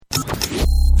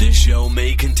This show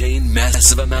may contain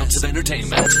massive amounts of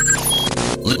entertainment.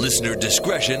 Listener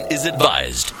discretion is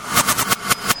advised.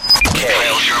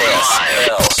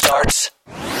 KSL starts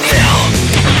now.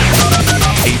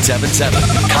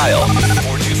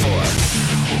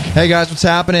 877-KYLE-424. Hey guys, what's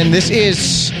happening? This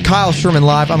is Kyle Sherman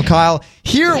Live. I'm Kyle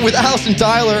here with Allison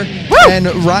Tyler. Woo! And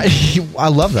Ryan. I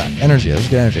love that energy. That's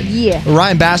good energy. Yeah.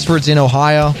 Ryan Bassford's in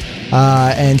Ohio,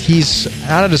 and he's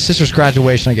out at his sister's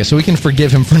graduation, I guess, so we can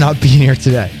forgive him for not being here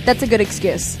today. That's a good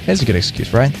excuse. It's a good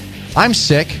excuse, right? I'm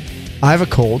sick. I have a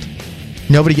cold.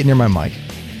 Nobody get near my mic.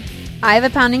 I have a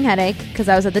pounding headache because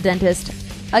I was at the dentist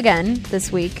again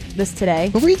today.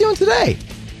 What were you doing today?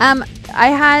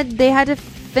 They had to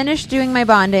finish doing my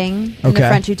bonding in the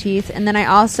front two teeth, and then I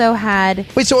also had...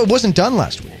 Wait, so it wasn't done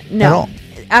last week? No. At all?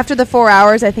 After the 4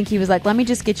 hours, I think he was like, let me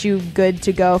just get you good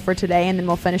to go for today, and then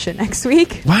we'll finish it next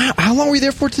week. Wow. How long were you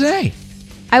there for today?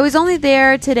 I was only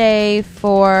there today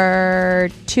for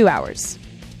 2 hours.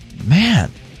 Man.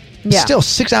 Yeah. Still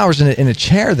 6 hours in a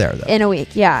chair there, though. In a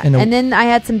week, yeah. And then I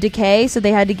had some decay, so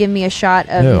they had to give me a shot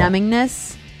of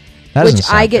numbingness, which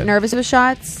I get nervous with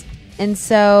shots. And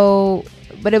so...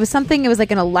 But it was like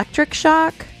an electric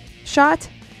shot. So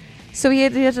he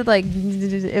had to like,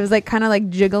 it was like kind of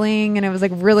like jiggling, and it was like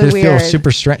really weird. Did it feel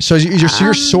super strange? So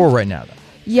you're sore right now, though?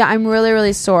 Yeah, I'm really,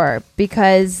 really sore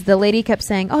because the lady kept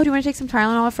saying, oh, do you want to take some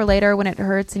Tylenol for later when it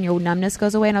hurts and your numbness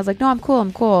goes away? And I was like, no, I'm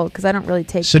cool, because I don't really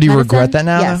take So do you medicine. regret that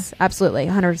now? Yes, absolutely,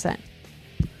 100%.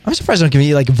 I'm surprised they don't give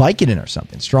you like Vicodin or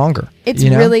something stronger. It's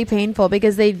really painful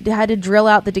because they had to drill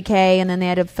out the decay, and then they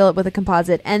had to fill it with a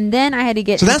composite, and then I had to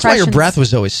get. So that's why your breath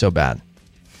was always so bad.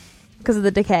 Because of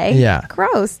the decay. Yeah.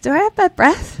 Gross. Do I have bad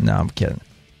breath? No, I'm kidding.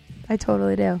 I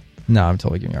totally do. No, I'm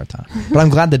totally giving you a hard time. But I'm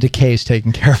glad the decay is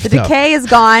taken care of. The decay is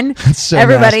gone. So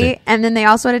everybody. nasty. And then they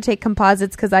also had to take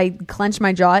composites because I clench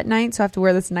my jaw at night, so I have to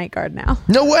wear this night guard now.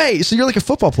 No way. So you're like a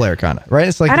football player, kind of, right?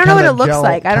 It's like I don't know what it looks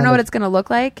like. I don't know what it's going to look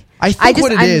like. I think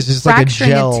what it is like a gel. I'm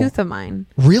fracturing a tooth of mine.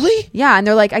 Really? Yeah, and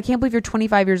they're like, I can't believe you're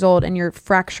 25 years old and you're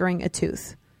fracturing a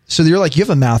tooth. So you're like, you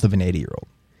have a mouth of an 80-year-old.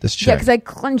 This chick. Yeah, because I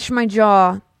clench my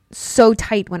jaw so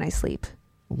tight when I sleep.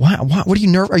 Wow. What are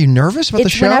you Are you nervous about the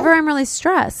show? Whenever I'm really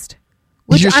stressed.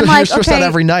 Which you're stressed out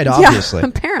every night, obviously. Yeah,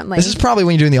 apparently. This is probably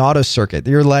when you're doing the auto circuit.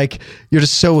 You're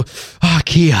just so,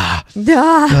 Kia.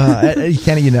 Duh.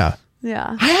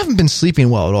 Yeah. I haven't been sleeping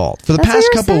well at all. For the past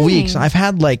couple of weeks, I've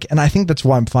had and I think that's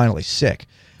why I'm finally sick.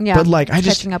 Yeah. But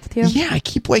catching up with you? Yeah, I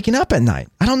keep waking up at night.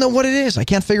 I don't know what it is. I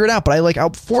can't figure it out. But I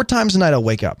 4 times a night I'll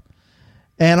wake up.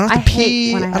 And I don't have to pee.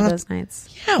 Hate when I have those nights.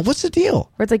 Yeah, what's the deal?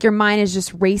 Where it's like your mind is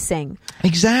just racing.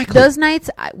 Exactly. Those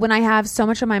nights when I have so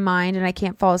much on my mind and I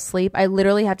can't fall asleep, I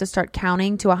literally have to start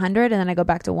counting to 100, and then I go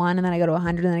back to 1, and then I go to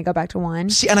 100, and then I go back to 1.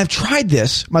 See, and I've tried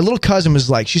this. My little cousin was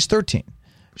like, she's 13.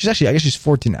 She's actually, I guess she's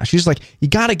 14 now. She's like, you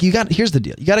got to, here's the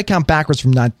deal. You got to count backwards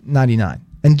from 99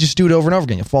 and just do it over and over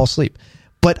again. You'll fall asleep.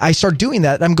 But I start doing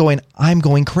that, and I'm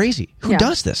going crazy. Who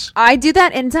does this? I do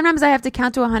that, and sometimes I have to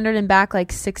count to 100 and back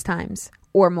 6 times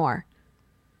or more.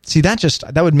 See, that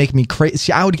would make me crazy.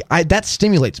 See, that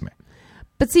stimulates me.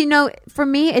 But see, no, for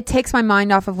me, it takes my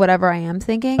mind off of whatever I am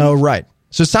thinking. Oh, right.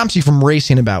 So it stops you from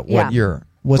racing about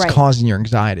what's causing your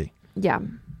anxiety. Yeah.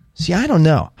 See, I don't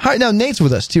know. Now, Nate's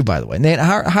with us too, by the way. Nate,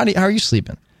 how are you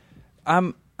sleeping?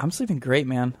 I'm sleeping great,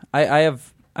 man. I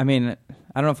don't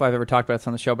know if I've ever talked about this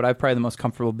on the show, but I have probably the most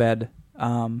comfortable bed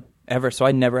ever. So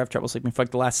I never have trouble sleeping. For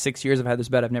the last 6 years I've had this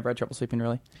bed, I've never had trouble sleeping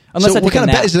really. Unless what kind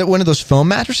of bed is it? One of those foam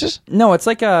mattresses? No, it's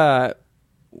like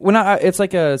it's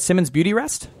like a Simmons Beauty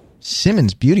Rest.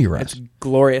 Simmons Beauty Rest. It's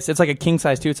glorious. It's like a king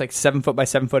size too. It's like 7 foot by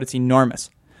 7 foot. It's enormous.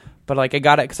 But I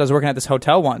got it because I was working at this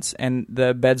hotel once, and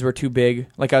the beds were too big.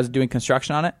 I was doing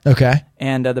construction on it. Okay.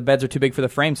 And the beds are too big for the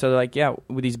frame, so they're like, yeah,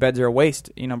 these beds are a waste.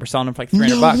 We're selling them for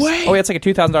 $300. No way. Oh, yeah, it's like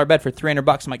a $2,000 bed for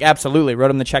 $300. I'm like, absolutely. Wrote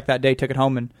them the check that day, took it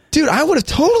home, and dude, I would have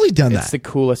totally done that. It's the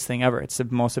coolest thing ever. It's the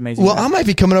most amazing. Well, I might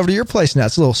be coming over to your place now.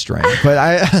 It's a little strange, but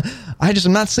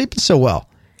I'm not sleeping so well.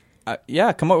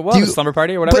 Yeah, come over. Well, a slumber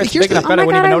party or whatever. But it's big enough bed. I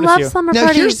wouldn't I even love notice you. Slumber now,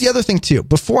 parties. Here's the other thing too.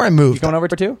 Before I moved, you coming over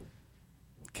for 2?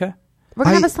 Okay. We're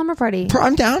going to have a slumber party.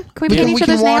 I'm down. Can we paint each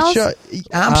other's nails?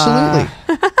 Absolutely.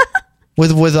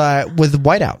 With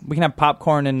whiteout. We can have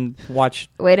popcorn and watch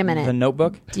Wait a minute. The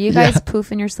Notebook. Do you guys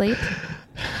poof in your sleep?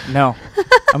 No.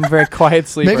 I'm a very quiet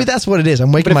sleeper. Maybe that's what it is.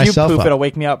 I'm waking myself up. But if you poop, it'll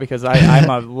wake me up because I'm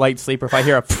a light sleeper. If I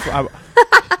hear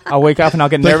I'll wake up and I'll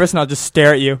get nervous and I'll just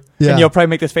stare at you. Yeah. And you'll probably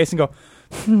make this face and go,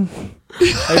 I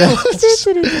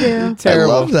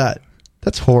love that.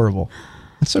 That's horrible.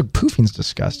 That's so poofing's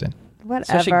disgusting. Whatever.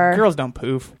 Especially girls don't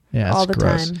poof. Yeah, all it's the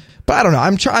gross. time. But I don't know.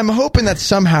 I'm hoping that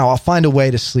somehow I'll find a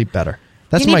way to sleep better.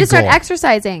 That's you need my to start goal.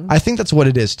 Exercising. I think that's what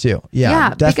it is too.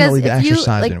 Yeah, definitely the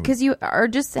exercising. Because you are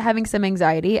just having some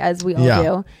anxiety, as we all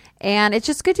do, and it's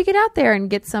just good to get out there and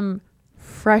get some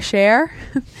fresh air.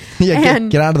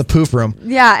 Get out of the poof room.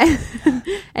 Yeah,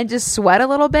 and just sweat a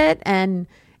little bit, and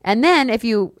then if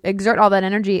you exert all that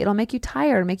energy, it'll make you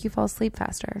tired, make you fall asleep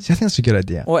faster. See, I think that's a good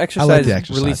idea. Well, exercise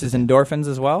releases endorphins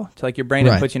as well to like your brain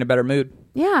and puts you in a better mood.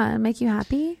 Yeah, and make you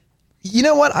happy. You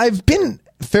know what? I've been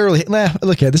fairly.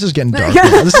 Look at this is getting dark.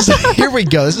 Here we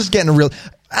go. This is getting real.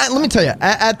 Let me tell you.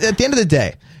 At the end of the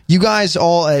day, you guys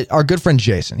all, our good friend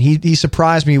Jason, he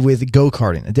surprised me with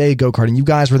go-karting, a day of go-karting. You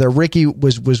guys were there. Ricky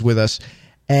was with us,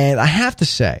 and I have to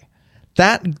say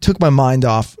that took my mind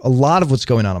off a lot of what's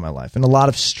going on in my life, and a lot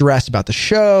of stress about the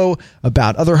show,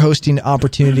 about other hosting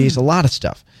opportunities, a lot of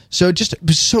stuff. So it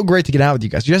was so great to get out with you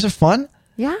guys. You guys have fun?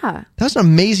 Yeah. That was an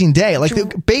amazing day.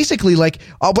 Like, basically, like,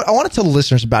 what I want to tell the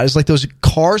listeners about is like those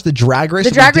cars, the drag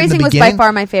racing. The drag racing was by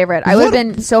far my favorite. I would have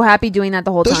been so happy doing that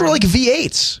the whole time. Those were like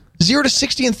V8s. 0 to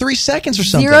 60 in 3 seconds or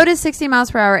something. 0 to 60 miles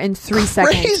per hour in 3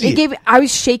 seconds. I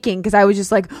was shaking because I was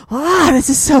just like, this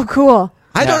is so cool.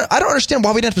 I don't understand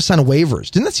why we didn't have to sign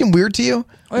waivers. Didn't that seem weird to you?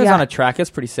 Well, it was on a track.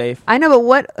 It's pretty safe. I know, but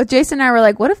what Jason and I were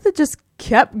like, what if it just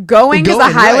kept going because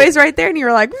the highway's right there, and you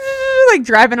were like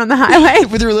driving on the highway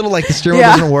with your little the steering wheel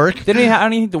doesn't work. I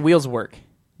don't even think the wheels work.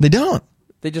 They don't.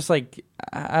 They just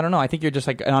I don't know. I think you're just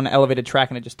on an elevated track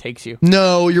and it just takes you.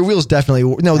 No, your wheels definitely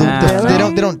they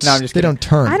don't. They don't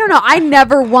turn. I don't know. I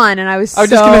never won, and I was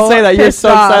just gonna say that. You're so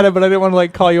excited, but I didn't want to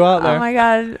call you out there. Oh my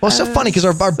god. Well, it's so funny because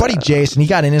our buddy Jason, he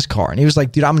got in his car and he was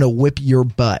like, "Dude, I'm gonna whip your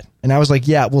butt," and I was like,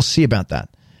 "Yeah, we'll see about that."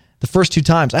 The first 2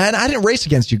 times, I didn't race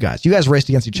against you guys. You guys raced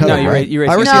against each other. No, right? you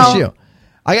raced I raced against you.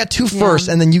 I got 2 first,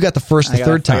 and then you got the first the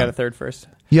third time. I got a third first.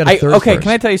 You had a third okay, first.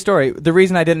 Can I tell you a story? The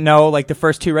reason I didn't know the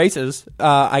first 2 races,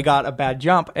 I got a bad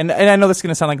jump, and I know this is going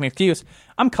to sound like an excuse.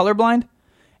 I'm colorblind,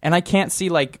 and I can't see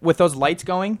with those lights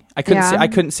going. I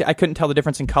couldn't tell the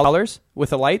difference in colors with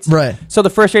the lights. Right. So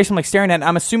the first race I'm staring at, and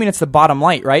I'm assuming it's the bottom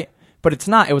light, right? But it's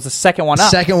not. It was the second one up.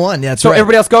 Second one, yeah, that's so right. So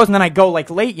everybody else goes, and then I go late,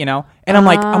 and I'm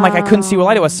like, I couldn't see what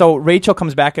light it was. So Rachel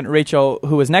comes back, and Rachel,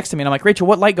 who was next to me, and I'm like, Rachel,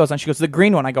 what light goes on? She goes, the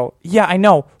green one. I go, yeah, I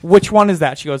know. Which one is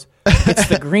that? She goes, it's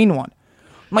the green one.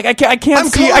 I'm like, I can't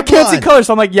see colors.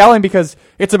 So I'm yelling because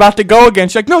it's about to go again.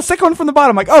 She's like, no, second one from the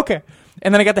bottom. I'm like, okay.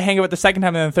 And then I got the hang of it the second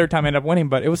time, and then the third time I ended up winning.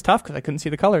 But it was tough because I couldn't see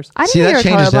the colors. I didn't know that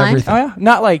changes everything. Oh yeah,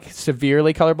 not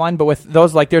severely colorblind, but with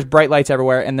those there's bright lights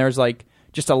everywhere, and there's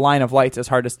just a line of lights. It's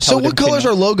hard to tell. So what colors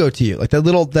are logo to you? Like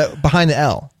that behind the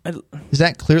L. Is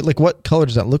that clear? Like what color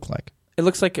does that look like? It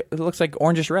looks like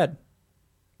orangish red.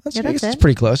 I guess it's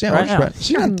pretty close. Yeah, orange red.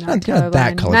 So you're not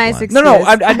that colorblind. Nice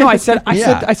No, I said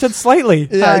I said slightly.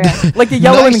 Yeah. Like the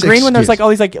yellow and green when there's all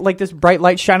these like this bright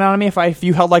light shining on me. If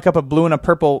you held up a blue and a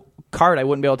purple card, I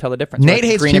wouldn't be able to tell the difference. Nate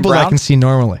hates people that can see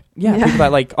normally. Yeah, people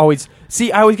that always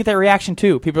see. I always get that reaction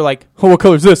too. People are like, "Oh, what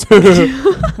color is this?"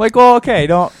 Like, well, okay,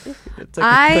 don't.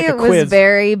 I was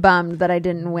very bummed that I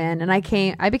didn't win, and I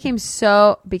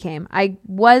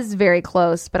was very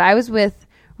close, but I was with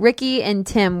Ricky and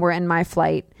Tim were in my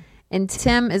flight, and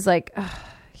Tim is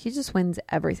he just wins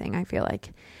everything, I feel like.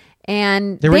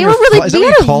 And we had a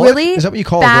really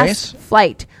fast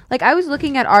flight. I was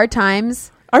looking at our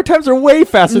times. Our times are way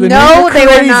faster than No, they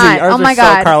were not. Ours my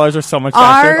God. Ours are so much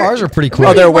faster. Ours are pretty cool.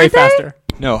 Oh, they're way faster.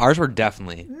 No, ours were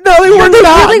definitely. No, they were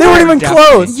not. They weren't even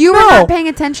close. You were not paying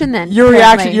attention then. Your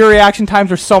reaction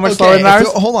times were so much slower than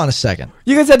ours. Hold on a second.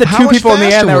 You guys had the 2 people in the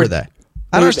end. Were they?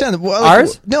 I don't understand.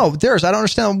 Ours? No, theirs. I don't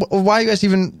understand why you guys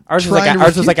even. Ours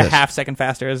was like a half second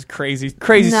faster. It was crazy,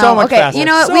 so much faster. You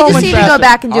know what? So we just need to go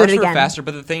back and do it again. Were faster,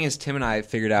 but the thing is, Tim and I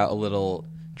figured out a little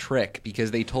trick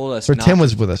because they told us. Tim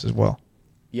was with us as well.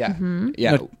 Yeah,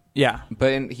 yeah.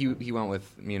 But he went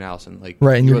with me and Allison.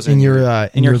 Right in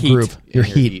your group, your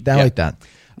heat. I like that.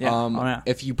 Yeah.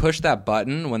 If you push that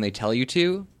button when they tell you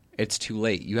to, it's too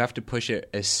late. You have to push it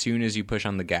as soon as you push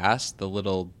on the gas. The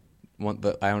little one,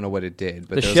 I don't know what it did,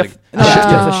 but the there shift. Was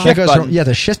the shift button.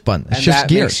 The shift button. And shifts that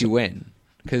gears. makes you win.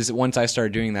 Because once I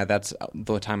started doing that, that's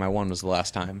the time I won was the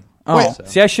last time. Oh, wait,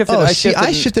 see, I shifted.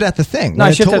 I shifted at the thing. No,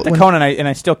 I shifted at the cone, and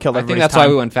I still killed everybody's I think that's why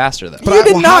we went faster, though. But you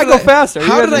did not go faster.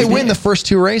 How did I win the first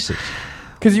 2 races?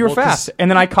 Because you were fast, and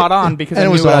then I caught on because and I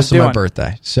it was knew what also I was doing. my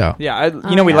birthday. So yeah,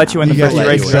 we let you in the first 2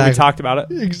 races. We talked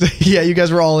about it. Yeah, you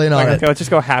guys were all in on it. Okay, let's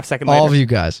just go half second later. All of you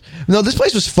guys. No, this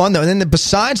place was fun though. And then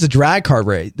besides the drag kart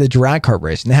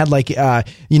race, and they had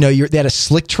they had a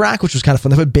slick track which was kind of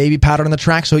fun. They put baby powder on the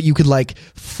track so you could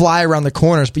fly around the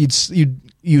corners, but you'd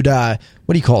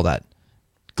what do you call that?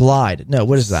 Glide? No,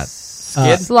 what is that?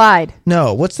 Slide.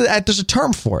 No, what's there's a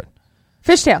term for it.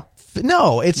 Fishtail.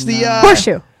 No, it's the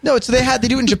horseshoe. No, they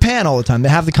do it in Japan all the time. They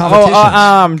have the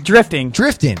competitions.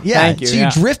 Drifting. Yeah. Thank you. So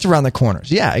you drift around the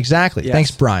corners. Yeah, exactly. Yes.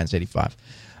 Thanks, Brian's 85.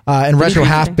 And Retro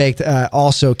Half Baked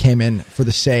also came in for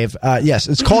the save. Yes,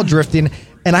 it's called drifting.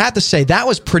 And I have to say, that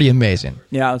was pretty amazing.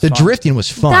 Yeah, it was the fun. drifting was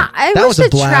fun. I that wish was a the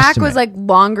blast track to me. was like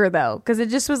longer though, because it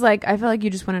just was like I feel like you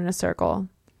just went in a circle.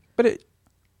 But it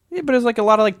was like a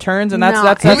lot of like turns, and No.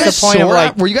 that's Were you guys the point of sore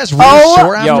like. were you guys really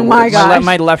sore after? Yo, my gosh.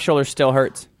 my left shoulder still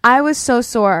hurts. I was so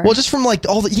sore. Well, just from like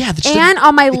all the and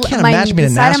on my I can't my imagine being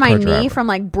a side of my NASCAR knee driver. from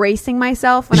like bracing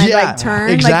myself when I Yeah, like turn,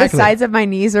 like exactly. the sides of my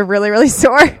knees are really really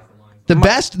sore. The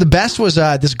best was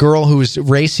this girl who was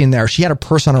racing there. She had her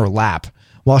purse on her lap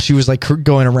while she was like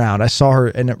going around. I saw her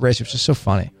in a race. It was just so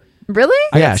funny. Really?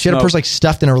 Yeah, she had her purse like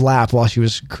stuffed in her lap while she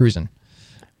was cruising.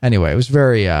 Anyway, it was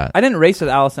very I didn't race with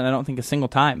Allison. I don't think a single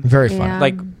time. very fun. Yeah.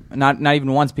 Like not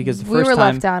even once because the We first were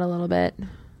time. left out a little bit.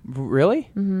 Really?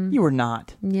 Mm-hmm. You were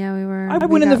not. Yeah, we were. I we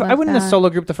went in got the left out. solo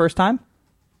group the first time.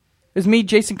 It was me,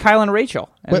 Jason, Kyle, and Rachel,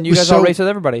 and Wait, you guys so all raced with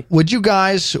everybody. Would you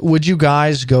guys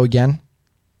go again?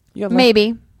 You got left-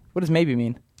 Maybe. What does maybe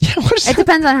mean? Yeah, what is It that?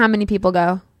 depends on how many people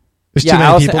go. There's too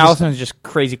Yeah, many people. Allison was just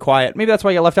crazy quiet. Maybe that's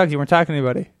why you got left out because you weren't talking to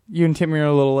anybody. You and Timmy were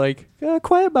a little like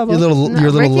quiet, Bubba. Your little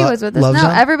Ricky was with us. love No,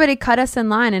 zone? everybody cut us in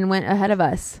line and went ahead of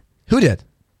us. Who did?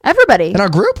 Everybody. In our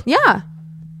group? Yeah.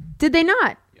 Did they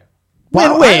not?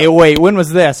 Wow, Wait. When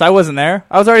was this? I wasn't there.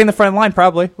 I was already in the front line,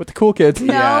 probably with the cool kids.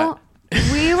 No.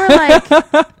 We were like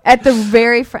at the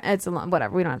very front. It's a long,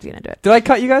 whatever. We don't have to get into it. Did I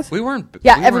cut you guys? We weren't.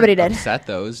 Yeah, we everybody weren't did. Upset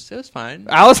those. It was fine.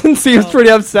 Allison seems pretty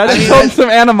upset. I She mean, showed some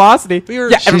animosity. We were.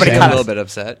 Yeah, everybody a cut little us. bit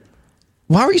upset.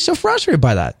 Why were you so frustrated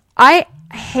by that? I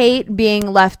hate being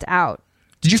left out.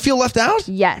 Did you feel left out?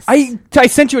 Yes. I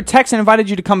sent you a text and invited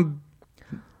you to come.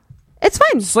 It's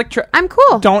fine. Slick track. I'm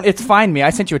cool. Don't. It's fine. Me. I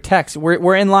sent you a text.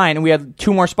 We're in line and we had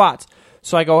 2 more spots.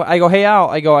 So I go. Hey Al.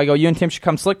 I go. You and Tim should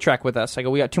come slick track with us. I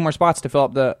go. We got 2 more spots to fill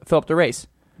up the race.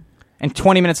 And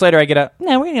 20 minutes later, I get a.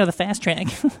 No, we're gonna go to the fast track.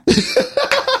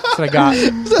 That's what I got.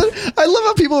 I love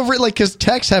how people have written, like, because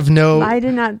texts have no I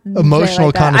did not emotional say it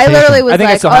like that. connotation. I literally was I think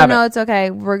I like, still "Oh have no, it. it's okay.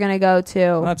 We're gonna go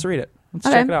to." Let's read it. Let's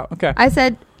Okay. check it out. Okay. I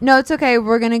said, "No, it's okay.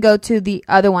 We're gonna go to the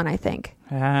other one." I think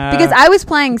because I was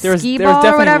playing skee there was ball or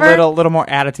definitely whatever. a little more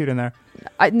attitude in there.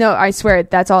 No, I swear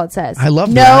that's all it says. I love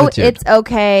the No, attitude. it's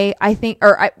okay. I think,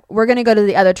 we're gonna go to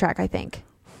the other track. I think.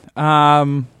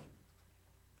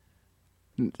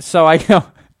 So I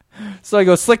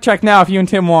go slick track now if you and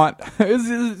Tim want.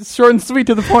 It's short and sweet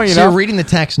to the point, you So know. you're reading the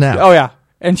text now. Oh yeah,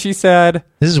 and she said,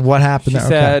 This is what happened. she there.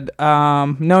 said,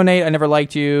 no, Nate, I never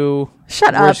liked you.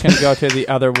 Shut We're up. just gonna go to the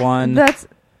other one. That's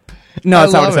No,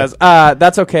 that's not what love it says.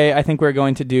 That's okay. I think we're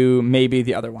going to do maybe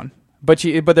the other one. But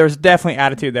there was definitely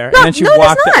attitude there. No, and then she no, there's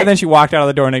walked not. and then she walked out of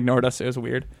the door and ignored us. It was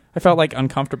weird. I felt like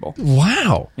uncomfortable.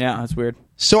 Wow. Yeah, that's weird.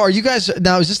 So are you guys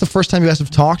now? Is this the first time you guys have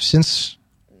talked since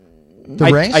the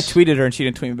race? I tweeted her and she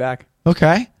didn't tweet me back.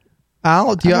 Okay.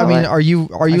 Al, do you? I mean, are you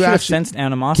I should have actually? sensed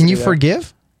animosity. Can you there.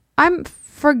 forgive? I'm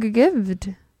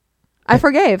forgived. I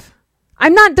forgave.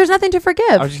 I'm not. There's nothing to forgive.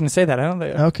 I was just gonna say that. I don't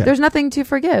think. Okay. There's nothing to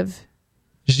forgive.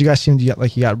 Just you guys seem to get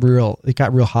like it got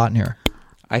real hot in here.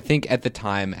 I think at the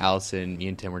time, Allison, me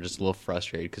and Tim were just a little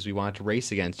frustrated because we wanted to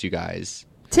race against you guys.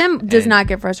 Tim does And- not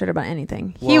get frustrated about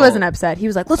anything. He Well, wasn't upset. He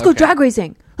was like, "Let's go okay. drag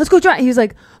racing. Let's go drag." He was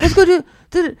like, "Let's go do."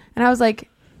 And I was like,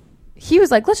 he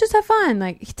was like, "Let's just have fun."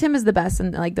 Like Tim is the best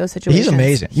in like those situations. He's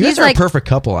amazing. You He's guys are like, a perfect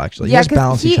couple, actually. You yeah, guys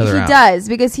balance each other he out. does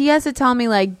because he has to tell me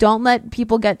like, don't let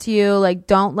people get to you. Like,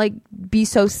 don't like be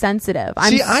so sensitive.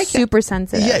 I'm See, I super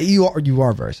sensitive. Yeah, you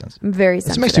are very sensitive. I'm very This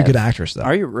sensitive. makes you a good actress, though.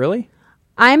 Are you really?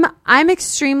 I'm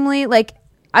extremely like.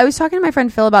 I was talking to my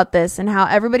friend Phil about this and how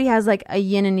everybody has like a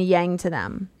yin and a yang to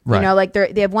them. Right. You know, like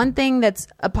they have one thing that's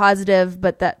a positive,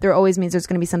 but that there always means there's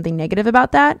going to be something negative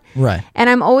about that. Right. And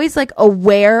I'm always like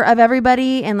aware of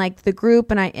everybody and like the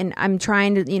group, and I'm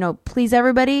trying to please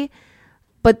everybody.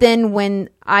 But then when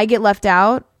I get left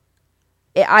out,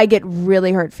 I get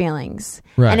really hurt feelings.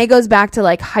 Right. And it goes back to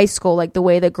like high school, like the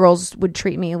way that girls would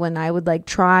treat me when I would like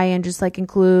try and just like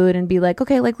include and be like,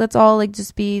 okay, like let's all like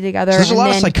just be together. So there's a And lot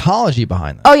of then- psychology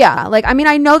behind that. Oh yeah, like I mean,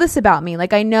 I know this about me.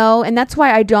 Like I know, and that's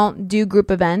why I don't do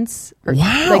group events or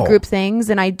Wow. like group things,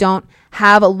 and I don't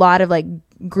have a lot of like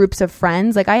groups of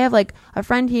friends. Like I have like a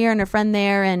friend here and a friend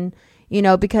there, and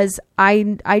because I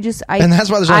And that's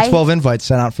why there's only 12 invites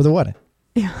sent out for the wedding.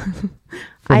 I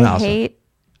Allison. hate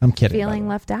I'm kidding. feeling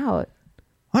left out.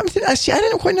 I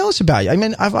didn't quite know this about you. I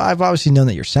mean, I've obviously known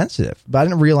that you're sensitive, but I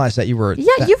didn't realize that you were.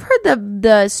 Yeah, you've heard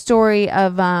the story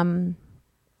of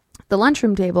the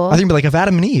lunchroom table. I think like of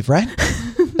Adam and Eve, right?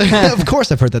 Of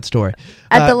course, I've heard that story.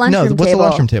 At the lunchroom no, what's table. the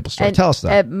lunchroom table story? Tell us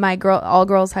that. At my all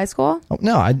girls high school. Oh,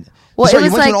 no, Well, so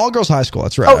you went to an all-girls high school.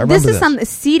 That's right. Oh, this is some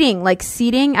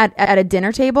seating at a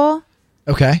dinner table.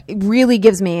 Okay. It really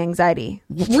gives me anxiety.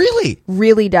 Really?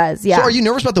 Really does, yeah. So are you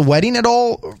nervous about the wedding at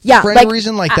all? Yeah. For any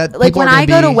reason? Like that? Like when I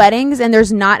go to weddings and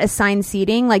there's not assigned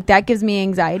seating, like that gives me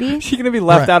anxiety. She's going to be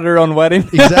left out at her own wedding.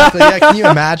 Exactly. Yeah. Can you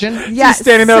imagine? Yeah. She's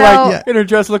standing there in her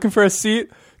dress looking for a seat.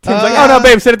 Tim's like, oh no,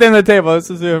 babe, sit at the end of the table. This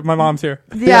is my mom's here.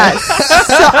 Yeah.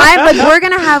 So I'm like, we're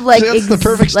going to have like... So that's the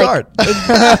perfect start.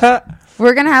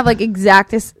 We're going to have like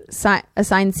exact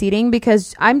assigned seating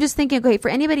because I'm just thinking, okay, for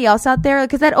anybody else out there,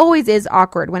 because that always is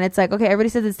awkward when it's like, okay, everybody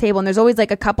sits at this table and there's always like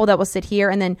a couple that will sit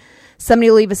here and then somebody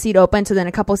will leave a seat open. So then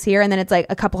a couple's here and then it's like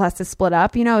a couple has to split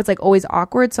up, it's like always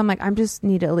awkward. So I'm like, I just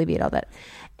need to alleviate all that.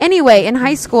 Anyway, in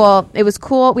high school, it was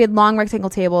cool. We had long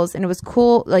rectangle tables and it was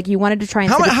cool. Like you wanted to try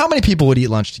and how many people would eat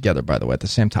lunch together, by the way, at the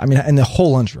same time? I mean, in the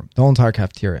whole lunchroom, the whole entire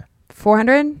cafeteria.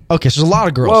 400. Okay, so there's a lot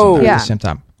of girls in there at the same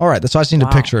time. All right, that's why I just need a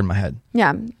picture in my head.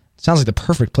 Yeah. Sounds like the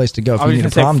perfect place to go if I was you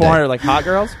need a going to prom say 400 day. like hot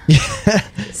girls.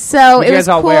 So it was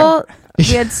cool. We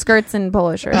had skirts and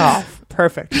polo shirts. Oh,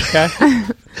 perfect. Okay.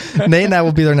 Nate and I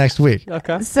will be there next week.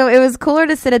 Okay. So it was cooler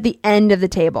to sit at the end of the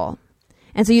table.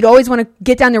 And so you'd always want to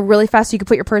get down there really fast so you could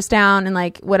put your purse down and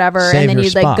like whatever. Save and then your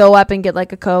you'd spot. like go up and get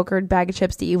like a Coke or a bag of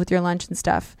chips to eat with your lunch and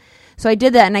stuff. So I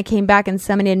did that and I came back and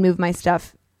somebody had moved my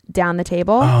stuff down the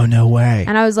table. Oh, no way.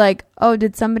 And I was like, oh,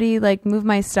 did somebody like move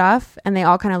my stuff? And they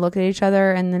all kind of looked at each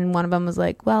other. And then one of them was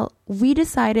like, well, we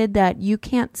decided that you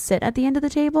can't sit at the end of the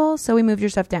table. So we moved your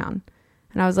stuff down.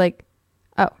 And I was like,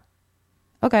 oh,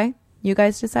 okay. You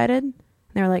guys decided? And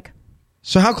they were like,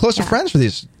 so how close are friends for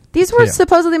these? These were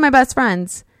supposedly my best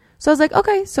friends. So I was like,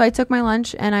 okay. So I took my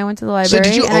lunch and I went to the library. So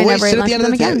did you and always sit at the end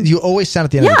of the table? You always sat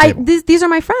at the end of the table? Yeah, these are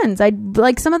my friends. I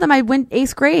like some of them. I went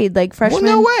 8th grade, like freshman.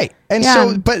 Well, no way. And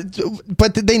so,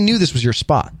 but they knew this was your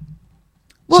spot.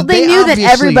 Well, so they knew that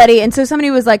everybody, and so somebody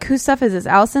was like, "Whose stuff is this?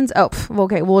 Allison's." Oh,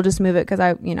 okay, we'll just move it because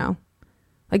like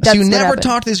that's. So you never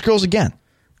talked to these girls again?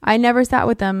 I never sat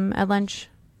with them at lunch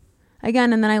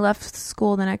again, and then I left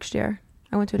school the next year.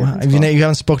 I went to a different school. You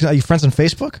haven't spoken? Are you friends on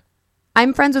Facebook?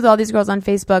 I'm friends with all these girls on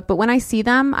Facebook, but when I see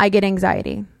them, I get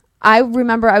anxiety. I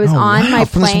remember I was on my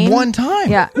from plane. This one time.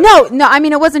 Yeah. No. I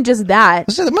mean, it wasn't just that.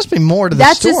 So there must be more to the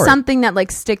That's story. just something that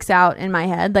like sticks out in my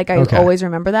head. Like I always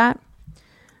remember that.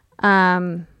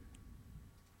 Astro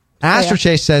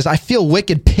Chase says, I feel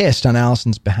wicked pissed on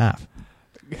Allison's behalf.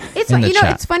 It's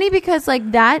it's funny because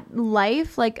like that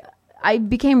life, like I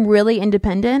became really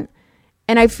independent.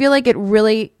 And I feel like it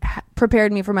really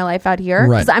prepared me for my life out here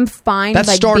because I'm fine. That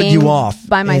started being you off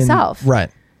by myself,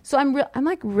 right? So I'm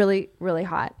like really, really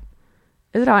hot.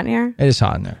 Is it hot in here? It is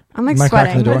hot in there. I'm like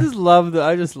sweating.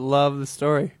 I just love the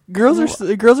story. Girls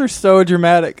are so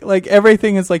dramatic. Like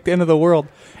everything is like the end of the world.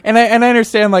 And I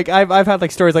understand. Like I've had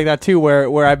like stories like that too,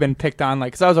 where I've been picked on.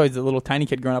 Like because I was always a little tiny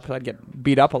kid growing up, so I'd get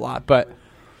beat up a lot. But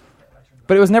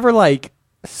it was never like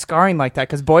scarring like that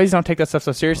because boys don't take that stuff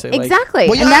so seriously. Exactly.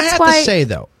 Well, and that's why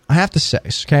I have to say,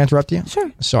 can I interrupt you?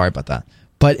 Sure. Sorry about that.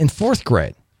 But in 4th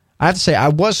grade, I have to say I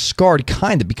was scarred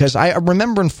kind of because I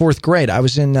remember in 4th grade I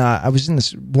was in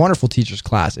this wonderful teacher's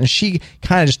class and she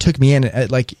kind of just took me in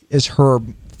as her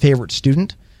favorite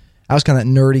student. I was kind of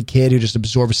that nerdy kid who just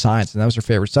absorbed science and that was her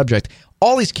favorite subject.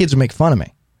 All these kids would make fun of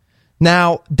me.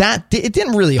 Now it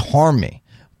didn't really harm me,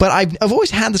 but I've always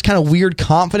had this kind of weird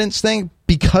confidence thing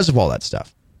because of all that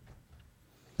stuff.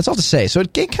 That's all to say. So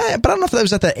it kind of, but I don't know if that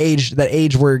was at that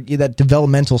age where that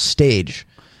developmental stage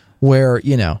where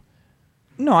No,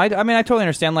 I mean I totally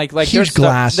understand. Like huge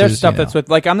glasses. There's stuff that's with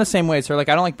like I'm the same way. So like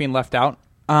I don't like being left out.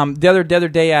 The other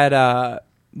day at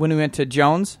when we went to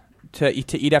Jones to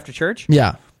eat after church.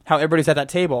 Yeah. How everybody's at that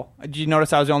table. Did you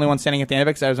notice I was the only one standing at the end of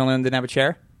it because I was the only one that didn't have a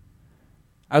chair?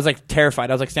 I was like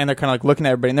terrified. I was like standing there kind of like looking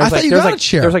at everybody. And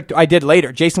there was like I did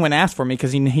later. Jason went and asked for me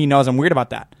because he knows I'm weird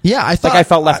about that. Yeah, I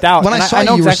felt left out. When I saw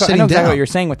you were sitting down. I know exactly what you're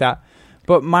saying with that.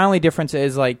 But my only difference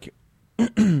is like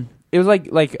it was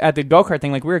like at the go-kart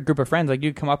thing, like we were a group of friends, like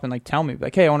you'd come up and like tell me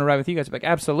like, hey, I want to ride with you guys. I'd be like,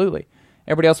 absolutely.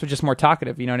 Everybody else was just more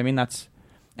talkative, you know what I mean?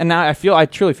 And now I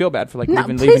truly feel bad for like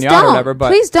leaving you out or whatever. But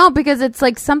please don't, because it's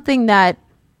like something that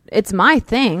it's my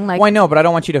thing. Like, well, I know, but I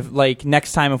don't want you to like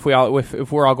next time if we're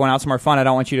all going out somewhere fun, I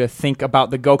don't want you to think about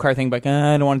the go-kart thing. Like,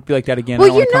 I don't want to be like that again. Well,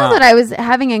 you know that I was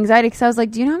having anxiety because I was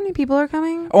like, do you know how many people are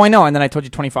coming? Oh, I know. And then I told you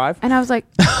 25. And I was like,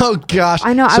 oh gosh,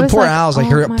 I know. So I was poor like, Al's like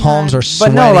her palms are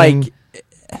sweating. But no, like,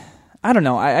 I don't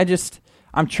know. I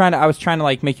was trying to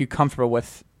like make you comfortable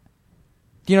with.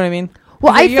 Do you know what I mean?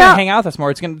 Well, you gotta hang out with us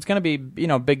more. It's gonna be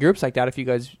big groups like that. If you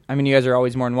guys, I mean, you guys are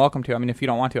always more than welcome to. I mean, if you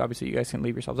don't want to, obviously you guys can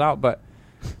leave yourselves out. But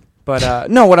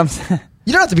no, what I'm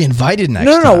you don't have to be invited next.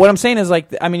 No. What I'm saying is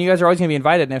like, I mean, you guys are always gonna be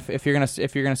invited, and if you're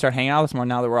gonna start hanging out with us more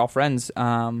now that we're all friends,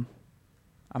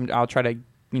 I'll try to, get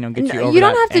you over. You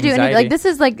don't have to do anxiety. anything. Like, this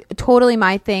is like totally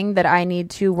my thing that I need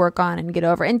to work on and get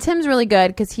over. And Tim's really good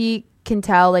because he can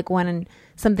tell like when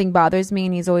something bothers me,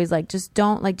 and he's always like, just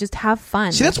don't, like, just have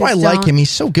fun. See, that's why I like him.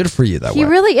 He's so good for you that way. He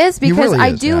really is, because really I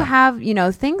is, do have,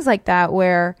 things like that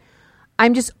where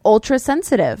I'm just ultra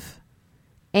sensitive.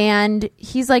 And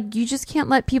he's like, you just can't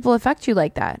let people affect you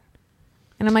like that.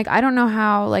 And I'm like, I don't know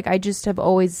how, like, I just have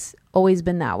always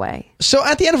been that way. So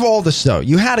at the end of all this, though,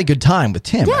 you had a good time with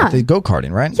Tim at the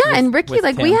go-karting, right? Yeah, and Ricky,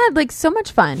 like, Tim. we had, like, so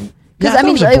much fun. Yeah,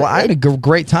 I had a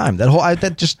great time.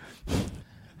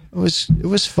 It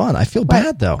was fun. I feel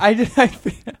bad though. No, you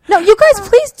guys,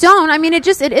 please don't. I mean, it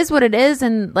is what it is,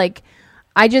 and like,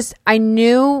 I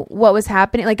knew what was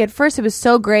happening. Like, at first, it was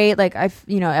so great. Like,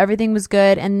 everything was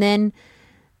good, and then,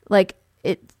 like,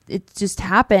 it just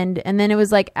happened, and then it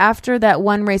was like after that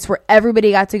one race where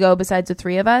everybody got to go besides the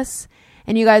three of us,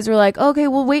 and you guys were like, okay,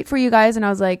 we'll wait for you guys, and I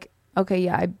was like, okay,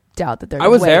 yeah, I doubt that they're. I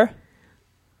was there.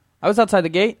 I was outside the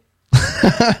gate.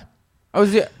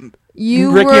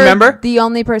 You Rick, were remember? the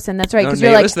only person. That's right. Because Nate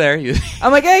you're like, was there.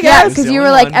 I'm like, hey guys. yeah, because you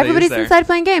were like, one that everybody's was there. inside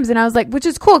playing games, and I was like, which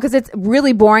is cool because it's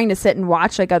really boring to sit and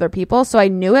watch like other people. So I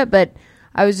knew it, but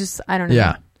I was just, I don't know.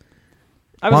 Yeah.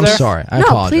 I'm sorry. I no,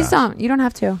 apologize. please don't. You don't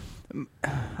have to.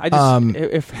 I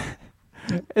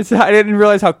just I didn't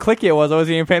realize how clicky it was. I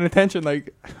wasn't even paying attention.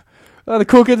 Like, the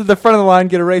cool kids at the front of the line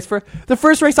get a race for the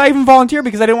first race. I even volunteered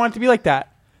because I didn't want it to be like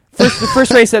that. The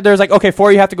first race that there's like, okay,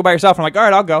 4 you have to go by yourself. I'm like, all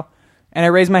right, I'll go. And I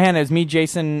raised my hand. It was me,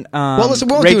 Jason, well, listen,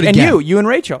 we won't do it and again. you and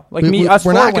Rachel. Like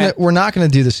we're not gonna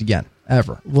do this again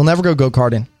ever. We'll never go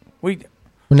karting. We're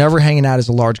never hanging out as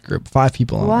a large group, 5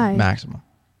 people Why? Maximum.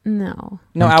 No,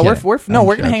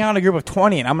 we're gonna hang out in a group of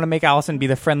 20, and I'm gonna make Allison be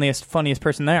the friendliest, funniest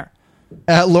person there.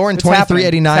 Lauren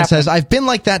 2389 says, "I've been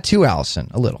like that too, Allison.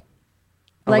 A little.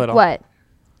 Like what?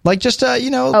 Like just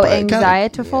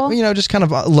anxiety-ful. Just kind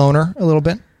of a loner a little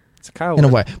bit." In a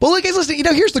way. Well, guys, listen,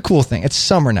 here's the cool thing. It's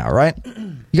summer now, right?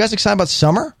 You guys excited about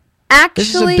summer?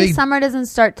 Actually, summer doesn't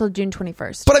start till June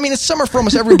 21st. But I mean, it's summer for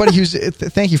almost everybody who's...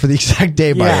 Thank you for the exact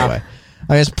day, by the way.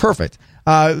 I mean, it's perfect.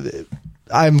 Let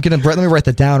me write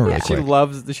that down really quick. She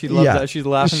loves that. She's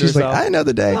laughing to herself. Like, I know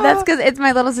the day. That's because it's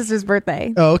my little sister's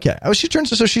birthday. Oh, okay. She turns,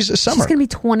 so she's a summer. She's going to be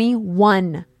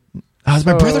 21. My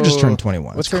brother just turned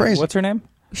 21. That's crazy. What's her name?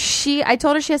 I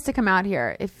told her she has to come out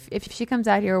here. If she comes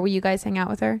out here, will you guys hang out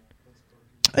with her?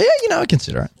 Yeah, I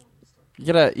consider it.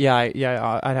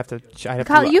 I'd have to.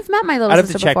 Kyle, you've met my little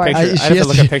sister before. I'd have to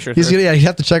look at pictures. You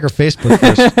have to check her Facebook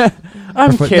first.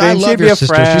 I'm kidding. I love She'd your be a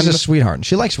sister. friend. She's a sweetheart. And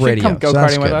she likes radio. She'd come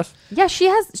go-karting with us. Yeah, she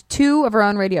has 2 of her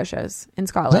own radio shows in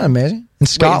Scotland. Isn't that amazing? In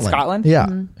Scotland. Wait, in Scotland? Yeah.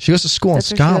 Mm-hmm. She goes to school in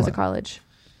Scotland. She goes to college.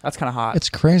 That's kind of hot. It's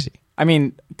crazy. I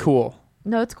mean, cool.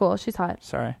 No, it's cool. She's hot.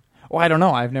 Sorry. Well, I don't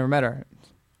know. I've never met her.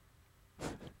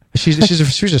 She's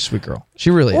a sweet girl.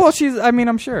 She really is. Well,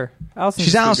 I'm sure.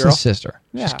 She's Allison's sister.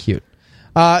 Yeah. She's cute.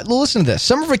 Listen to this.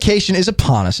 Summer vacation is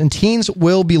upon us, and teens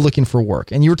will be looking for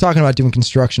work. And you were talking about doing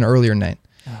construction earlier, Nate.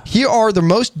 Here are the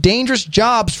most dangerous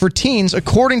jobs for teens,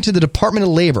 according to the Department of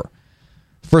Labor.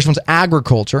 First one's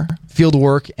agriculture, field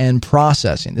work, and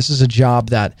processing. This is a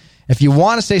job that, if you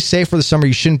want to stay safe for the summer,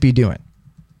 you shouldn't be doing.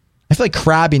 I feel like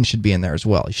crabbing should be in there as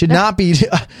well. You should not be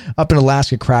up in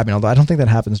Alaska crabbing, although I don't think that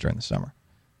happens during the summer.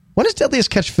 When is Deadliest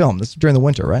Catch filmed? This is during the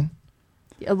winter, right?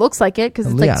 It looks like it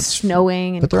because it's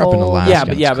snowing and but they're cold. up in Alaska.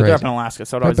 But they're up in Alaska,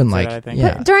 so it always is I think.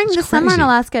 But during the summer in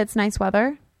Alaska, it's nice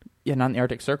weather. Yeah, not in the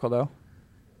Arctic Circle though.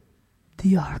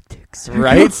 The Arctic Circle,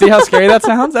 right? See how scary that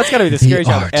sounds? That's got to be the scariest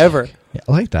job ever. Yeah,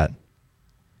 I like that.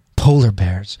 Polar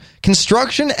bears,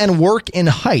 construction, and work in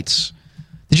heights.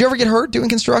 Did you ever get hurt doing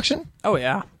construction? Oh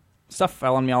yeah, stuff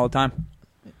fell on me all the time.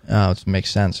 Oh, it makes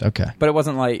sense. Okay, but it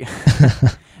wasn't like.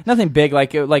 Nothing big,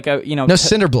 like no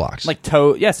cinder blocks, like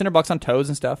cinder blocks on toes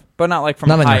and stuff, but not like from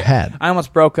not on height. your head. I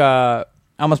almost broke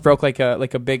like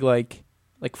a big like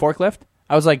forklift.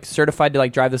 I was like certified to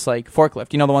like drive this like forklift.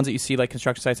 The ones that you see like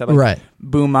construction sites that like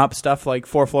boom up stuff like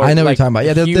 4 floors. I know like, what you're talking about.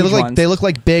 Yeah, they look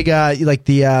like big like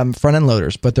the front end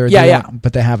loaders, but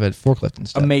but they have a forklift and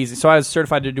stuff. Amazing. So I was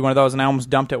certified to do one of those, and I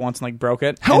almost dumped it once and like broke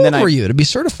it. How old were you to be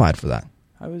certified for that?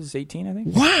 I was 18, I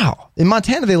think. Wow! In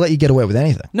Montana, they let you get away with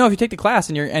anything. No, if you take the class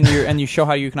and you show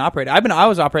how you can operate it. I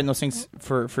was operating those things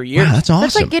for years. Wow, that's awesome.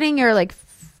 That's like getting your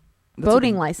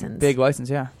boating license. Big license,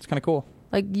 yeah. It's kind of cool.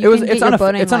 Like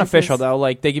it's unofficial though.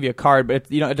 Like they give you a card, but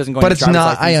it doesn't go. But in it's your not.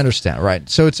 license. I understand, right?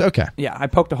 So it's okay. Yeah, I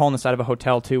poked a hole in the side of a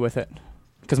hotel too with it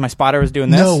because my spotter was doing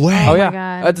this. No way! Oh yeah,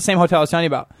 God. At the same hotel I was telling you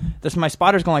about. My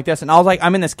spotter's going like this, and I was like,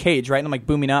 I'm in this cage, right? And I'm like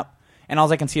booming up, and all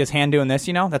I can see his hand doing this.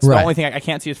 That's the only thing I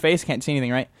can't see his face, can't see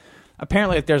anything, right?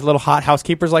 Apparently, there's little hot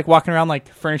housekeepers like walking around like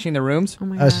furnishing the rooms. Oh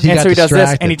my God. And so he does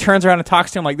this, and he turns around and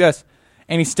talks to him like this.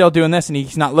 and he's still doing this, and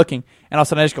he's not looking. And all of a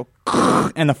sudden, I just go,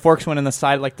 and the forks went in the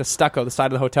side, like the stucco, the side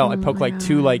of the hotel. I poked like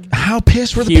two, like how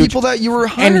pissed were the people that you were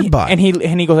hired by? And he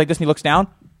goes like this, and he looks down.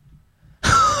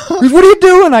 He goes, what are you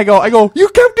doing? I go, you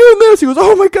kept doing this. He goes,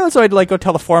 oh my God. So I'd like go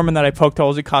tell the foreman that I poked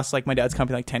holes. It cost like my dad's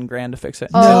company like $10,000 to fix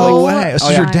it. No way. So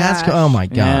your dad's, oh my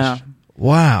gosh. Yeah.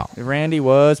 Wow. Randy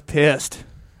was pissed.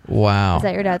 Wow. Is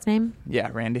that your dad's name? Yeah,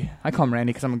 Randy. I call him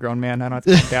Randy because I'm a grown man. I don't have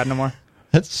to call him Dad no more.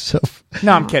 That's so...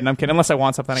 No, I'm kidding. Unless I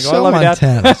want something, I go, so I love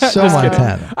Montana. you, Dad. So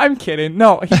Montana. Kidding. I'm kidding.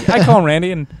 No, I call him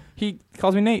Randy, and he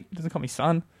calls me Nate. He doesn't call me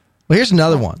son. Well, here's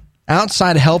another one.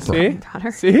 Outside helper.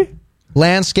 See?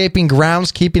 Landscaping,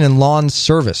 groundskeeping, and lawn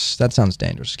service. That sounds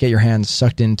dangerous. Get your hands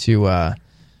sucked into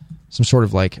some sort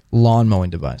of like lawn mowing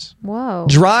device. Whoa.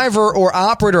 Driver or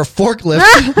operator of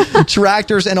forklifts,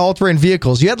 tractors, and all-terrain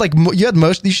vehicles. You had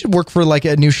most. You should work for like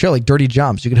a new show, like Dirty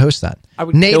Jobs. You could host that. I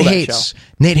would kill that show.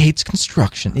 Nate hates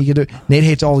construction. Nate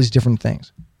hates all these different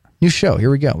things. New show. Here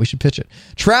we go. We should pitch it.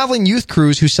 Traveling youth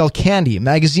crews who sell candy,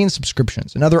 magazine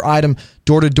subscriptions, another item,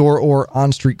 door-to-door or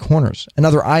on-street corners.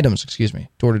 Another items,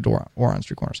 door-to-door or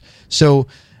on-street corners. So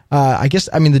I guess,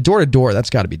 the door-to-door, that's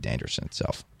got to be dangerous in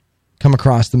itself. Come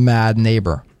across the mad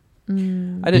neighbor.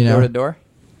 I did door-to-door.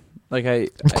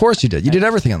 Of course you did. You did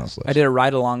everything on this list. I did a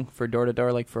ride-along for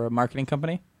door-to-door, like for a marketing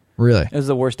company. Really? It was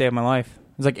the worst day of my life.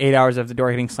 It was like 8 hours of the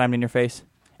door getting slammed in your face.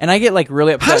 And I get like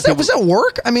really upset. Does that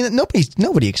work?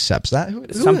 Nobody accepts that. Who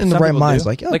in the right mind is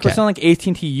like, okay. Like it's on like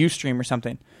AT&T Ustream or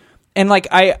something. And like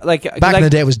back in the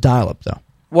day it was dial-up though.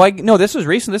 Well, no, this was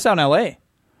recent. This is out in LA.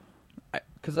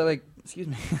 Because excuse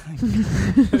me,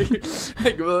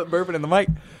 burping in the mic.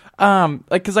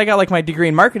 Because I got like my degree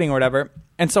in marketing or whatever,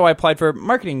 and so I applied for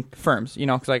marketing firms.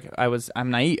 Because I was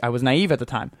naive at the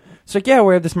time. So yeah,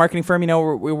 we have this marketing firm.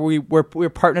 We're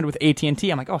partnered with AT&T.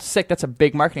 I'm like, oh, sick. That's a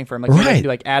big marketing firm. Like, I do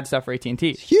like ad stuff for AT&T.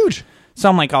 It's huge. So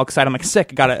I'm like all excited. I'm like, sick.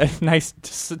 I got a nice,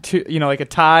 like a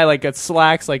tie, like a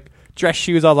slacks, like dress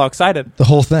shoes. I was all excited. The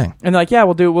whole thing. And they're like, yeah,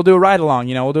 we'll do a ride along.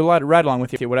 We'll do a ride along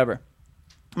with you, whatever.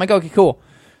 I'm like, okay, cool.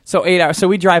 So 8 hours. So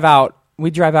we drive out,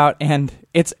 and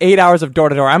it's 8 hours of door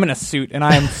to door. I'm in a suit and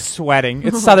I am sweating.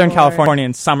 It's Southern California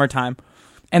in summertime.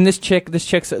 And this chick,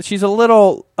 she's a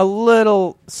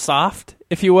little soft,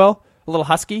 if you will, a little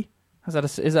husky. Is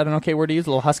that an okay word to use? A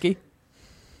little husky.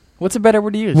 What's a better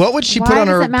word to use? What would she put on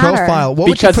her profile?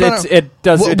 Because it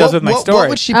does with my story. What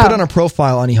would she put on her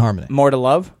profile on eHarmony? More to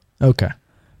love. Okay.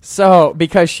 So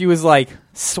because she was like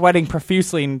sweating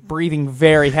profusely and breathing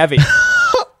very heavy,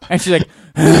 and she's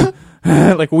like.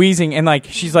 Like wheezing, and like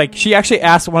she actually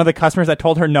asked one of the customers that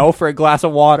told her no for a glass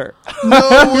of water. No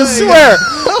way. I swear.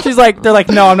 They're like,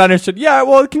 no, I'm not interested. Yeah,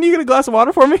 well, can you get a glass of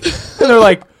water for me? And they're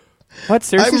like, what?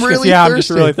 Seriously? I'm really thirsty. I'm just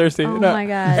really thirsty. Oh my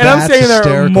God. And I'm sitting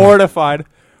there mortified.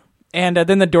 And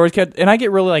then the doors and I get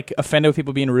really like offended with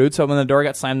people being rude. So when the door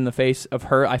got slammed in the face of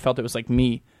her, I felt it was like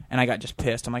me. And I got just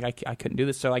pissed. I'm like, I couldn't do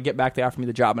this. So I get back, they offered me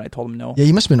the job, and I told them no. Yeah,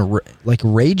 you must have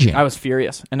been raging. I was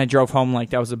furious. And I drove home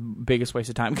like that was the biggest waste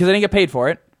of time. Because I didn't get paid for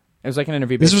it. It was like an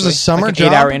interview. This was a summer like an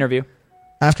job? 8-hour interview.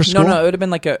 After school? No, it would have been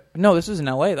like this was in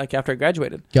LA, like after I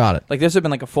graduated. Got it. Like this would have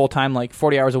been like a full-time, like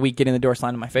 40 hours a week getting the door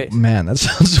slammed in my face. Man, that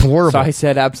sounds horrible. So I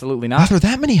said absolutely not. Are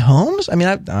there that many homes?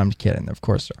 I'm kidding. Of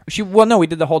course there are. No, we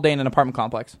did the whole day in an apartment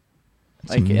complex.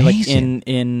 That's amazing.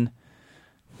 in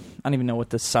I don't even know what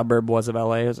the suburb was of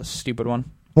LA. It was a stupid one.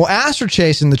 Well, Aster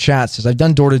Chase in the chat says, I've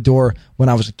done door-to-door when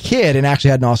I was a kid and actually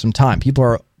had an awesome time. People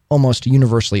are almost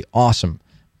universally awesome.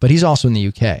 But he's also in the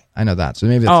UK. I know that. So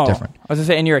maybe that's different. I was going to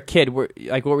say, and you're a kid. What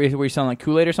were you selling, like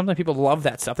Kool-Aid or something? People love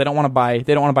that stuff. They don't want to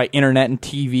buy internet and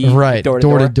TV. Right.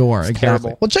 Door-to-door. It's exactly.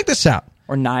 terrible. Well, check this out.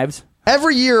 Or knives.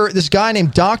 Every year, this guy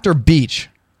named Dr. Beach,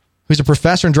 who's a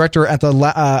professor and director at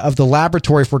of the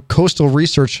Laboratory for Coastal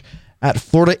Research at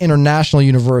Florida International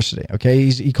University.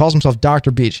 Okay, he calls himself Dr.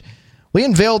 Beach. We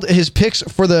unveiled his picks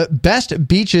for the best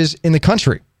beaches in the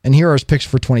country, and here are his picks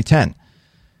for 2010.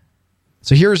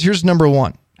 So here's number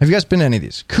one. Have you guys been to any of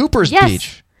these? Cooper's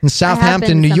Beach in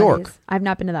Southampton, New York. I've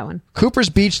not been to that one.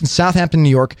 Cooper's Beach in Southampton, New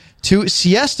York, to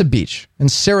Siesta Beach in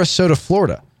Sarasota,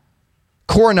 Florida.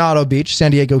 Coronado Beach,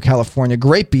 San Diego, California.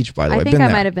 Great beach, by the way. I think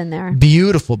I might have been there.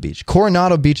 Beautiful beach.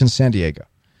 Coronado Beach in San Diego.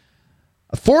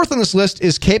 Fourth on this list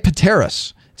is Cape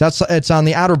Hatteras. It's on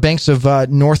the outer banks of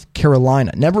North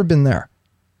Carolina. Never been there.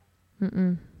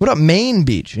 Mm-mm. What about Main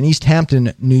Beach in East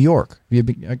Hampton, New York? Have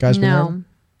you guys been there? No.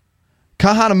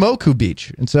 Kahanamoku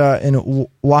Beach. It's in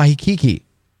Waikiki.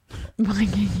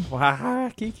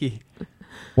 Waikiki.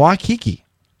 Waikiki.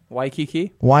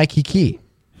 Waikiki? Waikiki.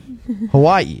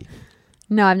 Hawaii.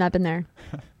 No, I've not been there.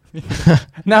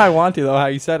 Now I want to, though, how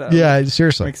you said it. Yeah,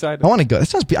 seriously. I'm excited. I want to go.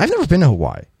 I've never been to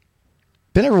Hawaii.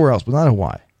 Been everywhere else, but not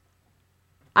Hawaii.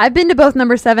 I've been to both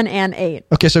number 7 and 8.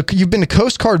 Okay, so you've been to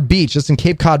Coast Guard Beach. That's in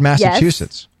Cape Cod,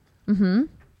 Massachusetts. Yes. Mm-hmm.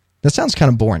 That sounds kind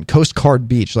of boring. Coast Guard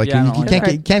Beach. Like, you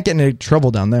can't get into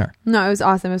trouble down there. No, it was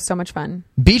awesome. It was so much fun.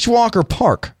 Beach Walker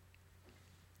Park.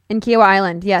 In Kiowa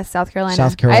Island. Yes, South Carolina.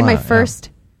 South Carolina. I had my first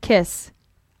kiss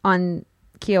on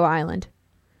Kiowa Island.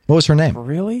 What was her name?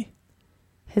 Really?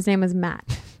 His name was Matt.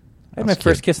 I had my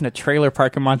first kiss in a trailer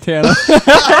park in Montana.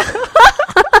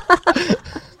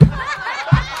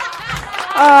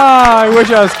 I wish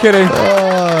I was kidding.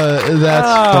 That's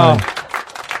funny.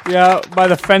 Yeah, by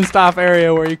the fenced off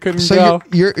area where you couldn't go. So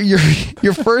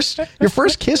your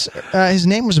first kiss, his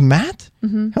name was Matt?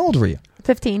 Mm-hmm. How old were you?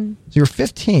 15. So you were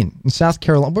 15 in South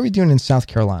Carolina. What were you doing in South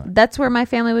Carolina? That's where my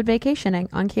family would vacation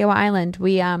on Kiowa Island.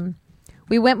 We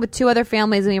went with 2 other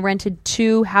families and we rented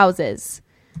 2 houses.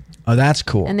 Oh, that's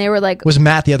cool. And they were like... Was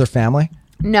Matt the other family?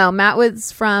 No, Matt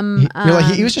was from... You're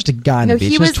like, he was just a guy on the beach.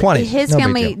 He was 20. His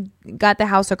family got the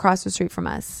house across the street from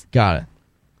us. Got it.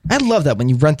 I love that when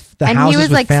you rent the and houses he was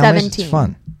with like families. 17. It's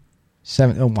fun.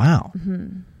 7. Oh, wow.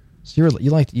 Mm-hmm. So you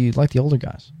like the older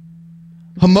guys.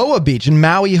 Hamoa Beach in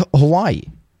Maui, Hawaii.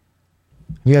 Have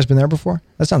you guys been there before?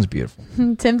 That sounds beautiful.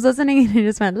 Tim's listening and he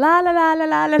just went la la la la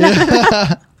la la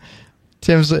la. Did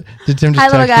Tim just Hi,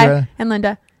 little guy. you? And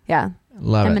Linda. Yeah.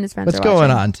 Love Tim it. and his friends What's are going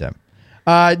watching. on,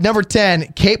 Tim? Number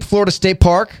 10, Cape Florida State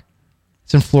Park.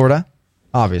 It's in Florida,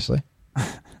 obviously.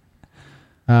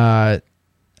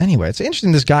 Anyway, it's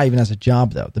interesting this guy even has a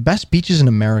job, though. The best beaches in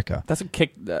America. That's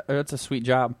a sweet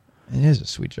job. It is a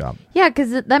sweet job. Yeah,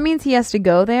 because that means he has to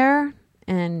go there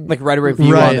and Like write a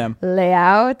review on them. lay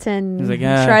out and like,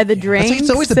 try the drinks. It's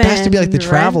always the best to be like the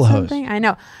travel host. I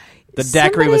know. The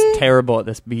daiquiri was terrible at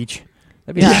this beach.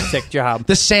 That'd be a sick job.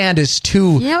 The sand is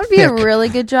too You know what would be a really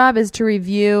good job is to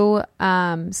review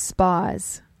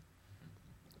spas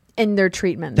and their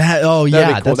treatments. That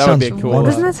That'd be cool. That would be cool. wonderful.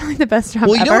 Doesn't that sound like the best job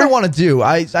Well, you ever? know what I want to do?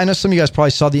 I know some of you guys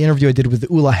probably saw the interview I did with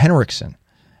Ulla Henriksen.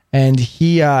 And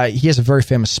he has a very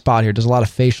famous spot here. Does a lot of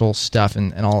facial stuff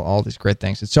and all these great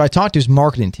things. And so I talked to his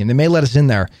marketing team. They may let us in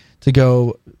there to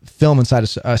go film inside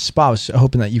a spa. I was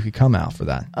hoping that you could come out for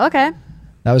that. Okay.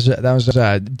 That was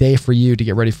a day for you to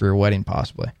get ready for your wedding,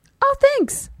 possibly. Oh,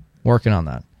 thanks. Working on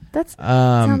that. That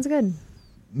sounds good.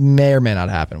 May or may not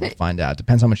happen. We'll find out.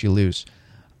 Depends how much you lose.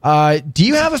 Do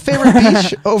you have a favorite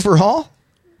beach overall?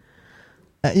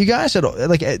 You guys,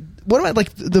 what about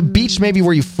like the beach maybe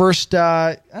where you first,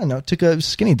 I don't know, took a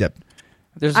skinny dip?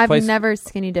 I've never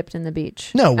skinny dipped in the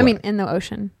beach. No way. I mean, in the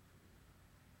ocean.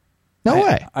 No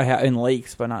way. I have in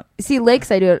lakes, but not. See,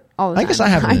 lakes, I do it all the time. I guess I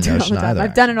haven't in the ocean either.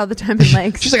 I've done it all the time in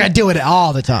lakes. She's like, I do it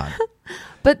all the time.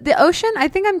 But the ocean, I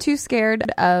think I'm too scared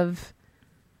of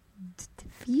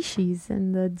feces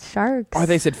and the sharks. Oh,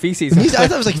 they said feces. I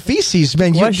thought it was like feces,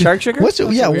 man. What, shark sugar? What's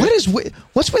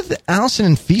with Allison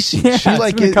and feces? Yeah, She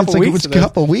like it's been a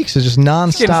couple weeks of just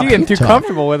nonstop. She's getting too talk.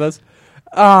 comfortable with us.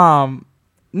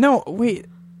 No, wait.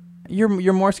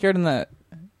 You're more scared in the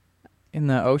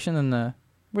ocean than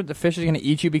where the fish is going to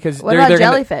eat you because what about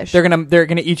jellyfish? They're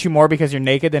gonna eat you more because you're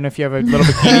naked than if you have a little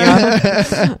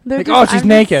bikini on. Like, oh, she's I'm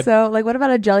naked. So, like, what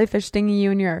about a jellyfish stinging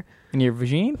you in your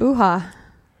vagine? ooh-ha?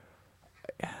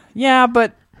 Yeah,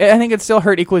 but I think it'd still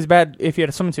hurt equally as bad if you had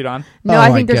a swimsuit on. No,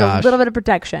 I think there's a little bit of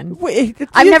protection. Wait,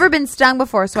 I've never been stung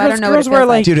before, so I don't know what it feels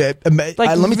like. Dude,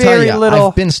 let me tell you,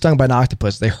 I've been stung by an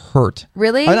octopus. They hurt.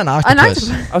 Really? Not an octopus.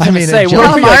 I was going to say,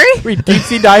 calamari? were you deep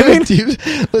sea diving? Dude,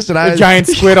 listen, a giant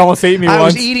squid almost ate me once. I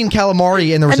was eating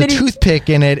calamari and there was a toothpick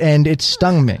in it and it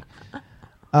stung me.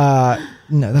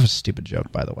 No, that was a stupid joke,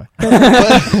 by the way.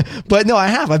 But no, I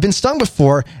have. I've been stung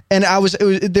before, and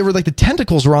they were like the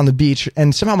tentacles were on the beach,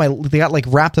 and somehow they got like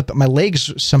wrapped up. My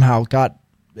legs somehow got,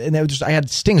 and I had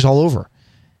stings all over.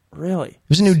 Really? It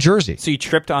was in New Jersey. So you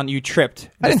tripped. I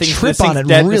didn't trip on it.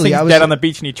 Dead, really, I was dead on the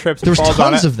beach, and he trips. There was falls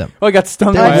tons on of them. Oh, I got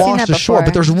stung. They by washed ashore,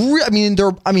 but there's they're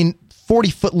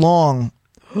 40-foot long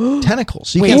tentacles.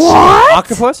 So you can't what?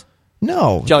 Octopus?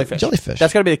 No, jellyfish.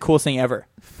 That's got to be the coolest thing ever.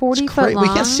 40-foot long.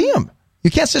 We can't see them. You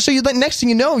can't see. So next thing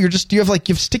you know, you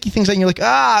have sticky things and you're like,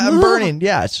 I'm burning.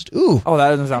 Yeah, it's just, ooh. Oh, that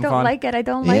doesn't sound fun. I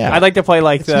don't like it. I'd like to play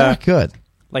like it's not good.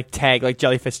 Like tag, like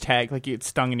jellyfish tag, like you get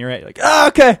stung in your head. Like,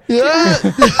 okay. Yeah.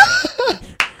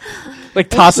 Like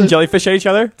tossing jellyfish at each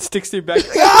other, it sticks to your back.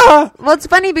 Well, it's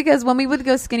funny because when we would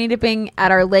go skinny dipping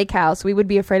at our lake house, we would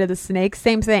be afraid of the snakes.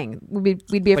 Same thing.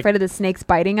 We'd be afraid of the snakes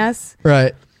biting us.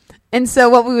 Right. And so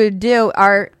what we would do,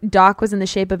 our dock was in the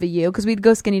shape of a U because we'd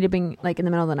go skinny dipping like in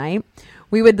the middle of the night.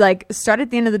 We would like start at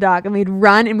the end of the dock and we'd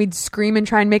run and we'd scream and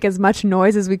try and make as much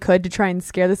noise as we could to try and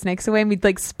scare the snakes away. And we'd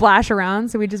like splash around.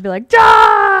 So we'd just be like,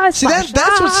 "Ah!" See,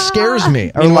 that's what scares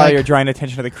me. Meanwhile, you're drawing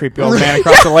attention to the creepy old man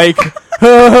across the lake.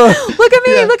 Look at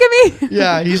me! Look at me!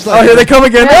 Yeah, he's like, oh, here they come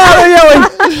again! They're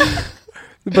yelling.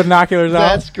 The binoculars out.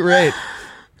 That's great.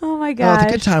 Oh my god!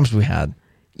 The good times we had.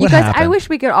 You guys, happened? I wish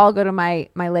we could all go to my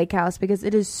lake house because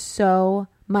it is so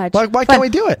much. Why can't we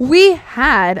do it? We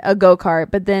had a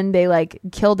go-kart, but then they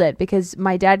killed it because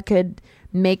my dad could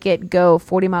make it go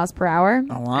 40 miles per hour.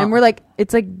 Oh, wow. And we're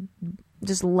it's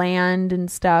just land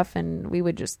and stuff, and we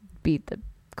would just beat the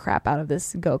crap out of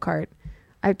this go-kart.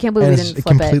 I can't believe we didn't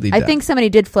flip it. Dead. I think somebody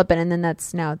did flip it, and then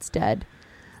now it's dead.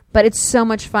 But it's so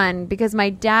much fun because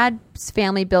my dad's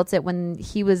family built it when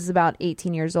he was about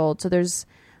 18 years old. So there's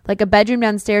a bedroom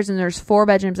downstairs, and there's 4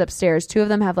 bedrooms upstairs. 2 of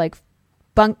them have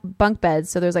bunk beds.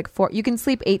 So there's 4. You can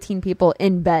sleep 18 people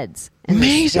in beds.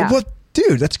 Amazing. Well,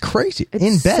 dude, that's crazy. It's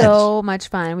in beds. So much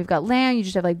fun. We've got land. You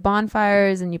just have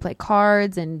bonfires, and you play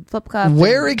cards and flip cup.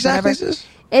 Where exactly is this?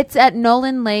 It's at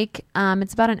Nolan Lake.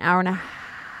 It's about an hour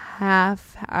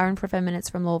and 45 minutes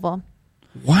from Louisville.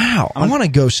 Wow. I want to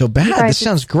go so bad. Guys, this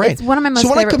sounds great. It's one of my most So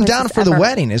when I favorite come down for the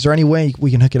wedding, is there any way we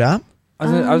can hook it up?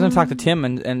 I was gonna talk to Tim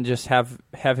and just have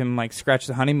him scratch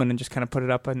the honeymoon and just kind of put it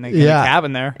up in the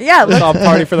cabin there. Yeah, let's all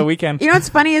party for the weekend. You know what's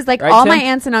funny is right, all Tim? my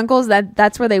aunts and uncles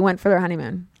that's where they went for their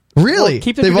honeymoon. Really? Well,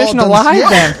 keep the tradition alive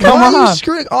then. Come on. You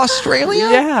screwing Australia?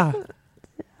 Yeah.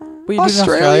 What you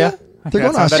Australia? They're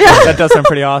going to Australia. That does sound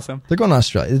pretty awesome. They're going to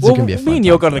Australia. This is going to be a fun me and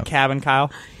you'll go to the cabin,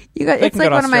 Kyle. You guys, it's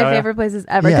one of my favorite places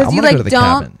ever because you go to the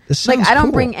don't cabin. I don't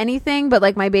cool. bring anything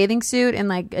but my bathing suit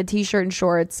and a t-shirt and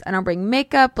shorts. I don't bring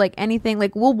makeup, anything.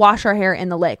 We'll wash our hair in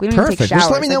the lake. We don't even take showers.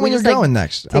 Just let me know when you're going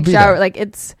next. I'll be there.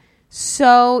 It's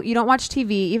so you don't watch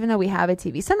TV, even though we have a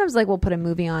TV. Sometimes we'll put a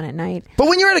movie on at night. But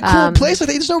when you're at a cool place,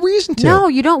 there's no reason to. No,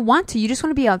 you don't want to. You just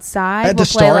want to be outside. The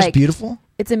stars beautiful.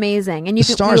 It's amazing, and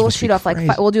we'll shoot off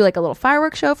we'll do a little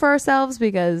fireworks show for ourselves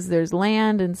because there's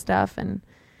land and stuff and.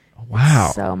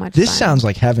 Wow. So much This fun. sounds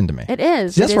like heaven to me. It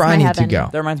is. That's where I need to go.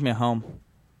 That reminds me of home.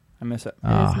 I miss it. It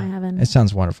is my heaven. It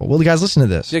sounds wonderful. Well, guys, listen to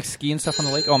this. Do you ski and stuff on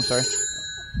the lake? Oh, I'm sorry.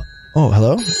 Oh,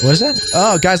 hello? What is that?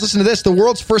 Oh, guys, listen to this. The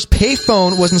world's first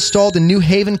payphone was installed in New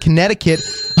Haven, Connecticut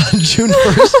on June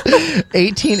 1st,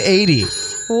 1880.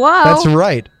 Wow. That's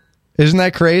right. Isn't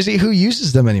that crazy? Who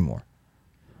uses them anymore?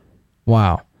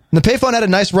 Wow. And the payphone had a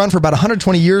nice run for about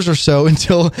 120 years or so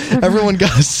until everyone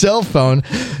got a cell phone.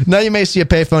 Now you may see a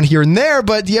payphone here and there,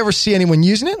 but do you ever see anyone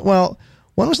using it? Well,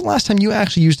 when was the last time you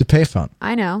actually used a payphone?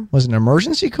 I know. Was it an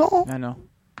emergency call? I know.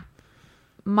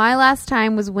 My last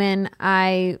time was when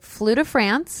I flew to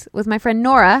France with my friend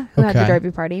Nora, who had the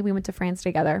derby party. We went to France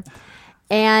together.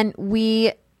 And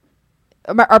both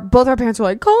our parents were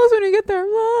like, call us when you get there.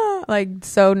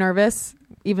 So nervous,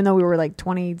 even though we were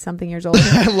 20-something years old.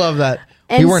 I love that.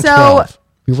 And we weren't 12.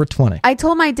 We were 20. I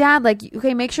told my dad,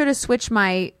 okay, make sure to switch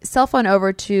my cell phone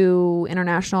over to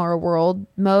international or world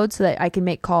mode so that I can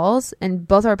make calls. And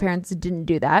both our parents didn't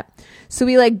do that. So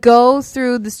we go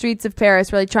through the streets of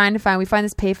Paris. We're trying to we find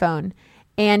this payphone.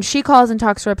 And she calls and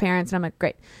talks to her parents. And I'm like,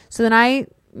 great. So then I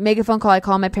make a phone call. I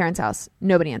call my parents' house.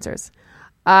 Nobody answers.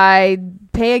 I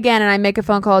pay again and I make a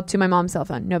phone call to my mom's cell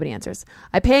phone. Nobody answers.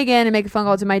 I pay again and make a phone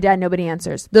call to my dad. Nobody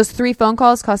answers. Those 3 phone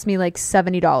calls cost me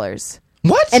 $70.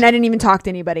 What? And I didn't even talk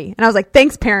to anybody. And I was like,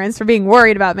 thanks, parents, for being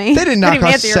worried about me. They did not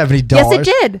cost $70. Yes, it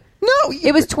did. No.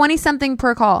 It was 20-something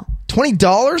per call.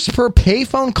 $20 per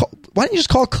payphone call? Why didn't you just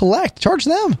call collect? Charge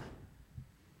them.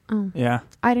 Oh. Yeah.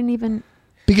 I didn't even.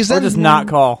 Because then just not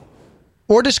call.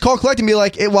 Or just call collect and be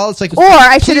like, or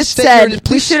I should have said,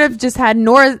 we should have just had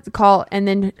Nora call and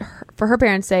then for her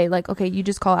parents say, okay, you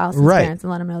just call Allison's parents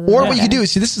and let them know. Or what you do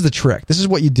is, this is the trick. This is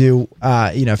what you do,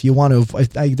 if you want to,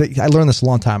 I learned this a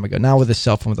long time ago. Now with a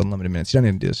cell phone with unlimited minutes, you don't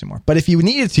need to do this anymore. But if you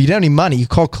needed to, you don't have any money, you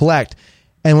call collect.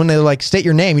 And when they state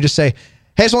your name, you just say, hey,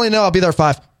 I just want you to know I'll be there at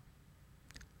 5.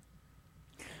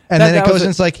 And then it goes and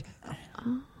it's hey,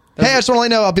 I just want to let you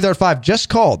know I'll be there at 5. Just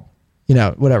called.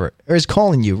 Whatever, or is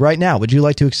calling you right now. Would you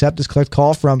like to accept this collect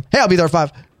call from, hey, I'll be there at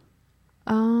 5?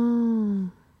 Oh.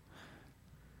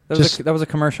 That was a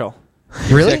commercial.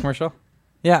 Really? A commercial?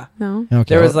 Yeah. No.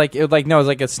 Okay. There was it was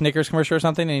a Snickers commercial or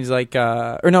something, and he's I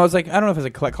don't know if it was a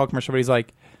collect call commercial, but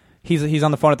he's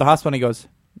on the phone at the hospital, and he goes,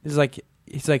 he's like,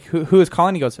 who is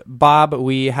calling? He goes, Bob,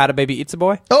 we had a baby eats a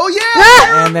boy. Oh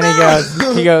yeah. And then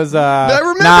he goes, I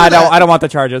remember I don't want the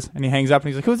charges. And he hangs up and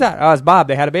he's like, who's that? Oh, it's Bob.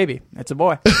 They had a baby. It's a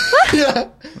boy. Yeah.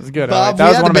 It was good. Bob, that we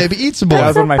was had one a baby eats a boy. That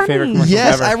was one of my favorite commercials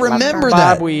yes, ever. I remember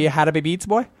Bob, that. we had a baby eats a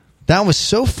boy. That was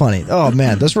so funny. Oh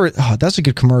man, that's a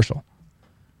good commercial.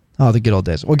 Oh, the good old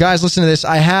days. Well, guys, listen to this.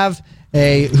 I have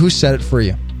a Who Said It for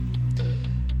you.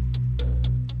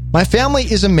 My family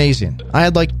is amazing. I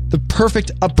had like the perfect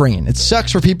upbringing. It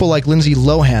sucks for people like Lindsay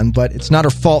Lohan, but it's not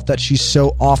her fault that she's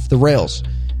so off the rails.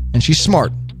 And she's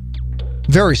smart.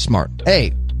 Very smart.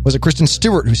 A, was it Kristen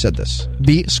Stewart who said this?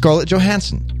 B, Scarlett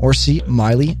Johansson? Or C,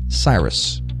 Miley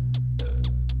Cyrus?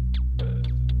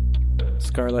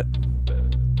 Scarlett.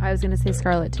 I was going to say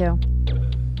Scarlett, too.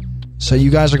 So you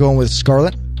guys are going with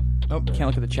Scarlett? Nope, can't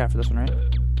look at the chat for this one, right?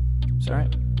 It's all right.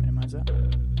 Minimize that.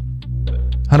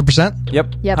 100%? Yep.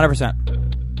 100%.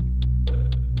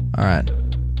 All right.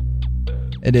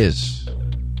 It is.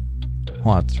 Hold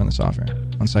on, I have to turn this off here.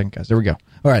 1 second, guys. There we go.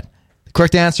 All right. The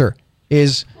correct answer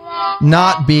is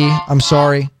not B. I'm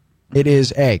sorry. It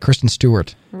is A. Kristen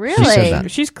Stewart. Really? She said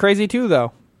that. She's crazy too,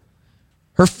 though.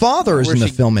 Her father is in the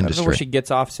film industry. Where she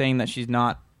gets off saying that she's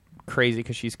not crazy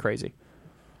because she's crazy.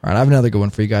 All right, I have another good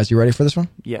one for you guys. You ready for this one?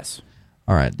 Yes.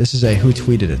 All right, this is a Who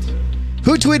Tweeted It.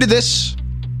 Who tweeted this?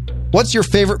 What's your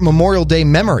favorite Memorial Day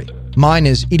memory? Mine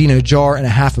is eating a jar and a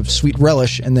half of sweet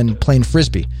relish and then playing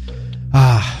Frisbee.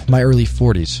 My early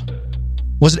 40s.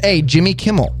 Was it A, Jimmy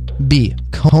Kimmel, B,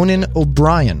 Conan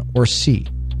O'Brien, or C,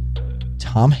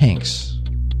 Tom Hanks?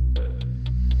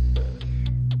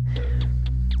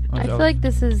 I feel like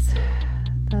this is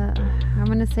I'm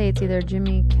going to say it's either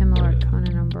Jimmy Kimmel or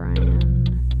Conan O'Brien.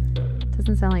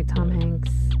 Doesn't sound like Tom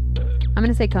Hanks. I'm going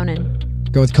to say Conan.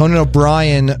 Go with Conan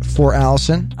O'Brien for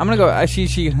Allison. I'm going to go,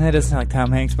 it doesn't sound like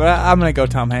Tom Hanks, but I'm going to go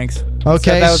Tom Hanks.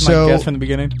 Okay, that was my guess from the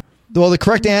beginning. Well, the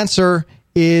correct answer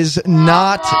is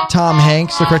not Tom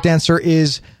Hanks. The correct answer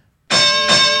is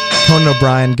Conan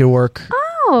O'Brien. Good work.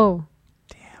 Oh.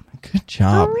 Damn. Good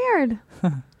job. Oh, weird.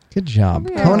 Good job.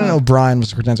 Weird. Conan O'Brien was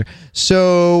the correct answer.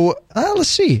 So, let's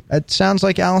see. It sounds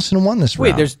like Allison won this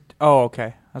round. Wait, okay.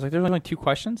 I was like, there's only 2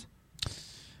 questions?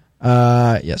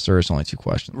 Yes, there is only 2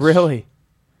 questions. Really?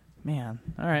 Man.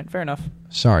 All right, fair enough.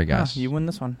 Sorry, guys. You win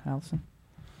this one, Allison.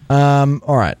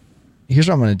 All right. Here's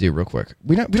what I'm going to do real quick.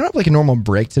 We don't have like a normal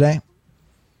break today.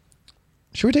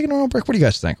 Should we take a normal break? What do you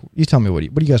guys think? You tell me what do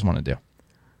you guys want to do?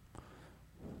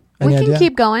 We can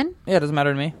keep going. Yeah, it doesn't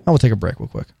matter to me. We'll take a break real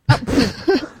quick.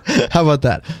 How about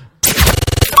that?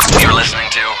 You're listening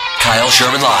to Kyle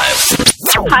Sherman Live.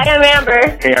 Hi, I'm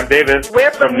Amber. Hey, I'm David.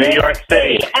 We're from New York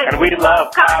City, and we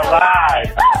love Kyle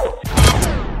Live.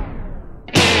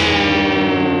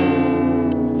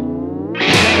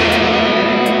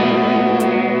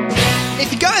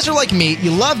 If you guys are like me,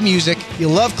 you love music, you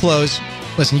love clothes,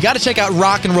 listen, you got to check out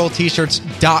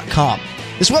rockandrolltshirts.com.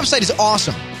 This website is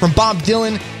awesome. From Bob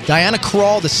Dylan, Diana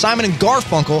Krall, to Simon and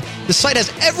Garfunkel, the site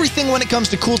has everything when it comes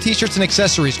to cool t-shirts and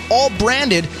accessories, all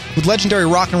branded with legendary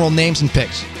rock and roll names and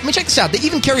pics. I mean, check this out. They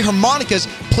even carry harmonicas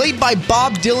played by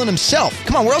Bob Dylan himself.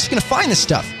 Come on, where else are you going to find this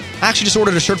stuff? I actually just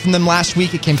ordered a shirt from them last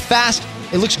week. It came fast.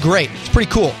 It looks great. It's pretty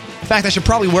cool. In fact, I should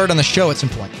probably wear it on the show at some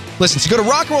point. Listen, so go to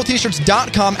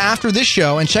rockandrolltshirts.com after this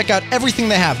show and check out everything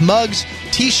they have. Mugs,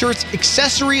 t-shirts,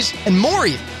 accessories, and more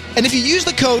even. And if you use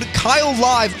the code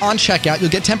KyleLive on checkout, you'll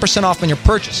get 10% off on your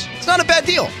purchase. It's not a bad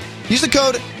deal. Use the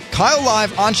code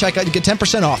KyleLive on checkout, you get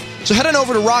 10% off. So head on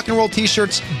over to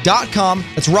rockandrolltshirts.com.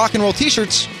 That's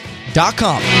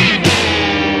rockandrolltshirts.com.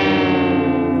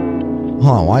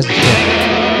 Hold on, why is it good?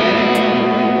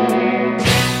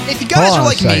 If you guys are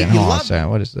like me, you love... Hold on a second,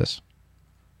 what is this?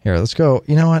 Here, let's go.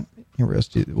 You know what? Here,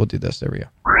 we'll do this. There we go.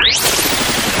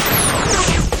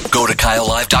 Go to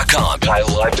KyleLive.com.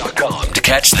 KyleLive.com to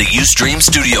catch the Ustream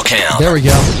Studio Cam. There we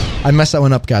go. I messed that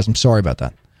one up, guys. I'm sorry about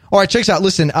that. All right, check this out.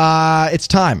 Listen, it's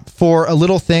time for a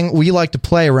little thing we like to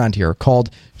play around here called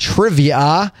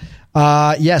Trivia.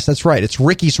 Yes, that's right. It's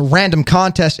Ricky's random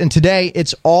contest, and today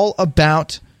it's all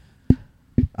about,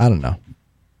 I don't know,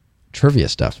 trivia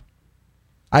stuff.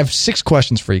 I have 6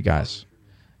 questions for you guys.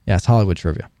 Yeah, it's Hollywood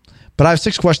trivia. But I have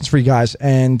 6 questions for you guys,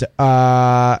 and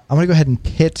I'm going to go ahead and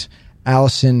pit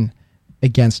Allison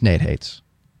against Nate Hates.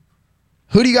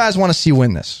 Who do you guys want to see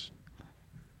win this?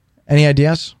 Any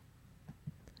ideas?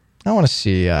 I want to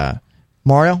see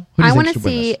Mario. Who do you I think want to should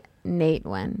win see this? Nate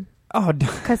win. Oh,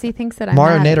 because he thinks that I'm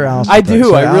Mario, mad. Nate, or Allison? I do.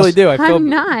 So I really do. I'm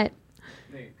not.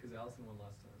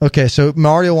 Okay, so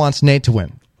Mario wants Nate to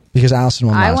win because Allison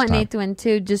won last time. I want Nate to win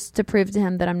too, just to prove to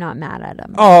him that I'm not mad at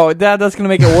him. Oh, that's going to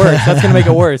make it worse. That's going to make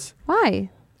it worse.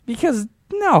 Why? Because,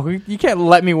 no, you can't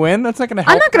let me win. That's not going to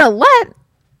help. I'm not going to let.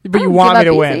 But you want me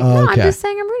to win. No, okay. I'm just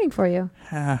saying I'm rooting for you.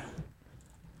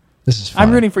 This is fun.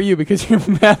 I'm rooting for you because you're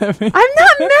mad at me. I'm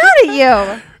not mad at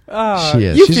you. She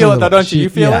is. You She's feel a it, though, little- don't you? You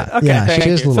she- feel yeah, it? Okay, yeah, thank she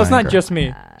you. has a little So it's not anger. just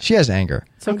me. She has anger.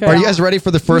 It's okay. Are you guys ready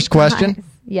for the first question? Guys,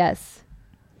 yes.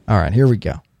 All right, here we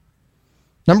go.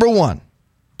 Number 1.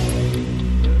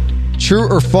 True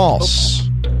or false?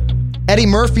 Eddie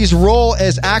Murphy's role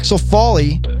as Axel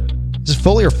Foley. Is it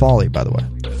Foley or Foley, by the way?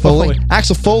 Foley.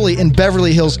 Axel Foley in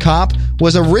Beverly Hills Cop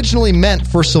was originally meant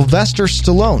for Sylvester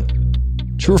Stallone.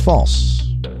 True or false?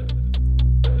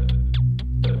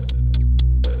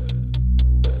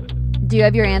 Do you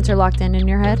have your answer locked in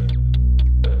your head?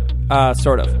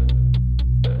 Sort of.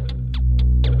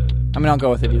 I mean, I'll go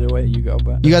with it either way you go,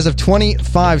 but... You guys have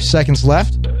 25 seconds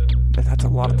left. That's a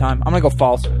lot of time. I'm going to go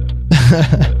false. Just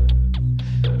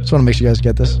want to make sure you guys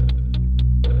get this.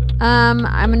 I'm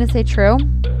going to say true.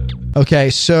 Okay,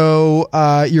 so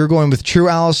you're going with true,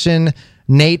 Allison.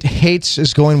 Nate hates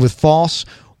is going with false.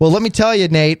 Well, let me tell you,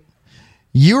 Nate,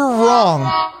 you're wrong.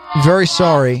 Very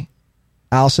sorry.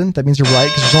 Allison, that means you're right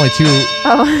because there's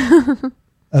only two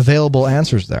available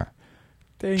answers there.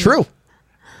 Dang. True.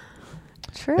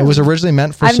 True. It was originally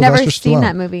meant for I've Sylvester never seen Stallone.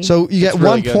 that movie. So you get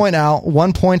really 1 point out,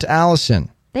 1 point to Allison.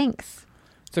 Thanks.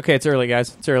 It's okay. It's early,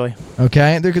 guys. It's early.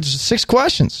 Okay, there's 6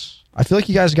 questions. I feel like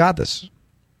you guys got this.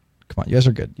 Come on, you guys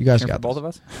are good. You guys got for this. both of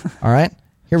us. All right,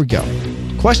 here we go.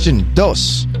 Question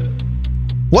dos.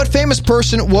 What famous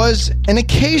person was an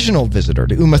occasional visitor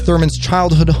to Uma Thurman's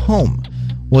childhood home?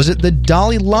 Was it the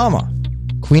Dalai Lama,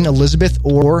 Queen Elizabeth,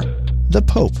 or the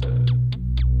Pope?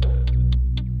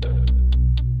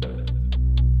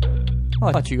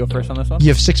 I'll let you go first on this one. You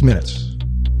have 6 minutes.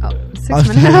 Oh, 6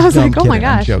 minutes. I was like, oh my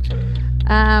gosh. I'm joking.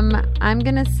 I'm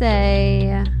going to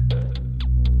say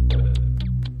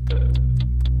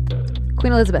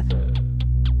Queen Elizabeth.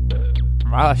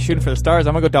 Wow, shooting for the stars.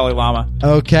 I'm going to go Dalai Lama.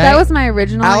 Okay. That was my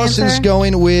original Allison's answer.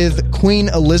 going with Queen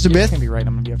You're Elizabeth. going to be right.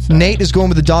 I'm going to be upset. Nate is going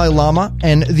with the Dalai Lama,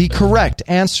 and the correct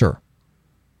answer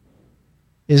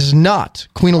is not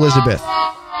Queen Elizabeth.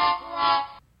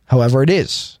 However, it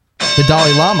is the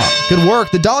Dalai Lama. Good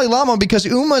work. The Dalai Lama, because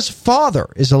Uma's father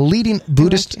is a leading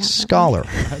Buddhist scholar.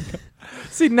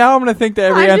 See, now I'm going to think that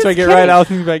every I'm answer I just get kidding. right, I'll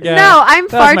think like, yeah. No, I'm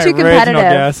that far was too my original competitive.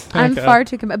 guess. I'm Okay. far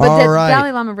too competitive. But All the right.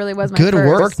 Dalai Lama really was my Good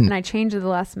first, work. and I changed it at the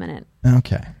last minute.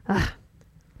 Okay.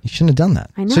 You shouldn't have done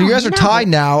that. I know, So you guys I are know. tied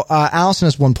now. Allison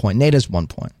has 1 point. Nate has 1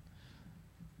 point.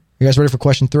 You guys ready for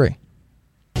question 3?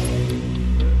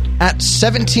 At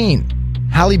 17,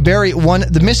 Halle Berry won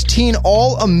the Miss Teen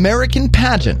All-American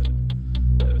pageant.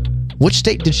 Which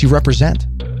state did she represent?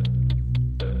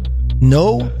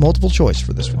 No multiple choice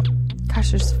for this one.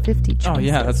 Gosh, there's 50 choices. Oh,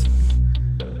 yeah, that's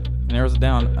narrows it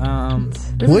down.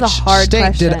 This Which is a hard state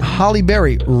question. did Halle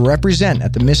Berry represent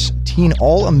at the Miss Teen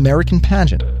All-American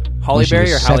pageant? Holly when she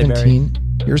Berry was or Halle Berry?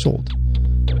 17 years old.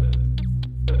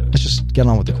 Let's just get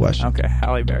on with the question. Okay,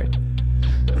 Halle Berry.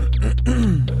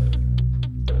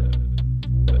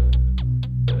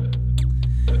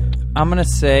 I'm going to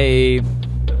say...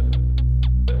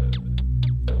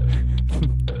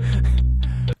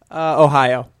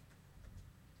 Ohio.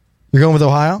 You're going with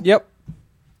Ohio? Yep.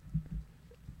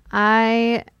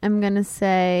 I am going to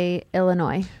say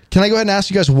Illinois. Can I go ahead and ask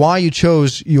you guys why you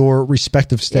chose your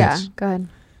respective states? Yeah, go ahead.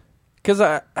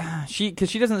 Because she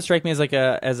doesn't strike me as like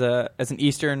as an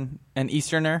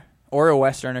Easterner or a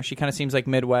Westerner. She kind of seems like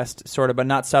Midwest sort of, but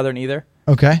not Southern either.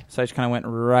 Okay. So I just kind of went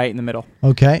right in the middle.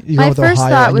 Okay. You're going My with first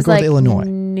Ohio thought and was you're going like with Illinois.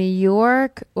 New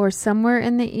York or somewhere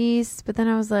in the East, but then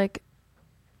I was like,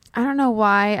 I don't know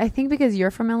why. I think because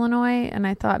you're from Illinois, and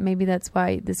I thought maybe that's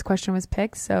why this question was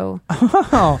picked. So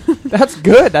Oh, that's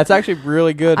good. That's actually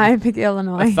really good. I picked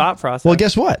Illinois. A thought process. Well,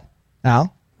 guess what,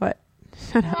 Al? What?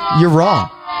 Shut up. You're wrong.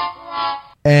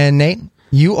 And Nate,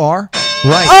 you are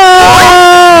right.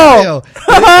 Oh!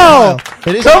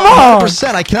 It is Come on!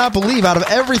 100%. I cannot believe out of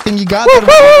everything you got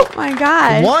Oh my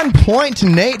God. 1 point to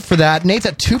Nate for that. Nate's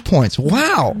at 2 points.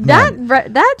 Wow. man.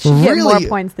 That should get Really? more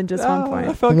points than just 1 point.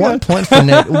 I felt 1 good. point for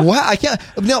Nate. Wow. I can't.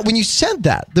 No, when you said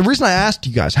that, the reason I asked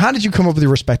you guys, how did you come up with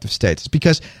your respective states? Is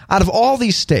because out of all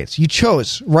these states, you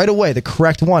chose right away the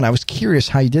correct one. I was curious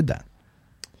how you did that.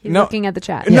 He's No. looking at the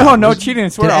chat. No, no cheating. I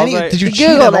swear. Did you He cheat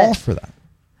at Googled all it. for that?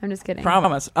 I'm just kidding.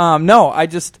 Promise. No, I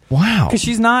just Wow. because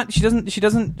she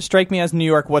doesn't strike me as New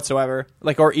York whatsoever,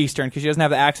 like or Eastern, because she doesn't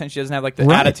have the accent, she doesn't have like the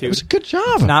Right. It attitude. was a good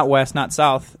job. Not West, not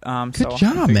South. Good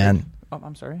job, man. Oh,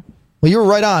 I'm sorry. Well, you were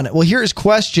right on. Well, here is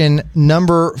question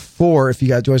number 4. If you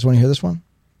guys want to hear this one,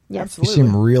 Yes. you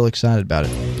seem real excited about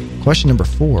it. Question number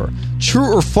 4: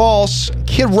 True or false?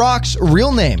 Kid Rock's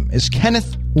real name is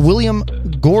Kenneth William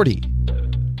Gordy.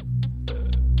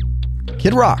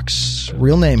 Kid Rock's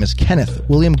real name is Kenneth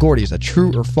William Gordy. Is that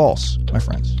true or false, my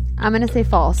friends? I'm going to say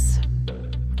false.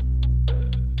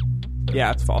 Yeah,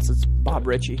 it's false. It's Bob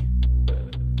Ritchie.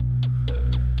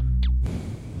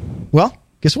 Well,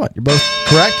 guess what? You're both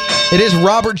correct. It is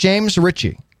Robert James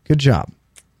Ritchie. Good job.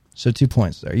 So 2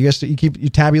 points there. You guys, you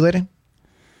tabulating?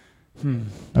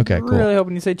 Okay, cool. Really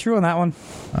hoping you say true on that one.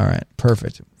 All right,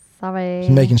 perfect. Sorry.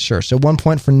 Just making sure. So 1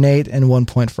 point for Nate and 1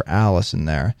 point for Allison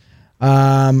there.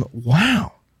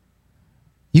 Wow.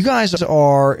 You guys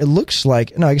are, it looks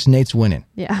like, no, I guess Nate's winning.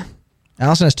 Yeah.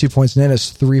 Allison has 2 points. Nate has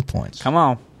 3 points. Come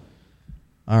on.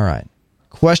 All right.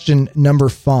 Question number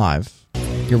 5.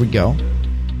 Here we go.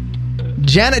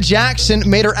 Janet Jackson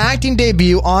made her acting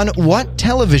debut on what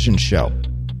television show?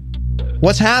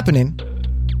 What's Happening,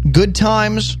 Good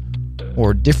Times,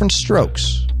 or Different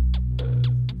Strokes?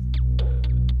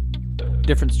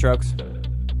 Different Strokes.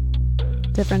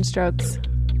 Different Strokes.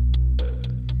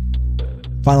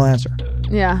 Final answer.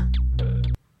 Yeah.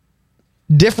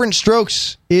 Different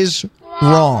Strokes is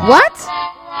wrong. What?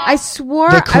 I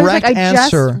swore The correct I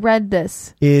answer just read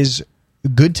this. Is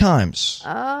Good Times.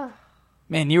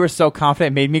 Man, you were so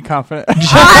confident. It made me confident. Because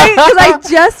I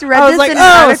just read this like, in an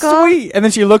article. Sweet. And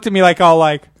then she looked at me like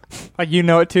you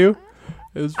know it too.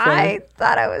 It was funny. I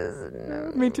thought I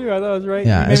was... Me too. I thought I was right.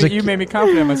 Yeah, You made me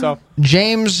confident in myself.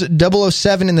 James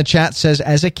 007 in the chat says,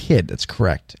 as a kid. That's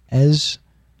correct. As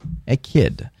a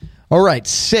kid. All right,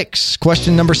 6.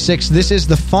 Question number 6. This is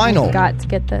the final Got to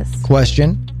get this.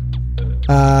 question.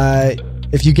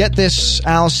 If you get this,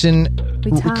 Allison,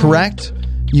 We tie. correct,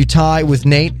 you tie with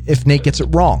Nate if Nate gets it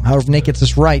wrong. However, if Nate gets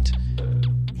this right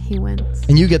He wins.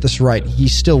 and you get this right, he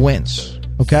still wins.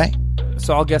 Okay?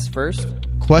 So I'll guess first,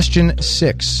 Question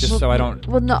 6. just so I don't.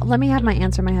 Well, no, let me have my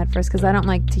answer in my head first because I don't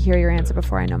like to hear your answer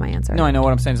before I know my answer. No, I know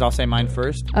what I'm saying is I'll say mine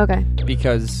first Okay.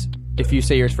 because if you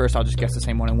say yours first, I'll just guess the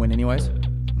same one and win anyways.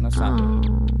 And that's not.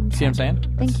 See what I'm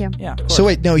saying? Thank you. Yeah. Of course. So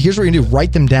wait, no, here's what you're going to do.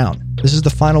 Write them down. This is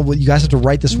the final. You guys have to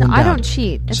write this No, one down. I don't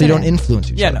cheat. It's So you don't okay.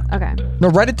 influence each Yeah. other. No. Okay. No,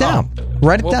 write it down.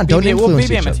 Write it down. Don't influence We'll each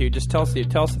BBM it other. to you. Just tell us the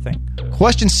thing.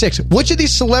 Question 6. Which of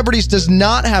these celebrities does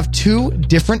not have 2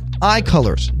 different eye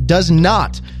colors? Does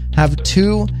not have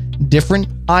 2 different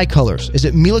eye colors. Is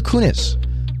it Mila Kunis,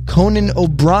 Conan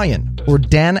O'Brien, or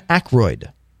Dan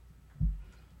Aykroyd?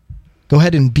 Go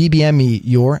ahead and BBM me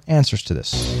your answers to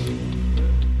this.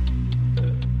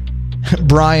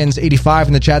 Brian's 85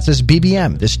 in the chat says,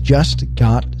 BBM, this just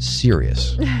got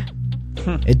serious.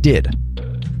 It did.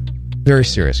 Very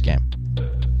serious game.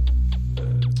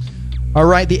 All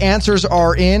right, the answers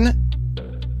are in.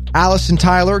 Allison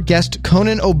Tyler guessed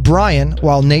Conan O'Brien,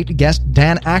 while Nate guessed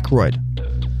Dan Aykroyd.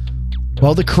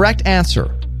 Well, the correct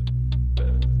answer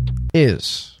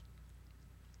is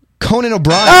Conan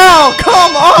O'Brien. Oh,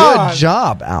 come on! Good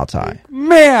job, Altai.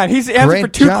 Man, he's answered Great for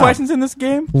 2 job. questions in this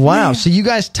game. Wow, Man. so you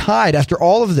guys tied after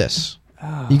all of this.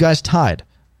 You guys tied.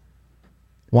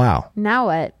 Wow. Now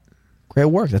what? Great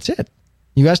work. That's it.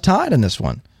 You guys tied in this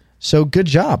one. So good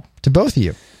job to both of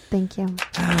you. Thank you.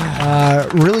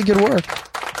 Really good work.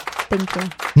 Thank you.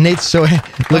 Nate's so...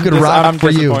 Look at Rob I'm for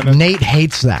you. disappointed. Nate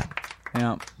hates that.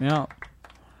 Yeah.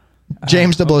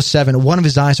 James 007, one of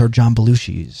his eyes are John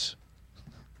Belushi's.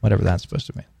 Whatever that's supposed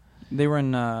to mean. They were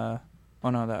in. Oh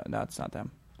no, that's not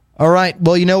them. All right.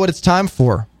 Well, you know what it's time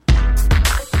for.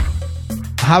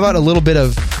 How about a little bit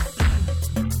of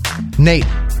Nate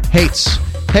hates.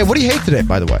 Hey, what do you hate today,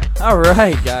 by the way? All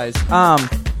right, guys.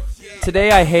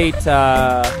 Today I hate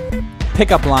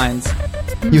pickup lines.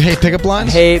 You hate pickup lines?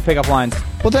 I hate pickup lines.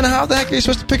 Well, then how the heck are you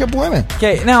supposed to pick up women?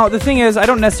 Okay, now the thing is, I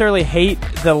don't necessarily hate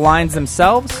the lines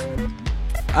themselves.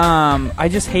 I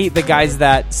just hate the guys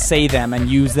that say them and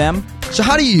use them. So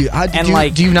how do you...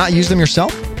 do you not use them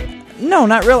yourself? No,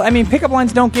 not really. I mean, pickup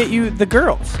lines don't get you the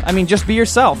girls. I mean, just be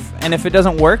yourself. And if it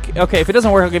doesn't work, okay. If it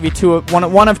doesn't work, I'll give you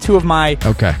one of two of my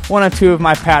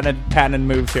patented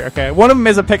moves here. Okay, one of them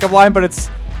is a pickup line, but it's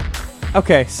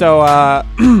okay. So,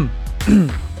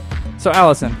 so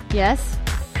Allison. Yes.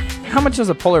 How much does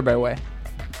a polar bear weigh?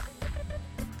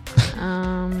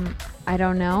 I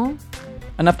don't know.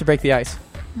 Enough to break the ice.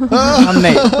 I'm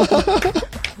Nate.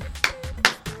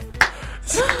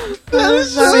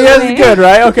 That's good,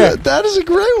 right? Okay. That is a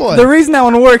great one. The reason that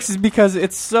one works is because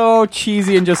it's so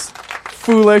cheesy and just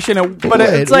foolish, but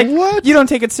it's like what? you don't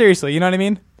take it seriously. You know what I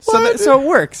mean? So it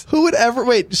works. Who would ever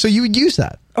wait? So you would use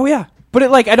that? Oh yeah, but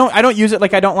I don't use it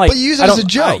like I don't like. But you use it as a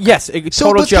joke. Yes, So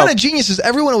total what's joke. kind of genius is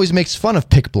everyone always makes fun of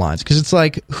pickup lines because it's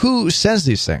like, who says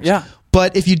these things? Yeah.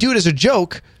 But if you do it as a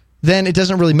joke, then it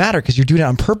doesn't really matter because you're doing it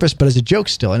on purpose, but as a joke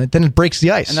still, and then it breaks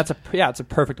the ice. And it's a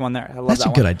perfect one there. I love That's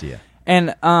that a good one. idea.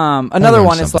 And another learned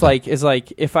one is something.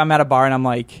 like if I'm at a bar and I'm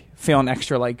like feeling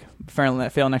extra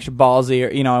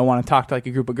ballsy, or I want to talk to like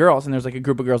a group of girls, and there's like a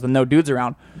group of girls with no dudes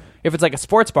around. If it's like a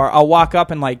sports bar, I'll walk up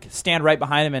and like stand right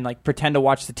behind them and like pretend to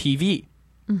watch the TV,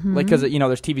 like because there's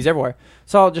TVs everywhere.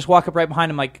 So I'll just walk up right behind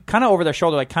them, like kind of over their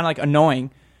shoulder, like kind of like annoying,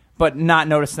 but not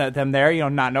notice them there.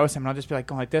 Not notice them. And I'll just be like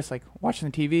going like this, like watching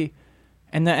the TV,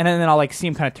 and then I'll like see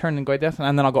him kind of turn and go like this,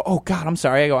 and then I'll go, oh God, I'm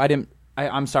sorry.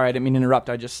 I'm sorry, I didn't mean to interrupt.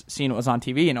 I just seen it was on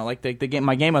TV. Like the game,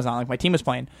 my game was on, like my team was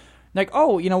playing. like,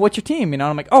 oh, what's your team? And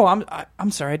I'm like, oh,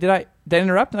 I'm sorry, did I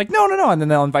interrupt? I'm like, no, and then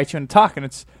they'll invite you in to talk, and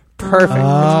it's perfect.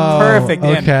 It's perfect.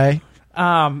 Okay.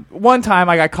 One time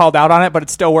I got called out on it, but it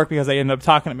still worked because they ended up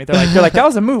talking to me. They're like, that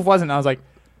was a move, wasn't it? I was like,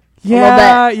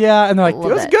 yeah, and they're like,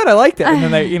 it was good, I liked it. And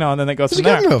then they, and then they go from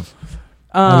there. It's a good move.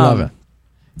 I love it.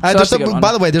 By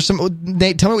the way, there's some.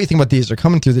 Nate, tell me what you think about these. They're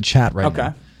coming through the chat right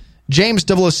now. James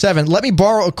 007, let me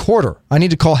borrow a quarter. I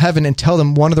need to call heaven and tell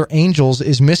them one of their angels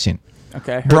is missing.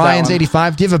 Okay. Brian's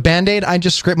 85. Do you have a Band-Aid? I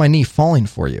just scraped my knee falling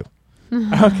for you.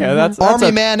 Okay, that's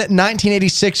Army Man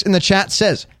 1986 in the chat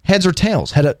says, heads or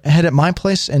tails? Head at my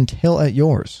place and tail at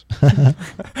yours.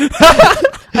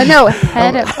 No,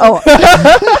 head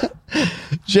at...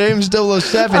 James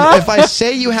 007, if I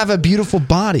say you have a beautiful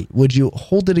body, would you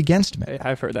hold it against me? Hey,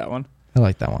 I've heard that one. I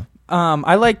like that one.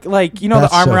 I like the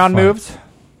arm around moves.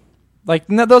 Like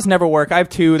those never work. I have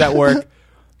two that work.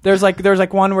 There's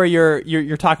one where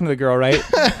you're talking to the girl, right?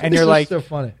 And you're like, so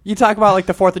funny. You talk about like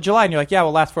the 4th of July, and you're like, yeah,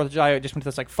 well, last 4th of July I just went to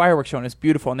this like fireworks show and it's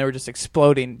beautiful, and they were just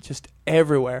exploding just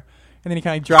everywhere. And then you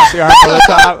kind of drop the arm over the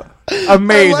top.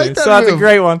 Amazing. Like that's a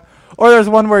great one. Or there's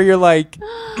one where you're like,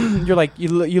 you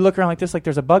look around like this, like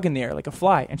there's a bug in the air, like a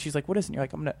fly, and she's like, what is it? And you're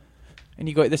like, and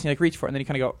you go like this, and you like reach for it, and then you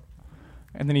kind of go.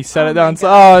 And then he set it down.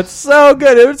 So, it's so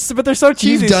good. But they're so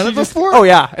cheesy. You've done it before? Oh,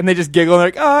 yeah. And they just giggle.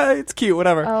 And they're like, it's cute,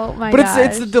 whatever. Oh, my gosh. But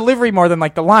it's the delivery more than,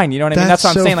 like, the line. You know what I mean? That's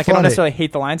what I'm saying. Like, funny. I don't necessarily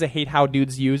hate the lines. I hate how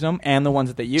dudes use them and the ones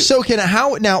that they use. So,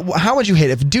 how would you hate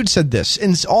it if a dude said this?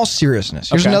 In all seriousness,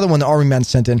 here's another one the Army Man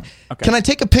sent in. Okay. Can I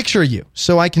take a picture of you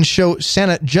so I can show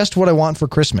Santa just what I want for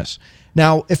Christmas?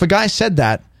 Now, if a guy said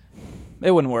that, it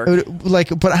wouldn't work.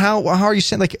 But how are you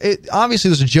saying? Obviously,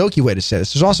 there's a jokey way to say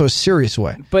this. There's also a serious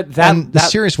way. But the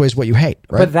serious way is what you hate,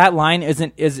 right? But that line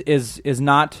is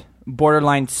not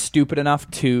borderline stupid enough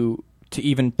to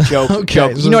even joke.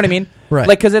 Okay, you know what I mean? Right.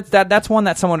 Like because that's one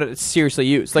that someone would seriously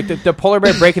use. Like the polar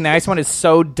bear breaking the ice one is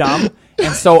so dumb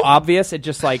and so obvious. It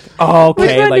just like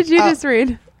okay. Which one did you just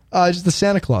read? Just the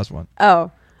Santa Claus one. Oh,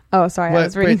 sorry. I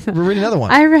was reading. We're reading another one.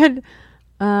 I read.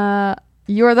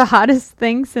 You're the hottest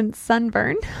thing since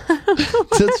sunburn.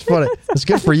 That's funny. That's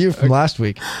good for you from last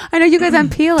week. I know you guys. I'm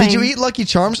peeling. Did you eat Lucky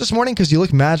Charms this morning? Because you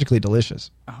look magically delicious.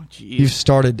 Oh, geez. You've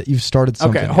started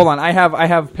something. Okay, hold on. I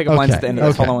have pickup lines at the end of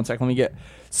this. Hold on one second. Let me get.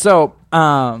 So,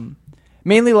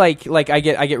 mainly like I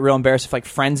get real embarrassed if like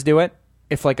friends do it.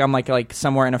 If like I'm like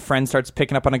somewhere and a friend starts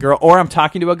picking up on a girl, or I'm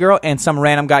talking to a girl and some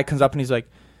random guy comes up and he's like,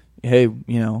 hey,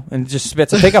 and just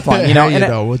spits a pickup line,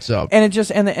 and what's up? And it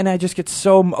just and I just get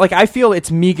so like I feel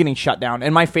it's me getting shut down,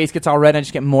 and my face gets all red, and I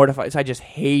just get mortified. So I just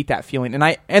hate that feeling,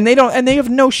 and they have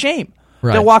no shame.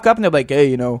 Right. They'll walk up and they'll be like,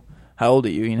 hey, how old are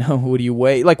you? What do you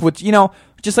weigh? Like what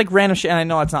just like random shit. And I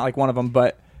know it's not like one of them,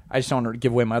 but I just don't want to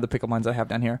give away my other pickup lines I have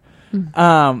down here.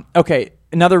 Okay,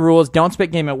 another rule is don't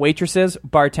spit game at waitresses,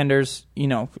 bartenders,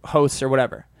 hosts or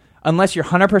whatever, unless you're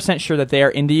 100% sure that they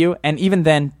are into you, and even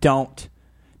then, don't.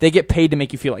 They get paid to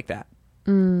make you feel like that.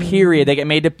 Period.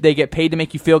 They get paid to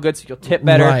make you feel good, so you'll tip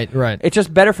better. Right. It's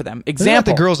just better for them.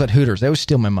 Example: the girls at Hooters, they always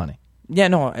steal my money. Yeah,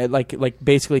 no, like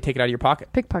basically take it out of your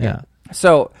pocket. Pickpocket. Yeah.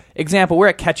 So, example: we're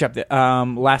at Ketchup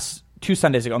last 2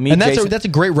 Sundays ago. Me and Jason, that's a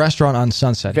great restaurant on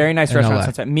Sunset. Very nice restaurant on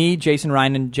Sunset. Me, Jason,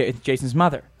 Ryan, and Jason's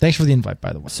mother. Thanks for the invite,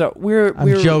 by the way. So we're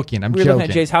joking. We were looking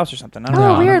at Jay's house or something. I don't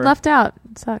know. Weird. Left out.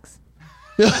 It sucks.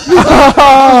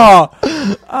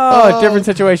 Different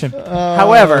situation.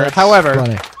 However,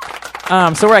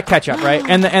 so we're at Ketchup, right?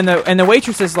 And the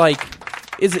waitress is like,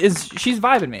 she's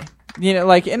vibing me,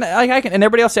 and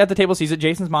everybody else at the table sees it.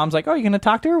 Jason's mom's like, oh, you gonna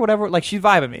talk to her, or whatever? Like she's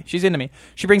vibing me, she's into me.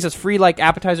 She brings us free like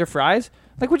appetizer fries,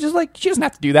 which is like she doesn't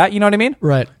have to do that, you know what I mean?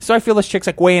 Right. So I feel this chick's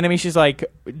like way into me. She's like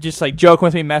just like joking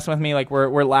with me, messing with me, like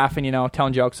we're laughing,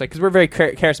 telling jokes, like because we're very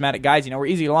charismatic guys, we're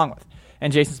easy to get along with.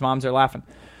 And Jason's moms are laughing.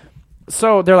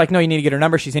 So they're like, no, you need to get her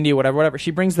number. She's into you, whatever.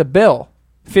 She brings the bill,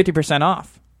 50%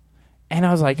 off. And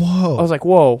I was like,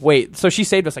 whoa, wait. So she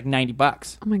saved us like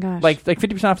 $90. Oh my gosh. Like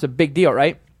 50% off is a big deal,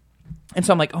 right? And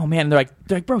so I'm like, oh man. And they're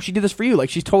like, bro, she did this for you. Like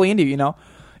she's totally into you, And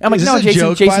I'm like, no,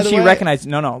 Jason, she recognized.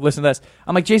 No, listen to this.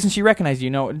 I'm like, Jason, she recognized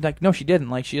you. Like, no, she didn't.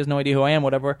 Like, she has no idea who I am,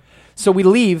 whatever. So we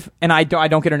leave, and I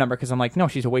don't get her number because I'm like, no,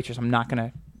 she's a waitress. I'm not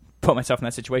gonna put myself in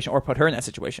that situation or put her in that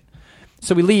situation.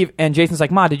 So we leave, and Jason's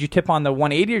like, Ma, did you tip on the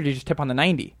 180 or did you just tip on the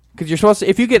 90? Because you're supposed to,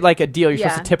 if you get like a deal, you're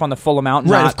supposed to tip on the full amount,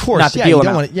 right? Of course, not the deal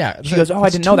amount. She goes, I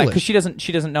didn't know that because she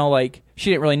doesn't know, like she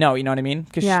didn't really know, you know what I mean?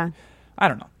 I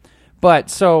don't know.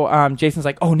 But so Jason's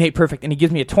like, oh, Nate, perfect, and he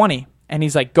gives me a 20, and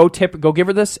he's like, go give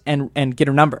her this and get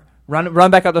her number.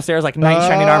 Run back up the stairs like knight in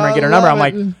shining armor and get her number. I'm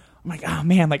like, oh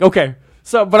man, like okay.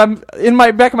 So, but I'm in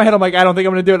my back of my head. I'm like, I don't think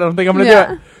I'm gonna do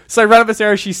it. So I run up the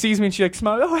stairs. She sees me and she like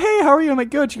smiles. Oh, hey, how are you? I'm like,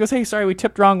 good. She goes, hey, sorry, we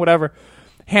tipped wrong, whatever.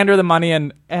 hand her the money,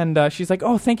 and she's like,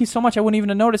 "Oh, thank you so much. I wouldn't even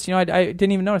have noticed. I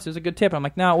didn't even notice. It was a good tip." I'm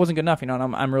like, "No, it wasn't good enough. And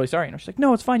I'm really sorry." She's like,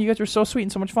 "No, it's fine. You guys were so sweet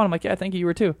and so much fun." I'm like, "Yeah, thank you. You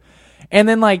were too." And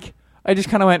then like I just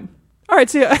kind of went, "All right,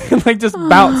 see ya," and like just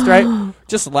bounced, right?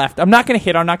 Just left. I'm not gonna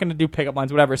hit her. I'm not gonna do pickup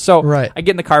lines, whatever. So I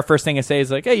get in the car. First thing I say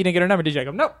is like, "Hey, you didn't get her number, did you?" I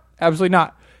go, "Nope, absolutely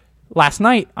not." Last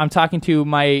night, I'm talking to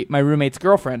my roommate's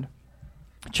girlfriend,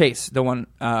 Chase, the one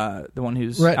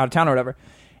who's out of town or whatever.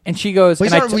 And she goes, well,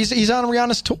 he's on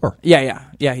Rihanna's tour. Yeah,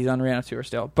 he's on Rihanna's tour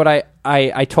still. But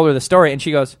I told her the story, and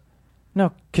she goes,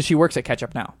 "No," because she works at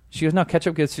Ketchup now. She goes, "No,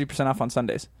 Ketchup gets 50% off on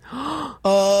Sundays."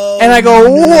 Oh, and I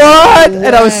go, "What?" No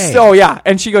and I was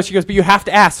and she goes, "But you have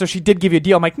to ask." So she did give you a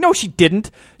deal. I'm like, "No, she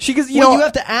didn't." She goes, you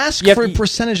have to ask for a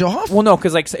percentage off. Well, no,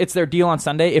 because like it's their deal on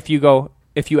Sunday. If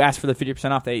you ask for the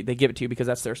 50% off, they give it to you because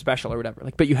that's their special or whatever.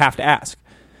 Like, but you have to ask.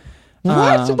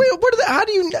 What? Wait, how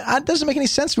do you? That doesn't make any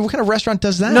sense. What kind of restaurant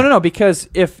does that? No. Because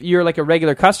if you're like a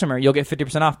regular customer, you'll get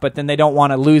 50% off. But then they don't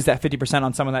want to lose that 50%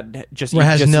 on someone that just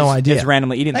no idea is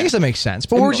randomly eating. I guess that makes sense.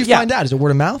 But where did you find out? Is it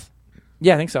word of mouth?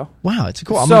 Yeah, I think so. Wow, it's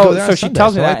cool. I'm gonna go there on she Sunday,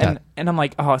 tells me that, and I'm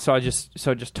like, oh, so I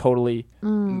just totally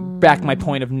back my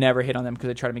point of never hit on them because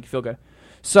they try to make you feel good.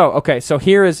 So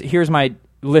here's my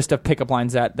list of pickup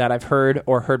lines that I've heard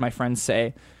or heard my friends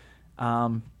say.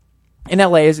 In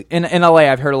LA,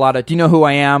 I've heard a lot of, "Do you know who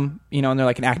I am?" And they're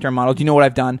like an actor and model. "Do you know what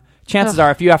I've done?" Chances are,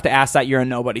 if you have to ask that, you're a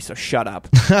nobody. So shut up.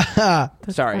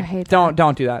 Sorry, I hate don't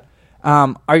do that.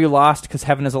 Are you lost? Because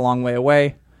heaven is a long way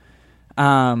away.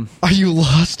 Are you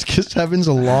lost? Because heaven's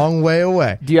a long way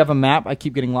away. Do you have a map? I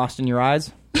keep getting lost in your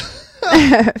eyes.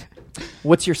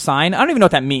 What's your sign? I don't even know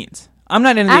what that means. I'm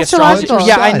not into the astrology.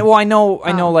 Yeah, I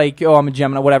know. Like, I'm a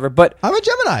Gemini, whatever. But I'm a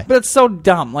Gemini. But it's so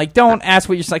dumb. Like, don't ask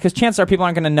what you're like, because chances are people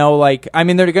aren't going to know. Like, I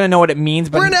mean, they're going to know what it means.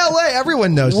 But we're in LA.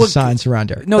 Everyone knows the signs around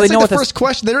here. No, they know what the first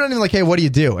question. They're not even like, "Hey, what do you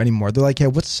do?" anymore. They're like, "Hey,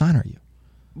 what sign are you?"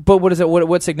 But what is it?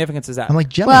 What significance is that? I'm like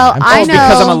Gemini. Well, I know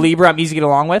because I'm a Libra. I'm easy to get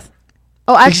along with.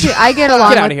 Oh, actually, I get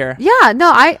along. Get out of here. Yeah,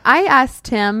 no, I asked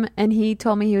him, and he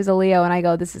told me he was a Leo, and I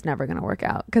go, "This is never going to work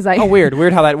out." Because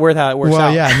weird how that works out.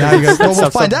 Well, yeah, now you guys, we'll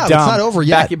find out. It's not over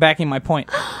yet. Backing my point.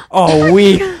 Oh,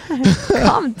 we.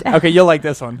 Calm down. Okay, you'll like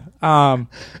this one.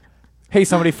 Hey,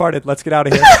 somebody farted. Let's get out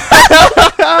of here.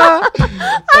 I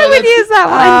would use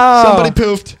that one. Somebody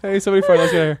poofed. Hey, somebody farted.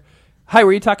 Let's get out of here. Hi,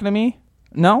 were you talking to me?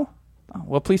 No? Oh,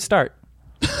 well, please start.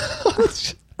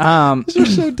 These are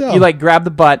so dumb. You like grab the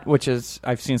butt, which is,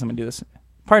 I've seen someone do this.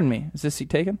 Pardon me, is this seat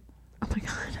taken? Oh my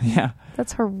god. Yeah.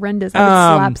 That's horrendous. I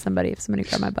would slap somebody if somebody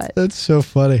grabbed my butt. That's so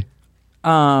funny.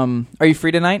 Are you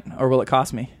free tonight, or will it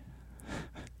cost me?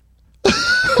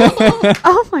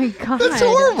 Oh my god. That's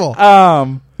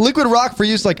horrible. Liquid rock for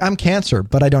use like, "I'm cancer,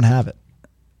 but I don't have it."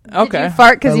 Okay. Did you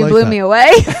fart because you blew me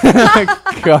away?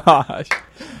 Gosh.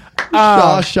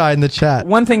 Shy in the chat.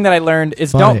 One thing that I learned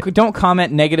is don't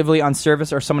comment negatively on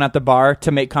service or someone at the bar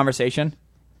to make conversation,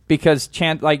 because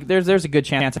there's a good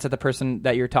chance that the person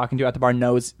that you're talking to at the bar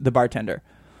knows the bartender.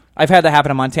 I've had that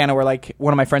happen in Montana where like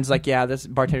one of my friends is like, "Yeah, this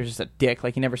bartender's just a dick.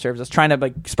 Like he never serves us," trying to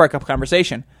like spark up a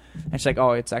conversation, and she's like,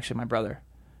 "Oh, it's actually my brother."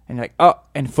 And you're like, "Oh,"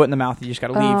 and foot in the mouth. You just got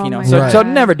to leave, So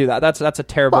never do that. That's a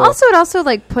terrible. Well, also it also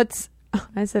like puts.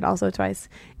 I said also twice.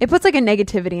 It puts like a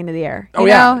negativity into the air. You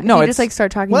know? No, you just like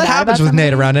start talking. What happens with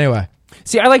Nate around anyway?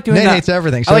 See, I like doing Nate that. hates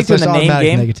everything. So I like doing the name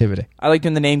game. Negativity. I like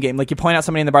doing the name game. Like you point out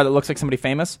somebody in the bar that looks like somebody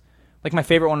famous. Like my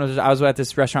favorite one was I was at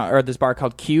this restaurant or this bar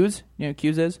called Q's. You know what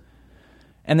Q's is?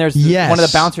 And there's one of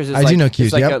the bouncers is do know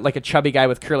Q's. Like a chubby guy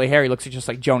with curly hair. He looks just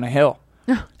like Jonah Hill.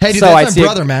 Hey, dude, that's my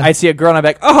brother, man. I see a girl and I'm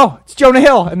like, "Oh, it's Jonah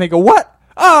Hill," and they go, "What?"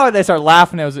 Oh, and they start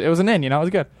laughing. It was an in. It was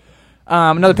good.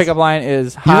 Another pickup line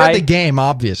is, "Hi." You read the game,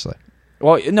 obviously.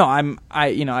 Well, no, I make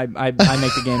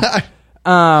the game.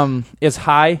 Is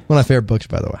hi. One of my favorite books,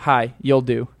 by the way. Hi, you'll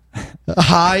do.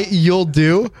 Hi, you'll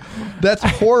do. That's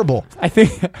horrible. I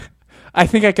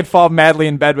think I could fall madly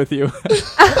in bed with you.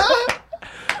 This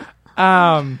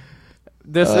I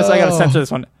gotta censor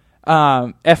this one.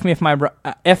 F me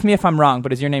if I'm wrong,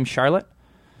 but is your name Charlotte?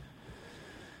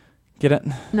 Get it?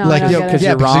 No, like, because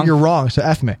you're wrong. You're wrong. So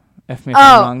F me. F me if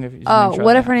I'm wrong.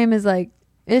 What if her name is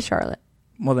Charlotte?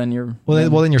 Well, then you're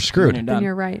then you're screwed. Then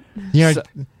you're right. Yeah.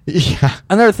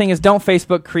 Another thing is, don't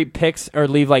Facebook creep pics or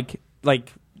leave like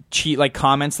cheat like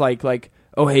comments like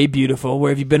 "Oh hey beautiful,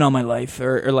 where have you been all my life?"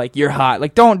 or like "You're hot."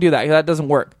 Like don't do that. That doesn't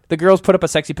work. The girls put up a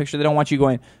sexy picture. They don't want you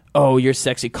going, "Oh you're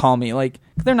sexy, call me." Like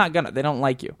they're not gonna. They don't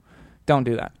like you. Don't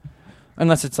do that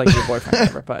unless it's like your boyfriend or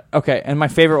whatever. But okay. And my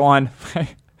favorite one,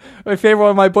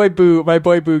 my boy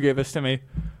Boo gave this to me.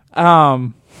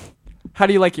 How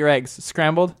do you like your eggs?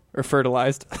 Scrambled or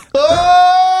fertilized?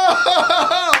 Oh!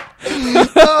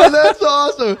 Oh, that's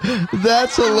awesome.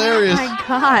 That's hilarious. Oh my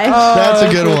gosh. That's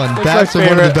a good one. That's one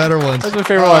of the better ones. That's my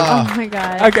favorite one. Oh my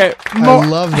god. Okay. I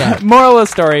love that. Moral of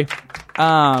the story.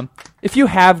 If you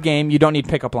have game, you don't need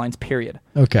pickup lines, period.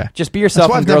 Okay. Just be yourself.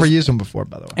 That's why I've never used them before,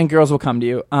 by the way. And girls will come to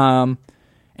you. And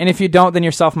if you don't, then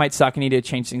yourself might suck and you need to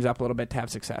change things up a little bit to have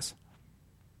success.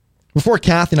 Before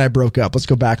Kathy and I broke up, let's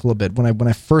go back a little bit. When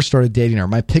I first started dating her,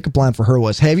 my pickup line for her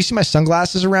was, "Hey, have you seen my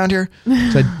sunglasses around here?"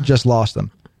 Because I just lost them.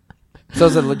 So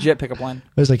it's a legit pickup line.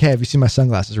 I was like, "Hey, have you seen my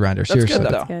sunglasses around here?" That's Seriously. good,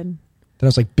 though. That's good. Then I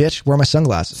was like, "Bitch, where are my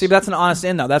sunglasses?" See, but that's an honest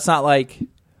in, though. That's not like...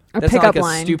 A That's pickup not like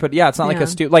line. a stupid... Yeah, it's not like a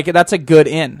stupid... Like, that's a good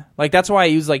in. Like, that's why I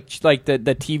use, like the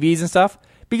TVs and stuff.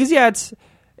 Because, yeah,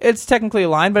 it's technically a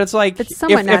line, but it's like... It's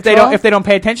somewhat if they don't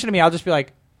pay attention to me, I'll just be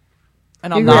like...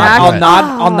 And I'll You nod, react? I'll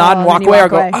nod and Oh, walk and you away, or walk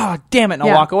go, away. "Oh, damn it," and I'll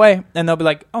Yeah. walk away. And they'll be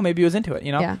like, "Oh, maybe he was into it,"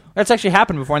 you know? Yeah. That's actually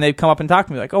happened before, and they've come up and talked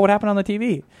to me like, "Oh, what happened on the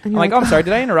TV?" I'm like, "Oh, I'm sorry,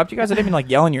 did I interrupt you guys? I didn't mean like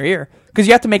yell in your ear." Because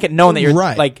you have to make it known that you're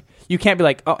Right. like... You can't be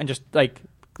like, "Oh," and just like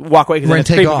walk away because We're then it's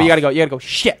gonna take creepy. But off. you gotta go,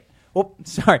 "Shit." Oh,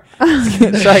 sorry.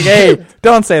 It's like, hey,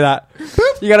 don't say that.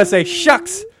 You gotta say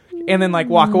shucks, and then like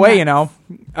walk away, you know.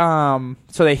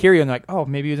 So they hear you and they're like, "Oh,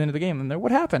 maybe he was into the game." And they're,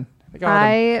 "What happened?" Like, "Oh,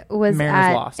 I was Mariners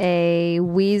at lost." a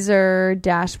Weezer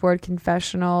Dashboard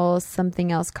Confessional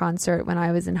something else concert when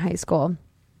I was in high school.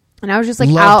 And I was just like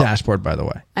Love out. Dashboard, by the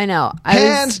way. I know.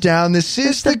 Hands down, this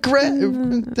is the great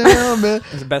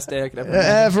It's the best day I could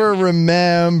ever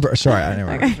remember. Sorry, I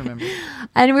never remember.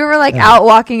 And we were like out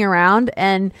walking around,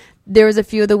 and there was a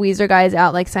few of the Weezer guys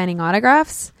out like signing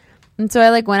autographs. And so I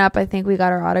like went up. I think we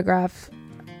got our autograph.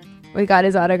 We got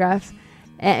his autograph.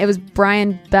 And it was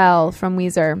Brian Bell from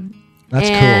Weezer. That's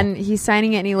and cool. he's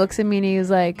signing it, and he looks at me, and he was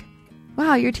like,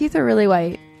 "Wow, your teeth are really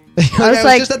white." I was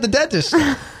like- just at the dentist.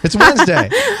 It's Wednesday.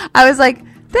 I was like,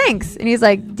 "Thanks." And he's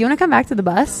like, "Do you want to come back to the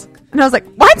bus?" And I was like,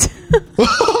 "What?"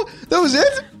 That was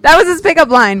it? That was his pickup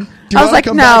line. Do you I was wanna like,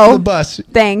 come back to "No, the bus?"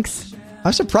 thanks."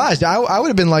 I'm surprised. I would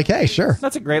have been like, "Hey, sure."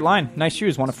 That's a great line. Nice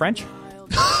shoes. Want a French?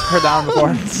 Heard that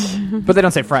one before. But they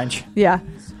don't say French. Yeah,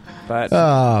 But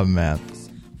Oh, man.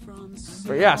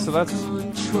 yeah, so that's...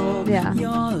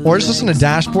 yeah. Or just listen to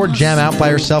Dashboard, jam out by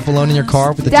yourself alone in your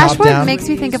car with the top Dashboard down. makes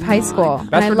me think of high school, and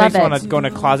That's I what love makes me want to it. go in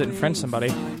a closet and French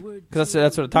somebody. Because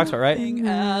that's what it talks about, right?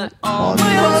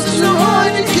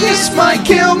 Kiss might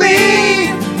kill me.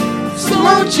 So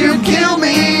won't you kill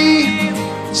me?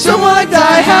 So I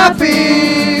die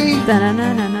happy.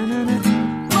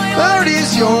 Da-na-na-na-na-na. Heart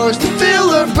is yours to fill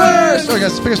or burst. Oh, I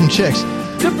got to pick up some chicks.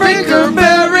 To break or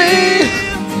bury.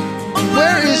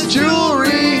 Where is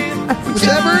jewelry?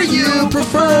 Whichever you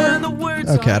prefer.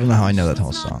 Okay, I don't know how I know that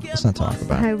whole song. Let's not talk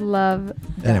about I it. love.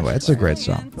 Anyway, it's a great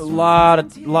song. A lot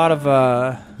of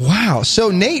Wow. So,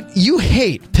 Nate, you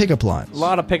hate pickup lines.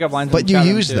 pickup lines. But in you chat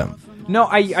use too. them. No,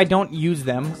 I don't use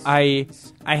them. I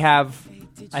have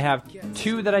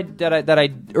two that I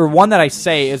or one that I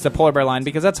say is the polar bear line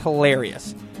because that's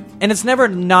hilarious, and it's never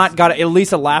not got at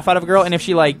least a laugh out of a girl. And if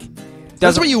she like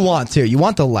That's what you want, too. You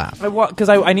want the laugh. because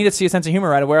I need to see a sense of humor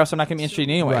right away, or else I'm not gonna be interested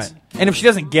anyways. Right. And if she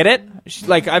doesn't get it,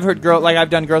 like I've heard I've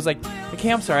done girls like, "Okay,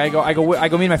 I'm sorry." I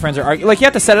go meet my friends or argue. Like you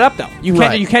have to set it up though. You can't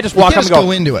Right. you can't just You walk can't up just and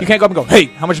go into it. You can't go up and go, "Hey,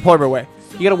 how much does a polar bear weigh?"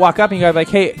 You gotta walk up and you gotta be like,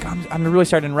 "Hey, I'm really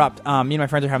sorry to interrupt. Me and my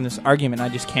friends are having this argument. And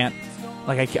I just can't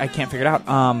I can't figure it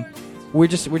out. We're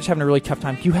just having a really tough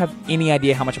time. Do you have any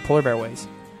idea how much a polar bear weighs?"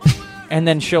 And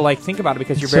then she'll like think about it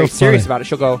because you're It's very so serious funny. about it.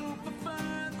 She'll go,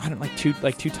 "I don't like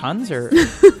 2 tons or,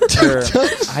 or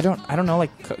I don't know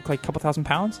like a couple thousand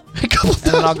pounds." And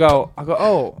then I'll go,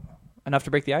 "Oh, enough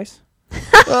to break the ice."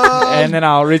 And then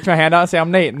I'll reach my hand out and say,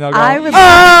 "I'm Nate," and they'll go, I would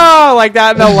 "Oh," like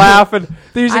that, and they'll laugh, and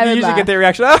they I would usually laugh. get their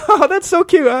reaction. "Oh, that's so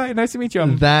cute. Nice to meet you."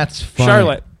 I'm That's funny.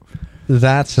 Charlotte.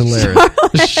 That's hilarious.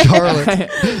 Charlotte.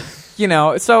 You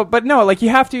know, so but no, like you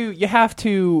have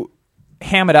to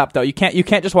ham it up though. You can't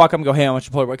just walk up and go, "Hey, how much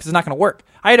a polar bear?" Because it's not going to work.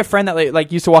 I had a friend that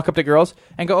like used to walk up to girls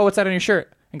and go, "Oh, what's that on your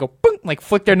shirt?" And go, boom, like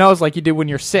flick their nose like you do when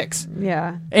you're 6,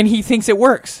 Yeah. and he thinks it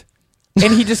works.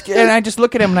 And he just and I just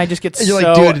look at him and I just get And you're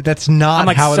so like, dude, that's not I'm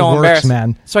like how so it works, embarrassed.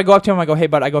 man. So I go up to him, I go, "Hey,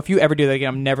 bud," I go, "If you ever do that again,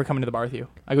 I'm never coming to the bar with you."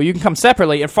 I go, "You can come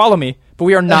separately and follow me, but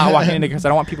we are not walking in because I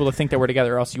don't want people to think that we're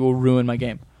together, or else you will ruin my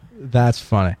game." That's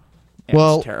funny. Yeah,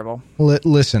 Well, it's terrible.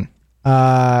 Listen,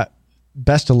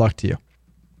 best of luck to you.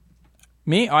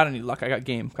 Me? Oh, I don't need luck. I got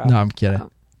game. Kyle. No, I'm kidding.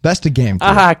 Best of game. To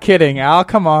you. Ah, kidding, Al.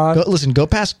 Come on. Go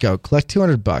past go. Collect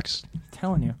 $200.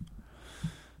 Telling you.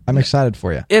 I'm excited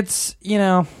for you. It's,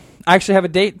 I actually have a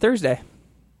date Thursday.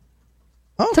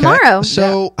 Okay. Tomorrow.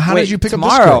 So how Wait, did you pick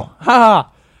tomorrow? up this girl?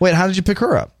 Ha Wait, how did you pick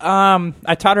her up?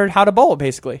 I taught her how to bowl,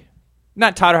 basically.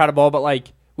 Not taught her how to bowl, but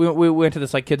like we went to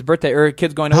this like kid's birthday or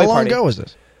kid's going How away long party. ago was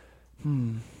this?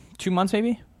 2 months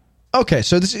maybe. Okay,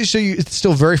 so it's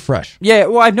still very fresh. Yeah,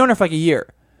 well, I've known her for like a year.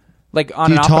 Like on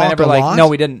Do you and off, but I talk never a like. lot? No,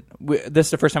 we didn't. This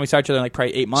is the first time we saw each other in like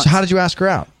probably 8 months. So how did you ask her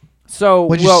out? So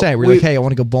what did you say? Were you like, hey, I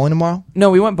want to go bowling tomorrow? No,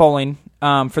 we went bowling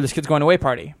for this kid's going away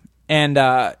party, and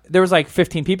there was like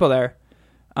 15 people there.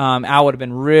 Al would have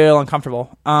been real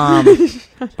uncomfortable,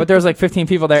 but there was like 15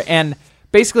 people there, and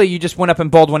basically you just went up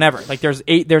and bowled whenever. Like there's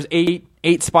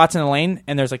eight spots in the lane,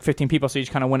 and there's like 15 people, so you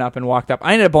just kind of went up and walked up.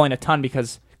 I ended up bowling a ton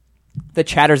because the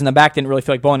chatters in the back didn't really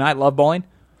feel like bowling. I love bowling,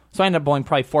 so I ended up bowling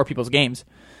probably 4 people's games.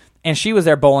 And she was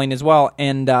there bowling as well,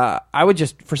 and I would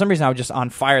just, for some reason, I was just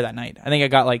on fire that night. I think I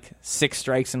got like 6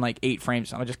 strikes and like 8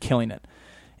 frames. I was just killing it.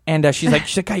 And she's like,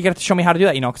 God, you got to show me how to do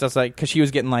that, because I was like, because she was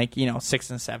getting like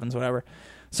 6s and 7s, whatever.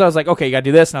 So I was like, okay, you got to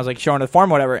do this, and I was like showing her the form,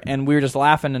 whatever, and we were just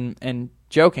laughing and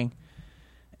joking,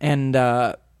 and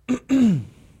sorry,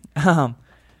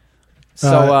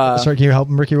 can you help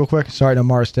him, Ricky, real quick? Sorry, no,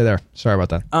 Mara, stay there. Sorry about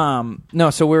that.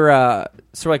 No, so we're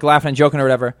like laughing and joking or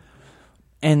whatever,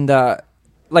 and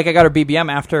like I got her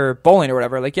BBM after bowling or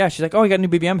whatever. Like, yeah, she's like, oh, you got a new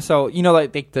BBM. So,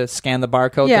 like the scan the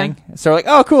barcode thing. So we're like,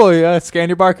 oh, cool. Scan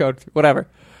your barcode, whatever.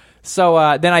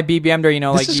 So then I BBM'd her,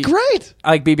 this is great. I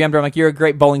like BBM'd her. I'm like, you're a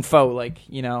great bowling foe. Like,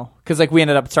 because like we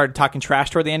ended up started talking trash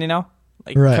toward the end,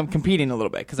 like right. Competing a little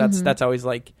bit. Because that's always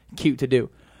like cute to do.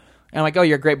 And I'm like, oh,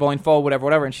 you're a great bowling foe,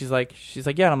 whatever. And she's like,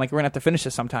 yeah. And I'm like, we're gonna have to finish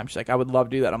this sometime. She's like, I would love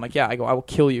to do that. I'm like, yeah. I go, I will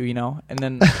kill you, And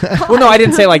then, well, no, I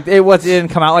didn't say like it didn't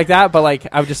come out like that, but like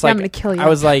I was just like, I'm gonna kill you. I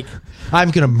was like, I'm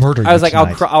gonna murder you. I was like,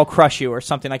 tonight. I'll crush you or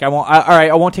something. Like I won't. All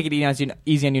right, I won't take it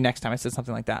easy on you next time. I said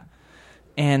something like that.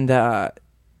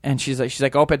 And she's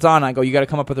like, oh, it's on. I go, you got to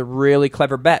come up with a really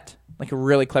clever bet, like a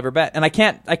really clever bet. And I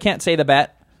can't say the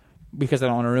bet because I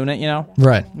don't want to ruin it,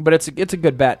 Right. But it's a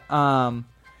good bet.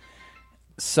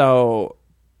 So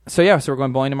yeah, so we're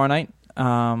going bowling tomorrow night,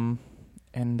 and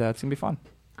it's gonna be fun.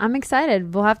 I'm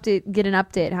excited. We'll have to get an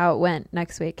update how it went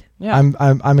next week. Yeah,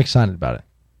 I'm excited about it.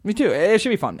 Me too. It should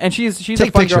be fun. And she's Take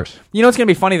a fun pictures. Girl. It's gonna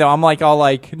be funny though. I'm like all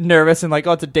like nervous and like,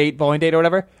 oh, it's a bowling date or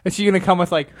whatever. And she's gonna come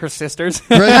with like her sisters.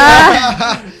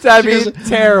 Right. That'd be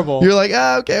terrible. You're like,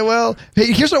 okay, well,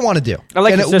 hey, here's what I want to do. I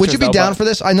like your sisters, would you be though, down for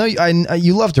this? I know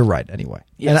you love to write anyway.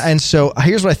 Yes. And so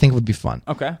here's what I think would be fun.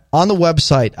 Okay. On the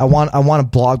website, I want a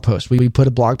blog post. Will you put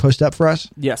a blog post up for us?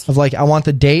 Yes. Of like, I want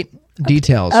the date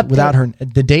details update. without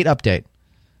the date update.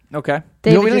 Okay.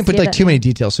 We don't even put like too many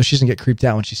details so she doesn't get creeped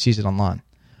out when she sees it online.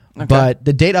 Okay. But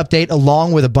the date update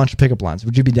along with a bunch of pickup lines.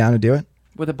 Would you be down to do it?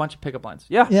 With a bunch of pickup lines.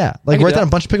 Yeah. Yeah. Like write down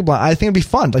a bunch of pickup lines. I think it'd be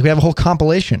fun. Like we have a whole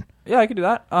compilation. Yeah, I could do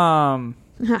that.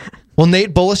 Will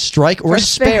Nate Bullis strike or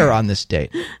spare on this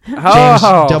date?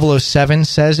 Oh. James 007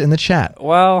 says in the chat.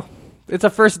 Well, it's a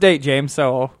first date, James,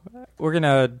 so we're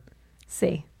gonna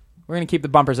keep the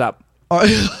bumpers up. Oh,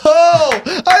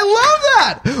 I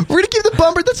love that. We're gonna keep the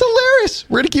bumper. That's hilarious.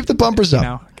 We're gonna keep the bumpers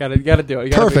up. Gotta do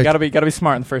it. Perfect. Gotta be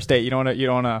smart on the first date. You don't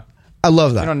wanna. I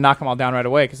love that. You don't knock them all down right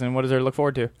away because then what is there to look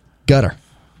forward to? Gutter.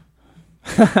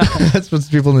 That's what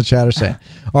people in the chat are saying.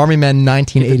 Army Men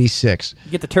 1986.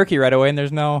 You get the turkey right away, and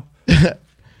there's no.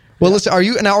 Well, listen. Are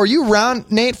you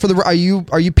around, Nate? Are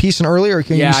you peacing early, or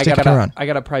can you stick around? I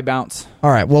gotta probably bounce.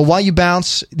 All right. Well, while you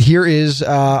bounce, here is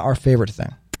our favorite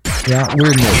thing. Yeah,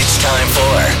 weird news. It's time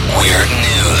for Weird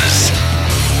News.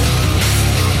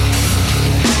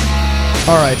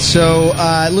 All right, so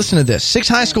listen to this. 6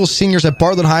 high school seniors at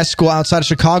Bartlett High School outside of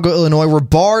Chicago, Illinois, were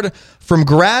barred from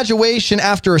graduation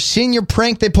after a senior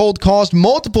prank they pulled caused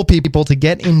multiple people to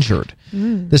get injured.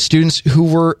 The students, who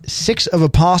were 6 of a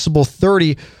possible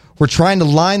 30, were trying to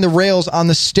line the rails on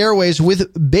the stairways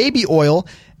with baby oil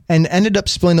and ended up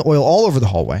spilling the oil all over the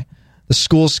hallway. The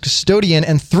school's custodian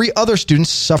and 3 other students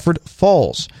suffered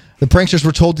falls. The pranksters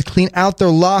were told to clean out their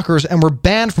lockers and were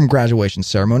banned from graduation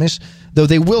ceremonies, though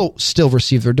they will still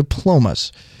receive their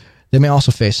diplomas. They may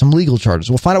also face some legal charges.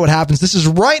 We'll find out what happens. This is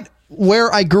right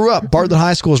where I grew up. Bartlett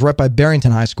High School is right by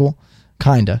Barrington High School.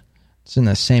 Kinda. It's in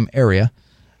the same area.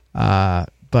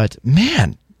 But,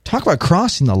 man, talk about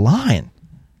crossing the line.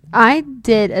 I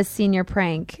did a senior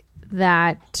prank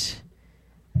that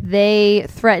they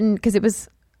threatened, because it was...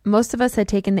 Most of us had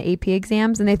taken the AP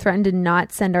exams, and they threatened to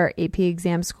not send our AP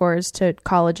exam scores to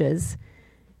colleges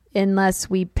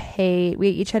unless we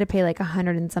each had to pay like $100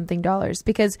 and something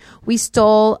because we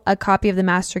stole a copy of the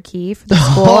master key for the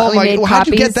school. Oh my God! How'd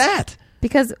you get that?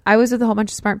 Because I was with a whole bunch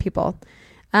of smart people.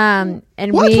 And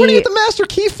where do you get the master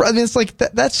key from? I mean, it's like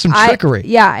that's some trickery.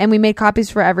 Yeah, and we made copies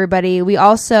for everybody. We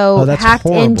also hacked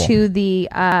into the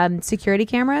security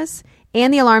cameras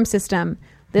and the alarm system.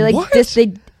 They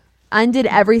they undid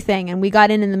everything, and we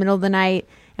got in the middle of the night,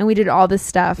 and we did all this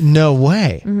stuff. No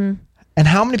way. Mm-hmm. And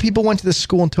how many people went to this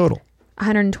school in total?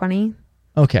 120.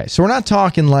 Okay, so we're not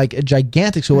talking like a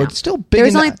gigantic school. No. It's still big. There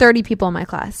was only 30 people in my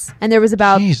class, and there was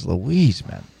about. Jeez Louise,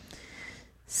 man.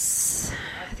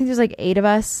 I think there's like 8 of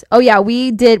us. Oh yeah,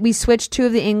 we switched 2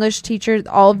 of the English teachers,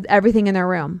 everything in their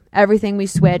room. Everything we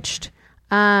switched.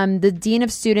 The dean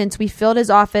of students, we filled his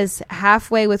office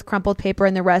halfway with crumpled paper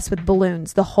and the rest with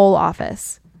balloons. The whole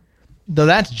office. Though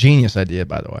that's a genius idea,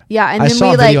 by the way. Yeah, and I then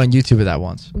saw a video on YouTube of that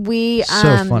once. We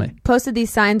so funny. Posted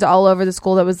these signs all over the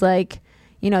school that was like,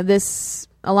 this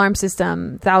alarm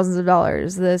system, thousands of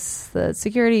dollars. The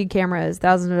security cameras,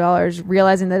 thousands of dollars.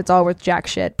 Realizing that it's all worth jack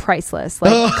shit, priceless.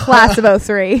 Like class of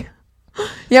 03.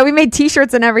 Yeah, we made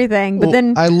T-shirts and everything. But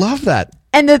then I love that.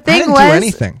 And the thing I didn't was, do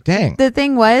anything. Dang. The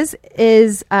thing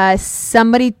is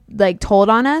somebody like told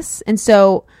on us, and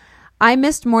so I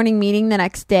missed morning meeting the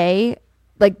next day,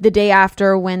 like the day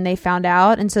after when they found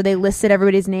out, and so they listed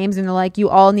everybody's names, and they're like, "You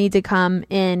all need to come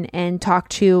in and talk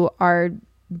to our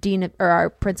dean or our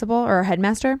principal or our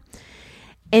headmaster."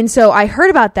 And so I heard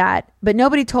about that, but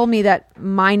nobody told me that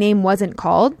my name wasn't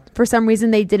called. For some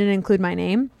reason, they didn't include my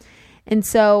name, and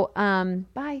so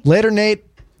bye. Later, Nate.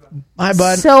 Hi,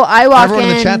 bud. So I walk Everyone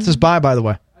in the chat in. says bye, by the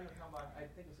way.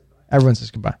 Everyone says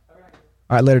goodbye.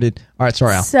 All right, later, dude. All right,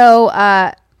 sorry, Al.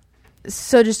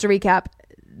 So just to recap,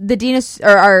 the dean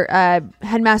or our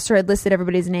headmaster had listed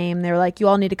everybody's name. They were like, "You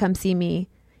all need to come see me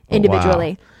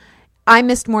individually." Oh, wow. I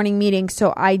missed morning meeting,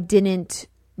 so I didn't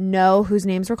know whose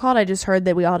names were called. I just heard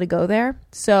that we all had to go there.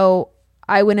 So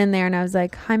I went in there and I was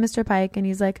like, "Hi, Mr. Pike," and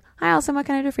he's like, "Hi, Allison. What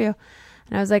can I do for you?"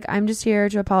 And I was like, "I'm just here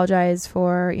to apologize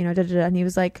for, da, da, da." And he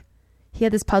was like, he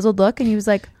had this puzzled look and he was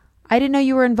like, "I didn't know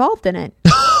you were involved in it."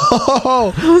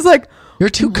 I was like, "You're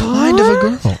too what? Kind of a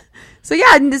girl." So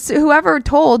yeah, and whoever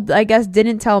told, I guess,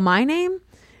 didn't tell my name.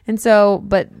 And so,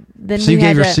 but then so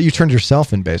you turned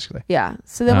yourself in basically. Yeah.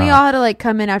 So then we all had to like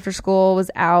come in after school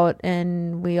was out,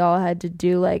 and we all had to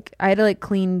do I had to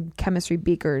clean chemistry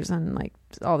beakers and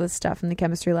all this stuff in the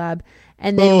chemistry lab.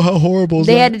 And then how horrible is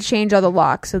they that? had to change all the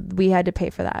locks, so we had to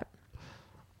pay for that.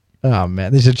 Oh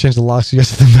man, they should change the locks so you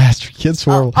guys are the master kids.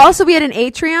 Horrible. Also, we had an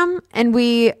atrium, and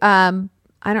we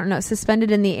I don't know, suspended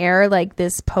in the air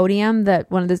this podium that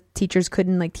one of the teachers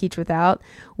couldn't teach without,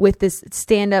 with this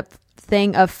stand-up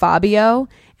thing of Fabio,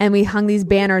 and we hung these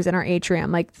banners in our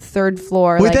atrium, 3rd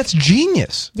floor. Wait, that's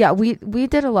genius. Yeah, we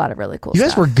did a lot of really cool stuff. You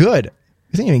guys were good.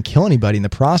 You didn't even kill anybody in the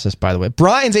process, by the way.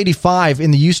 Brian's 85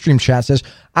 in the Ustream chat says,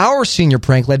 "Our senior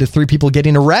prank led to 3 people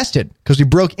getting arrested because we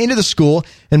broke into the school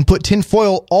and put tin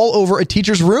foil all over a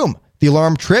teacher's room. The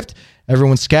alarm tripped,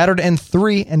 everyone scattered, and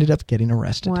 3 ended up getting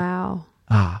arrested." Wow.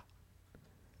 Wow.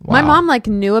 My mom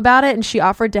knew about it, and she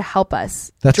offered to help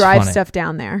us drive stuff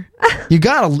down there. You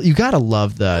gotta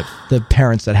love the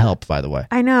parents that help, by the way.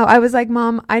 I know. I was like,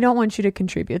 "Mom, I don't want you to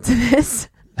contribute to this."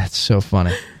 That's so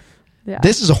funny. Yeah.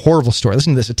 This is a horrible story.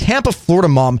 Listen to this. A Tampa, Florida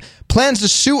mom plans to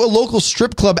sue a local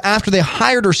strip club after they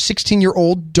hired her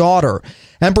 16-year-old daughter.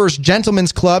 Emperor's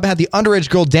Gentlemen's Club had the underage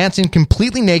girl dancing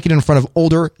completely naked in front of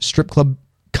older strip club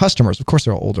customers. Of course,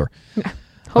 they're all older.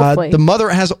 Hopefully. The mother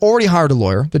has already hired a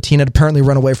lawyer. The teen had apparently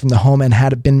run away from the home and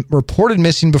had been reported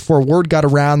missing before word got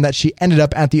around that she ended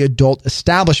up at the adult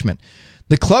establishment.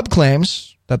 The club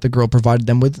claims that the girl provided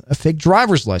them with a fake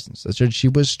driver's license that said she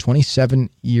was 27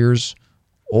 years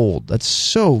old. That's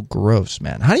so gross,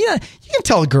 man. How do you can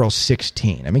tell a girl's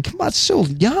 16? I mean, come on, it's so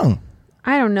young.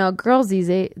 I don't know. Girls these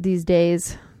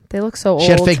days, they look so old.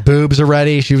 She had fake boobs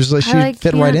already. She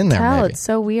fit right in there. Tell. Maybe. It's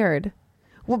so weird.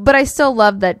 Well, but I still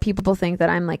love that people think that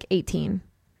I'm 18.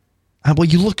 Well,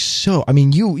 you look so. I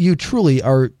mean, you truly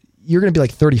are. You're going to be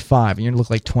 35, and you're going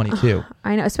to look 22.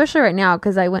 I know, especially right now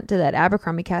because I went to that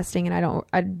Abercrombie casting, and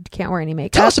I can't wear any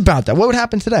makeup. Tell us about that. What would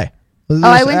happen today?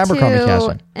 I went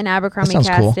to an Abercrombie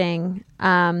casting.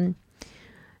 Cool.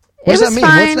 What does that mean?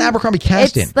 What's an Abercrombie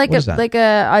casting? It's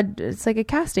it's like a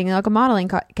casting, like a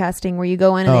modeling casting where you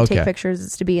go in and they take pictures.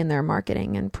 It's to be in their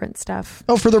marketing and print stuff.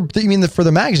 Oh, for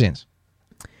the magazines?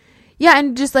 Yeah,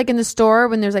 and just in the store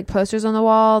when there's posters on the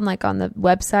wall and on the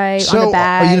website, on the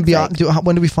bags. Are you going to be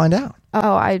when do we find out?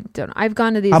 Oh, I don't know. I've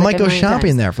gone to these. I might go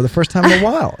shopping there for the first time in a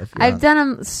while. I've done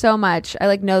them so much.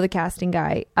 I know the casting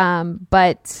guy.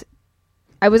 But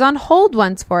I was on hold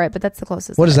once for it, but that's the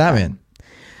closest. What does that mean?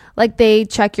 They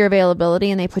check your availability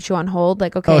and they put you on hold.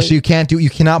 Okay. Oh, so you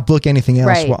cannot book anything else.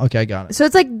 Right. Okay, I got it. So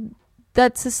it's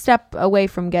that's a step away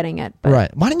from getting it. But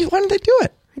right. Why didn't they do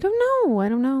it? I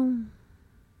don't know.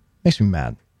 Makes me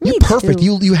mad. You're perfect.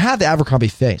 Too. You have the Abercrombie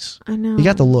face. I know. You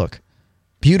got the look.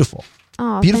 Beautiful.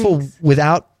 Oh, beautiful thanks.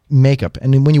 Without makeup.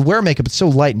 And when you wear makeup, it's so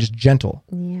light and just gentle.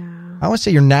 Yeah. I want to say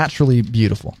you're naturally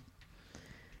beautiful.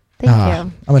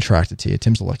 Thank you. I'm attracted to you.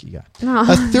 Tim's a lucky guy. Oh.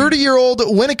 A 30-year-old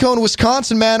Winnacone,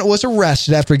 Wisconsin man was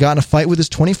arrested after he got in a fight with his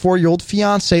 24-year-old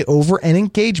fiance over an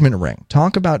engagement ring.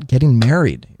 Talk about getting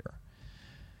married here.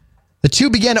 The two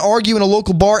began to argue in a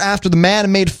local bar after the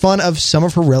man made fun of some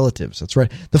of her relatives. That's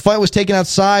right. The fight was taken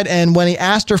outside, and when he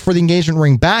asked her for the engagement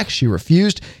ring back, she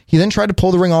refused. He then tried to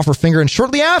pull the ring off her finger, and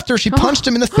shortly after, she punched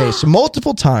him in the face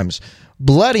multiple times,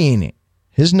 bloodying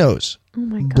his nose. Oh,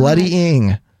 my God.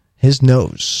 Bloodying his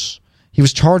nose. He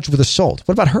was charged with assault.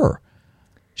 What about her?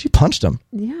 She punched him.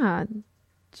 Yeah.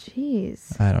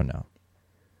 Jeez. I don't know.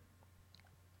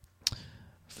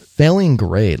 Failing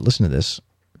grade. Listen to this.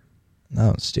 No,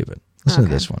 it's stupid. Listen to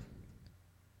this one.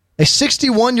 A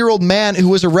 61-year-old man who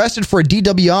was arrested for a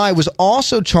DWI was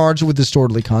also charged with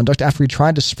disorderly conduct after he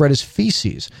tried to spread his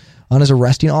feces on his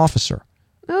arresting officer.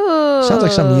 Ooh. Sounds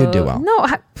like something you'd do, Al. No.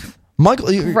 Michael,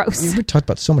 Gross. you've talked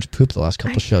about so much poop the last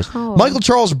couple of shows. know. Michael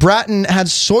Charles Bratton had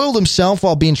soiled himself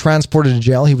while being transported to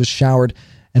jail. He was showered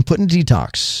and put in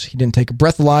detox. He didn't take a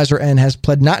breathalyzer and has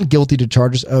pled not guilty to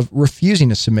charges of refusing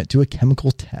to submit to a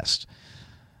chemical test.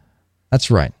 That's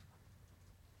right.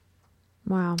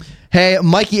 Wow. Hey,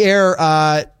 Mikey Air,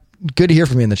 good to hear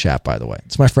from you in the chat, by the way.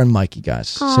 It's my friend Mikey, guys.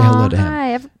 Say hello to him.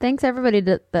 Hi. Thanks, everybody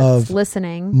that's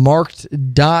listening.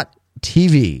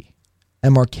 Marked.tv.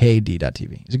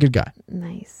 MRKD.tv. He's a good guy.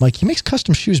 Nice. Mike, he makes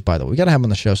custom shoes, by the way. We got to have him on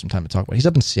the show sometime to talk about it. He's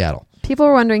up in Seattle. People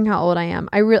are wondering how old I am.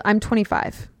 I'm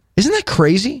 25. Isn't that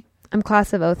crazy? I'm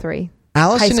class of 03.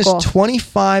 Allison is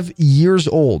 25 years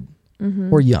old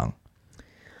or young.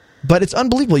 But it's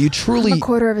unbelievable. You truly... I'm a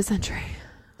quarter of a century.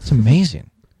 It's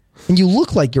amazing. And you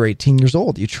look like you're 18 years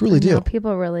old. You truly do.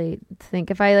 People really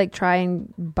think if I try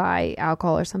and buy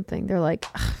alcohol or something, they're like,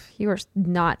 you are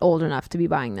not old enough to be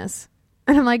buying this.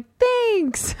 And I'm like,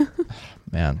 thanks.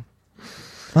 Man.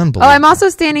 Unbelievable. Oh, I'm also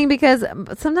standing because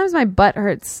sometimes my butt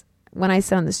hurts when I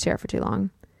sit on this chair for too long.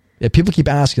 Yeah, people keep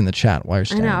asking in the chat why you're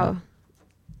standing up. I know.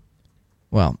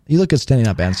 Well, you look at standing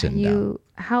up and sitting down.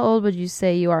 How old would you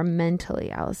say you are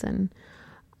mentally, Allison?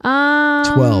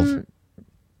 12.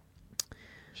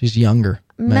 She's younger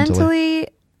mentally.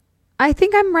 I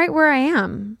think I'm right where I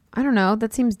am. I don't know.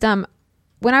 That seems dumb.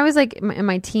 When I was in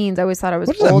my teens, I always thought I was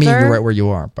older. What does that mean? You're right where you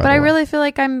are. But I really feel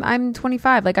like I'm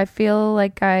 25. I feel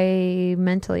like I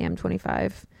mentally am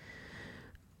 25.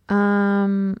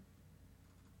 Oh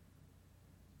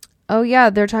yeah,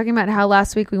 they're talking about how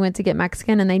last week we went to get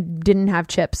Mexican and they didn't have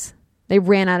chips. They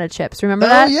ran out of chips. Remember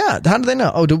that? Oh yeah. How did they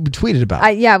know? Oh, we tweeted about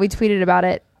it. Yeah, we tweeted about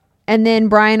it. And then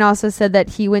Brian also said that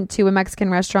he went to a Mexican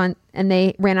restaurant and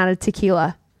they ran out of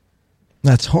tequila.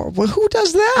 That's horrible. Who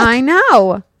does that? I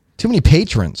know. Too many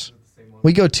patrons.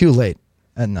 We go too late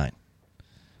at night.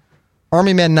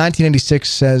 Army Man 1986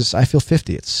 says, I feel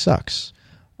 50. It sucks.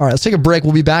 All right, let's take a break.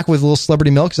 We'll be back with a little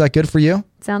celebrity milk. Is that good for you?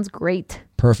 Sounds great.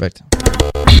 Perfect.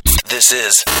 This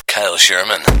is Kyle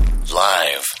Sherman,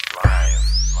 live.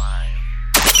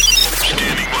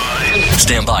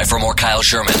 Stand by for more Kyle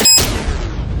Sherman.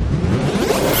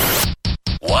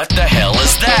 What the hell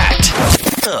is that?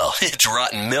 Oh, it's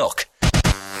rotten milk.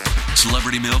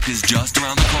 Celebrity milk is just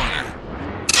around the corner.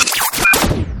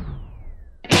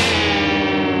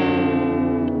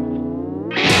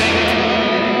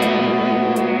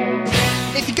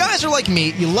 If you guys are like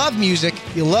me, you love music,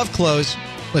 you love clothes,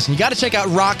 listen, you got to check out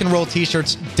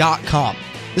rockandrolltshirts.com.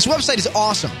 This website is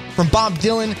awesome. From Bob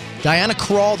Dylan, Diana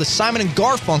Krall, to Simon &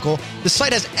 Garfunkel, the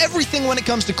site has everything when it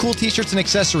comes to cool t-shirts and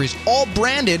accessories, all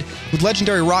branded with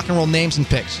legendary rock and roll names and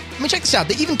pics. I mean, check this out.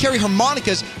 They even carry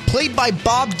harmonicas played by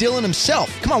Bob Dylan himself.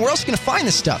 Come on, where else are you going to find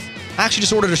this stuff? I actually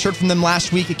just ordered a shirt from them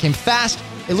last week. It came fast.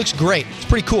 It looks great. It's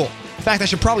pretty cool. In fact, I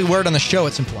should probably wear it on the show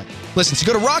at some point. Listen, so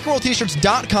go to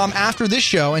rockandrolltshirts.com after this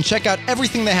show and check out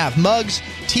everything they have. Mugs,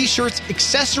 t-shirts,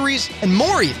 accessories, and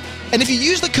more even. And if you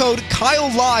use the code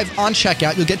KyleLive on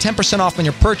checkout, you'll get 10% off on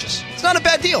your purchase. It's not a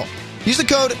bad deal. Use the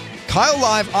code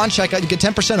KyleLive on checkout, you get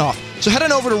 10% off. So head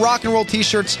on over to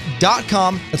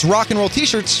rockandrolltshirts.com. That's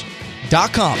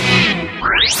rockandrolltshirts.com.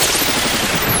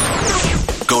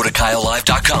 Go to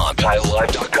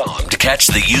KyleLive.com to catch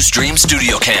the Ustream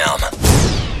Studio Cam.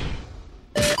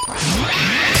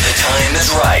 The time is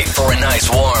right for a nice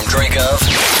warm drink of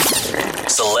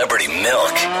celebrity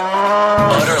milk.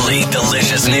 Utterly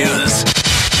delicious news.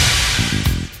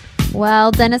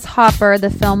 Well, Dennis Hopper, the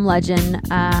film legend,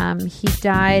 he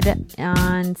died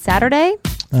on Saturday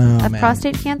of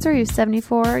prostate cancer. He was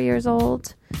 74 years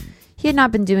old. He had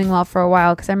not been doing well for a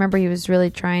while because I remember he was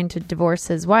really trying to divorce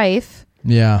his wife.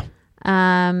 Yeah.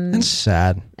 That's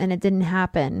sad. And it didn't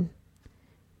happen.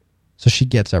 So she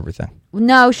gets everything.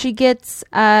 No, she gets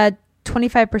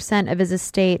 25% of his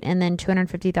estate and then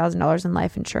 $250,000 in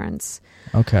life insurance.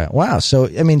 Okay. Wow. So,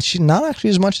 I mean, she's not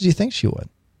actually as much as you think she would.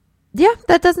 Yeah,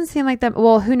 that doesn't seem like that.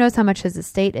 Well, who knows how much his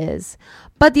estate is.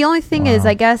 But the only thing is,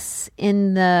 I guess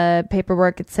in the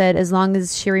paperwork it said as long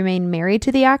as she remained married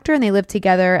to the actor and they lived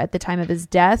together at the time of his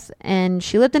death, and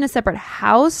she lived in a separate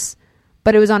house,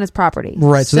 but it was on his property.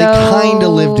 Right. So they kind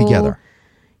of lived together.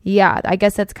 Yeah, I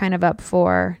guess that's kind of up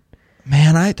for...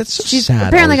 Man, that's so she's sad.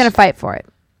 apparently going to fight for it.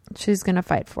 She's going to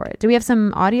fight for it. Do we have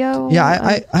some audio? Yeah,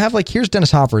 I have here's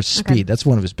Dennis Hopper's Speed. Okay. That's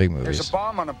one of his big movies. There's a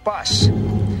bomb on a bus.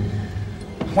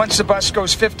 Once the bus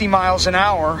goes 50 miles an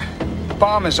hour, the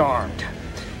bomb is armed.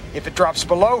 If it drops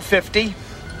below 50,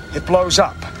 it blows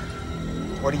up.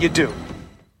 What do?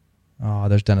 Oh,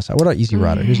 there's Dennis. What about Easy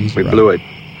Rider? Here's Easy Rider. We blew it.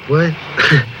 What?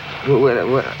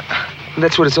 what?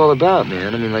 That's what it's all about,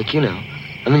 man. I mean,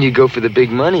 and then you go for the big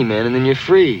money, man, and then you're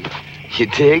free. You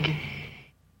dig?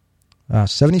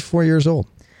 74 years old.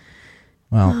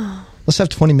 Well, let's have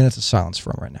 20 minutes of silence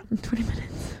for him right now. 20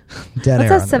 minutes. Dead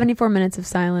let's air. have 74 minutes of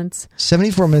silence.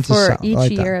 74 minutes of silence. For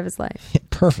each year of his life.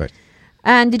 Perfect.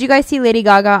 And did you guys see Lady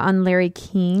Gaga on Larry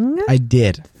King? I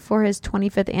did. For his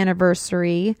 25th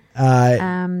anniversary. They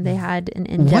had an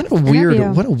in-depth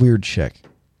interview. What a weird chick.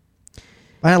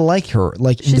 I like her.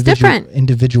 She's different.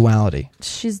 Individuality.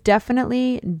 She's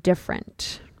definitely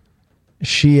different.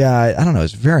 She, I don't know,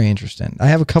 it's very interesting. I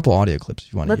have a couple audio clips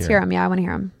if you want to hear. Let's hear them. Yeah, I want to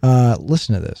hear them.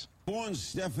 Listen to this. Born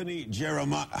Stephanie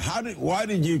Jeremiah, why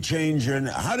did you change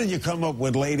how did you come up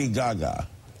with Lady Gaga?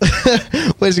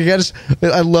 Wait a second,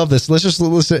 I love this. Let's just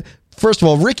listen. First of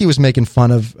all, Ricky was making fun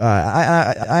of,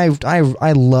 I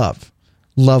love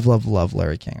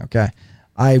Larry King, okay?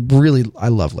 I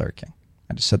love Larry King.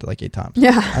 I just said that like 8 times.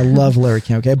 Yeah. I love Larry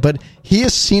King, okay? But he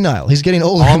is senile. He's getting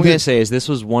older. All I'm going to say is this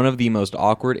was one of the most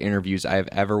awkward interviews I have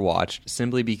ever watched,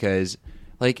 simply because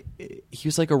he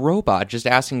was like a robot just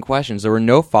asking questions. There were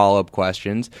no follow-up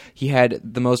questions. He had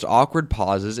the most awkward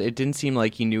pauses. It didn't seem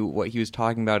like he knew what he was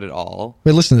talking about at all.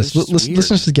 Wait, listen to this. Listen to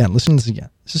this again. Listen to this again.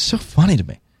 This is so funny to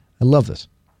me. I love this.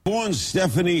 Born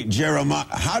Stephanie Jeremiah,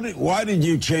 why did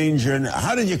you change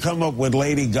how did you come up with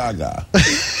Lady Gaga?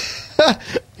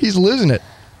 He's losing it.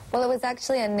 Well, it was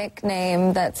actually a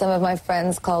nickname that some of my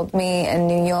friends called me in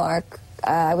New York.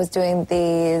 I was doing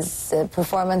these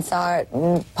performance art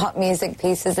and pop music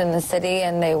pieces in the city,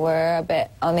 and they were a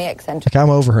bit on the eccentric. I'm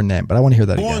over her name, but I want to hear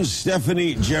that again. Born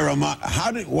Stephanie Jeremiah,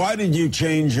 why did you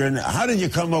change how did you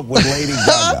come up with Lady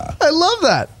Gaga? I love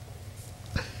that.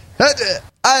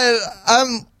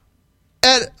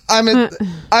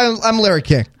 I'm Larry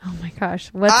King. Oh my gosh,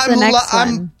 what's the next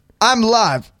one? I'm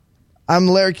live. I'm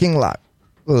Larry King live.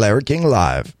 Larry King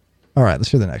live. All right, let's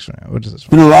hear the next one. What is this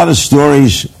one? Been a lot of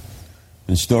stories,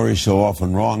 and stories so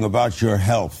often wrong, about your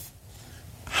health.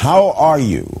 How are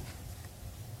you?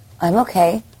 I'm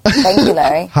okay. Thank you,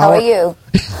 Larry. How are you?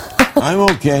 I'm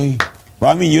okay. Well,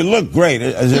 I mean, you look great.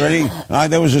 Is there any?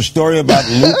 There was a story about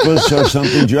lupus or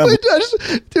something. Dude,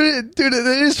 it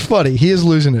is funny. He is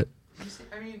losing it.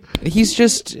 It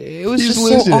was just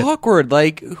so awkward.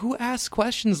 Who asks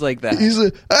questions like that? He's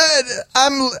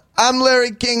I'm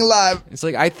Larry King live. It's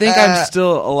like, I think I'm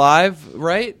still alive,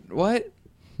 right? What?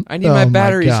 I need my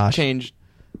batteries changed.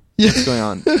 What's going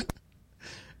on?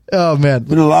 Oh, man.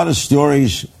 Been a lot of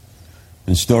stories,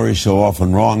 and stories so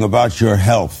often wrong, about your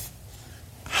health.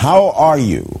 How are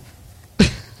you?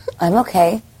 I'm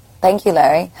okay. Thank you,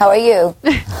 Larry. How are you?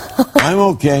 I'm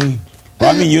okay.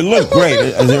 Well, I mean, you look great.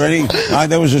 Is there any?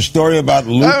 There was a story about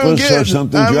lupus or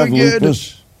something. Do you have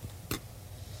lupus?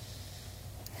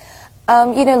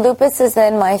 Lupus is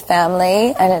in my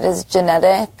family, and it is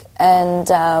genetic. And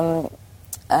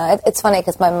it's funny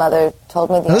because my mother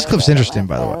told me this clip's interesting,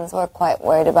 by the way. Were quite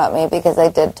worried about me because I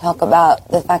did talk about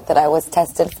the fact that I was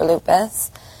tested for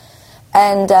lupus.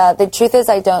 And the truth is,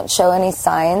 I don't show any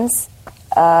signs,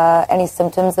 any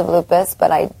symptoms of lupus,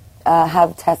 but I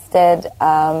have tested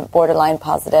borderline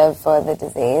positive for the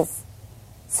disease.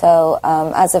 So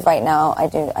as of right now, I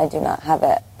do not have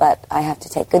it, but I have to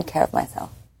take good care of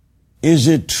myself. Is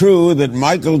it true that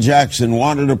Michael Jackson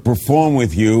wanted to perform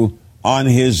with you on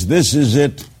his This Is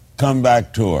It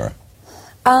comeback tour?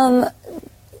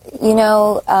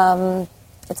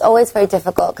 It's always very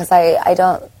difficult because I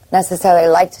don't necessarily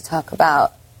like to talk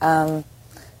about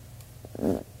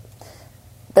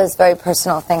those very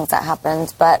personal things that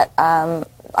happened, but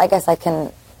I guess I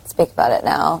can speak about it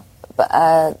now. But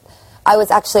I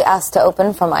was actually asked to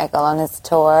open for Michael on his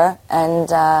tour, and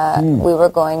we were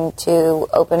going to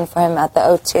open for him at the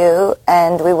O2,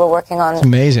 and we were working on it's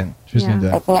amazing. She's gonna do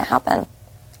that. Making it happen.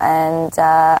 And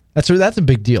that's a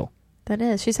big deal. That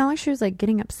is. She sounded like she was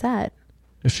getting upset.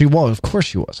 She was, of course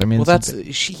she was. I mean, well,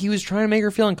 he was trying to make her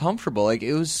feel uncomfortable. Like,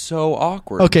 it was so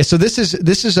awkward. Okay, so this is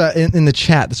in the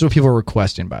chat. This is what people are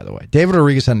requesting, by the way. David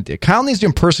Rodriguez had an idea. Kyle needs to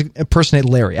impersonate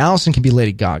Larry. Allison can be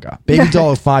Lady Gaga. Baby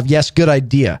Doll 5. Yes, good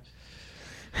idea.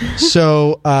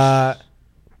 So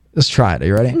let's try it. Are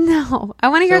you ready? No, I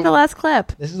want to hear the last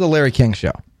clip. This is the Larry King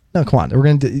show. No, come on. You're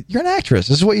an actress.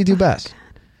 This is what you do best.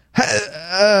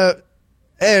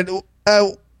 And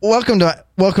welcome to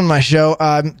my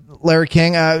show. Larry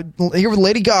King, here with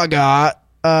Lady Gaga.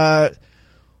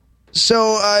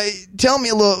 So tell me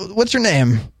a little, what's your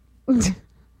name?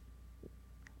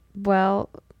 Well,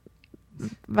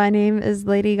 my name is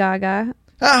Lady Gaga.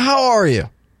 How are you?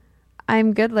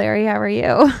 I'm good, Larry. How are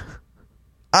you?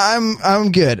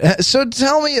 I'm good. So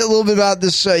tell me a little bit about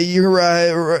this. You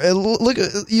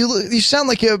sound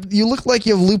like you look like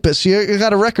you have lupus. You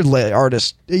got a record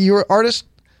artist. You're an artist.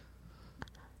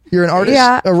 You're an artist?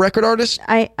 Yeah. A record artist?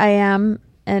 I am,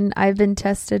 and I've been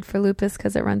tested for lupus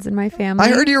because it runs in my family. I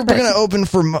heard you were going to open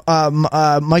for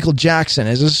Michael Jackson.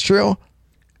 Is this true?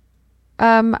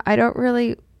 I don't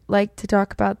really like to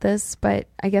talk about this, but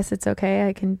I guess it's okay.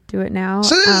 I can do it now.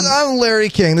 So I'm Larry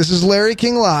King. This is Larry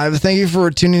King Live. Thank you for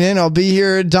tuning in. I'll be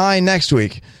here dying next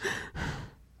week.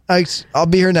 I'll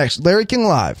be here next. Larry King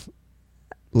Live.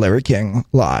 Larry King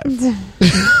Live.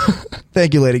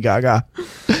 Thank you, Lady Gaga.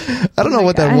 I don't know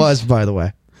what that was, by the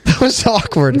way. That was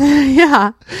awkward.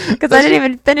 Yeah, because I didn't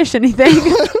even finish anything.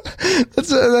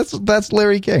 That's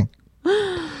Larry King.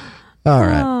 All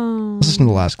right. Let's listen to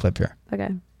the last clip here.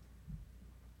 Okay.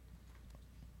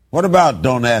 What about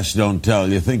Don't Ask, Don't Tell?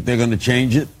 You think they're going to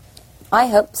change it? I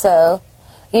hope so.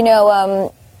 You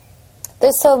know,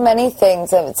 there's so many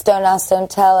things. It's Don't Ask, Don't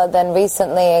Tell. And then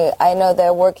recently, I know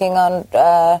they're working on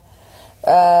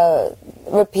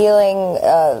repealing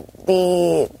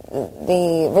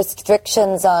the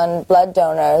restrictions on blood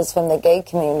donors from the gay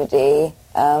community.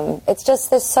 It's just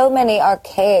there's so many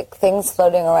archaic things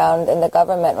floating around in the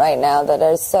government right now that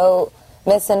are so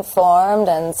misinformed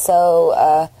and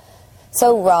so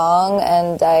wrong.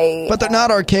 But they're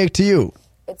not archaic to you.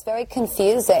 It's very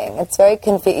confusing. It's very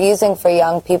confusing for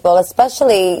young people,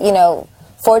 especially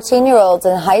 14-year-olds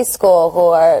in high school who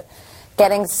are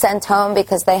getting sent home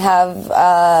because they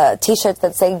have T-shirts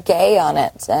that say gay on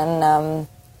it, and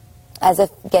as if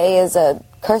gay is a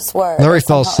curse word. Larry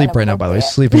fell asleep right now, by the way.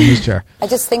 He's sleeping in his chair. I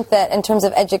just think that in terms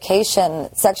of education,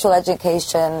 sexual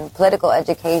education, political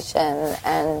education,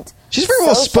 and she's very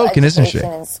well spoken, isn't she?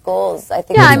 In schools, I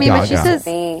think. Yeah, I mean, but she says,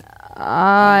 and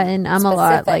I'm a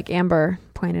lot, like Amber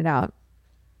pointed out.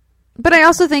 But I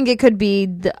also think it could be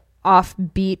the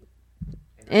offbeat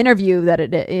interview that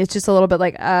it's just a little bit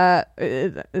like,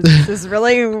 is this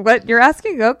really what you're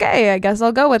asking? Okay, I guess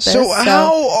I'll go with this. So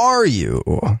how are you?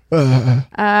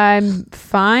 I'm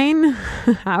fine.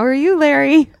 How are you,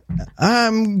 Larry?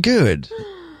 I'm good.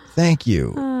 Thank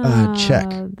you. Check.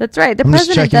 That's right. The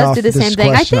president does do the same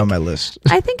thing. I think on my list.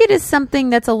 I think it is something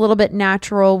that's a little bit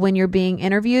natural when you're being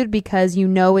interviewed because you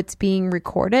know it's being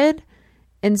recorded.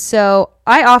 And so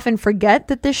I often forget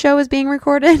that this show is being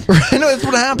recorded. I know, that's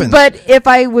what happens. But if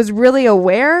I was really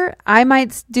aware, I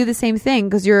might do the same thing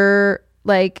because you're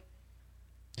like,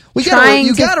 you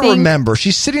got to remember,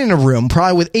 she's sitting in a room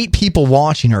probably with 8 people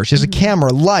watching her. She has a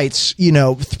camera, lights,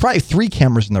 probably 3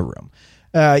 cameras in the room.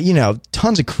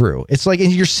 Tons of crew. It's like,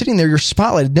 and you're sitting there, you're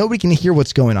spotlighted. Nobody can hear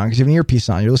what's going on because you have an earpiece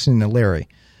on. You're listening to Larry,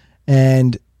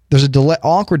 and there's a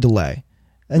awkward delay.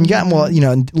 And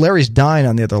Larry's dying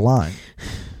on the other line.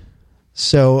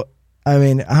 So, I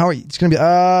mean, how are you? It's going to be,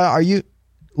 are you,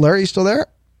 Larry, you still there?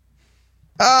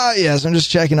 Yes, I'm just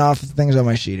checking off things on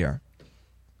my sheet here.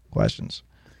 Questions.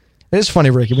 It is funny,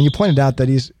 Ricky, when you pointed out that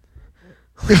he's,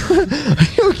 are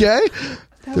you okay?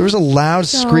 There was a loud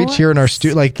screech here in our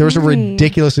studio. Like, there was a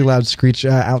ridiculously loud screech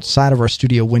outside of our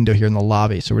studio window here in the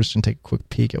lobby. So we're just going to take a quick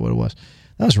peek at what it was.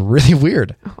 That was really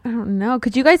weird. Oh, I don't know.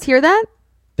 Could you guys hear that?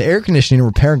 The air conditioning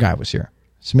repair guy was here.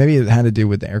 So maybe it had to do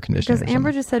with the air conditioning. Because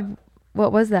Amber just said,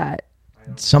 what was that?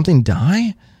 Something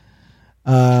die?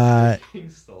 That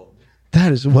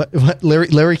is what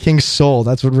Larry King's soul.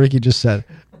 That's what Ricky just said.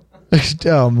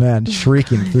 Oh, man.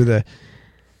 Shrieking through the...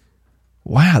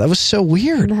 Wow, that was so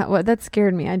weird. That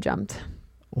scared me. I jumped.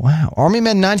 Wow. Army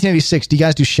Men 1986. Do you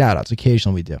guys do shout-outs?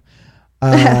 Occasionally we do.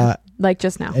 Like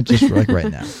just now. Just like right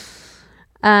now.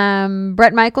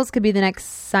 Bret Michaels could be the next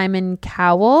Simon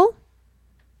Cowell.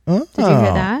 Oh. Did you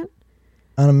hear that?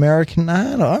 An American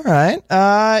Idol. All right.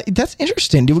 That's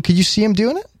interesting. Could you see him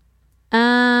doing it?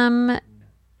 I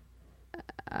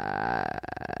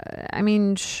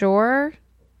mean, sure.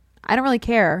 I don't really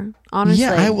care, honestly.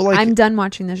 Yeah, I'm done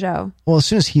watching the show. Well, as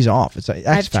soon as he's off, it's like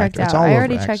X Factor. Checked out. I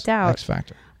already checked out. X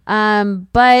Factor.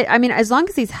 But I mean, as long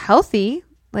as he's healthy,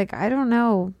 like, I don't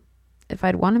know if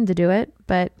I'd want him to do it,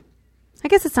 but I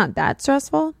guess it's not that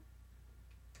stressful.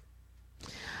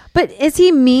 But is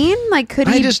he mean? Like, could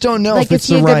he? I just don't know like, if it's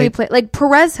the right. Like,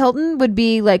 Perez Hilton would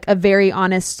be like a very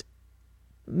honest,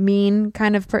 mean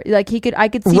kind of like I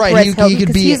could see Perez Hilton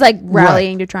because he's like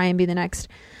rallying to try and be the next.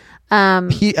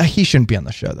 He shouldn't be on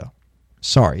the show though.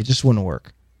 Sorry, it just wouldn't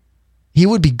work. He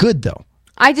would be good though.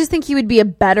 I just think he would be a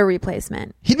better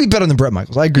replacement. He'd be better than Bret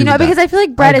Michaels. I agree. Because I feel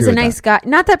like Bret is a nice guy.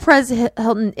 Not that Perez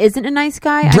Hilton isn't a nice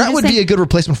guy. Bret would be a good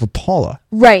replacement for Paula.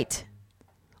 Right.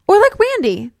 Or like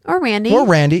Randy. Or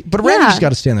Randy. But Randy's got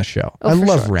to stay on the show. I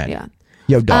love Randy. Yeah.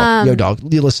 Yo, dog.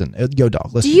 Listen. Yo,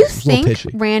 dog. Listen. Do you think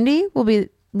Randy will be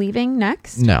leaving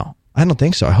next? No. I don't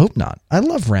think so. I hope not. I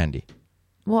love Randy.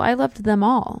 Well, I loved them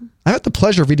all. I had the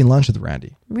pleasure of eating lunch with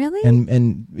Randy. Really?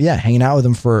 And yeah, hanging out with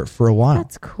him for a while.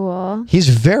 That's cool. He's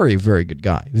a very, very good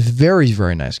guy. Very,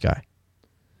 very nice guy.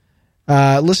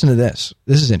 Listen to this.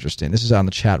 This is interesting. This is on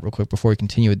the chat real quick before we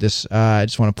continue with this. I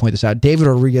just want to point this out. David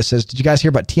Rodriguez says, did you guys hear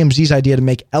about TMZ's idea to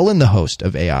make Ellen the host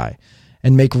of AI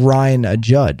and make Ryan a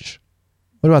judge?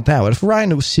 What about that? What if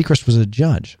Ryan Seacrest was a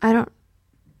judge? I don't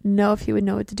know if he would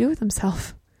know what to do with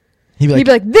himself. He'd be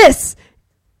like, this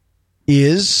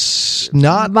is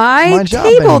not my job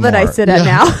table anymore. that I sit at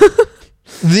now.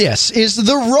 This is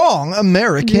the wrong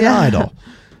American Idol.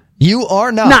 You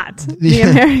are not the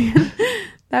American.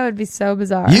 That would be so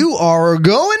bizarre. You are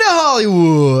going to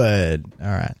Hollywood. All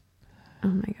right. Oh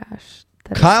my gosh.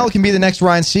 Kyle can be the next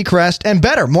Ryan Seacrest and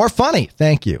better, more funny.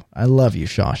 Thank you. I love you,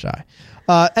 Shawshy.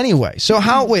 Anyway, so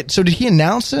so did he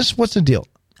announce this? What's the deal?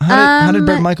 How did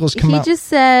Bret Michaels come out? He just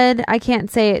said, I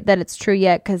can't say that it's true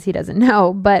yet because he doesn't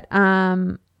know, but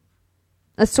a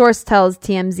source tells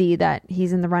TMZ that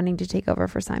he's in the running to take over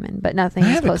for Simon, but nothing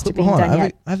is close to being done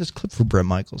yet. I have this clip for Bret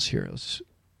Michaels here.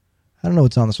 I don't know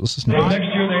what's on this. Let's listen to this. Next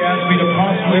year they asked me to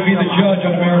possibly be the judge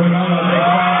on American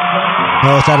Idol.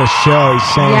 Oh, it's at a show. He's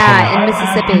saying something. In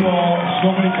Mississippi. Thank you all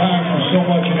so many times for so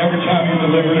much, and every time you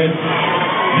delivered it,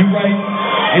 you write,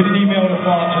 get an email to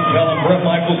Fox and tell them Bret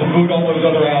Michaels and boot all those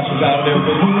other asses out of there.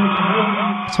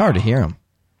 It's hard to hear him.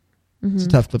 Mm-hmm. It's a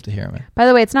tough clip to hear, man. By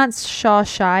the way, it's not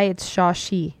Shaw-Shi, it's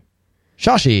Shaw-Shi.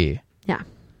 Shaw-Shi. Yeah.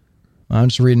 Well, I'm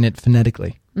just reading it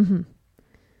phonetically. Mm-hmm.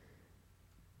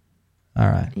 All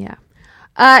right. Yeah.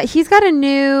 He's got a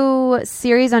new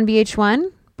series on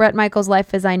VH1, Bret Michaels'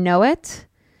 Life as I Know It.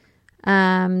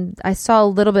 I saw a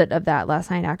little bit of that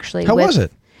last night, actually. How was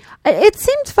it? It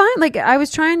seemed fine. Like, I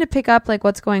was trying to pick up like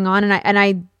what's going on, and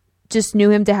I just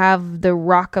knew him to have the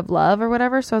Rock of Love or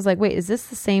whatever. So I was like, wait, is this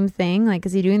the same thing? Like,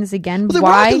 is he doing this again? Well, the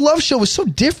Rock of Love show was so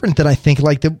different that I think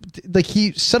like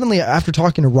he suddenly, after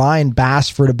talking to Ryan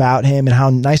Bassford about him and how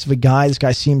nice of a guy this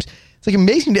guy seems, it's like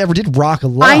amazing to ever did Rock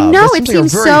of Love. I know, it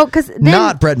seems so, because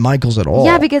not Bret Michaels at all.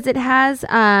 Yeah, because it has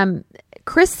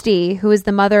Christy, who is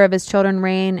the mother of his children,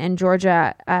 Rain and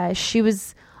Georgia. She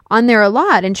was on there a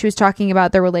lot, and she was talking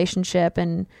about their relationship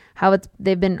and how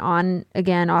they've been on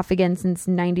again, off again since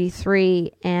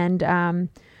 '93. And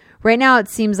right now, it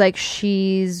seems like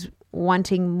she's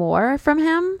wanting more from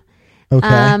him.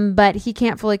 Okay. But he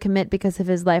can't fully commit because of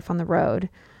his life on the road.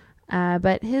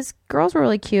 But his girls were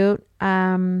really cute.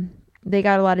 They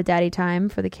got a lot of daddy time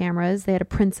for the cameras. They had a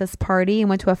princess party and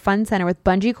went to a fun center with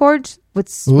bungee cords, which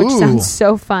sounds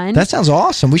so fun. That sounds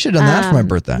awesome. We should have done that for my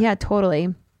birthday. Yeah, totally.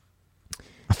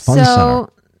 A fun center.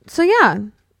 So yeah,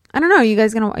 I don't know. Are you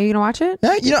gonna watch it?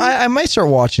 Yeah, I might start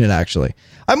watching it actually.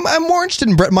 I'm more interested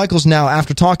in Bret Michaels now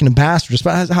after talking to Bassford, just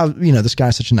about how this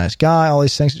guy's such a nice guy. All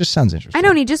these things. It just sounds interesting. I know.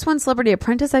 And he just won Celebrity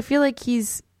Apprentice. I feel like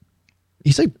he's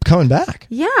like coming back.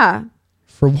 Yeah.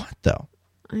 For what though?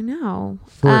 I know.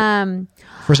 For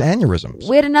his aneurysms.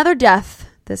 We had another death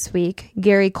this week.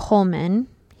 Gary Coleman.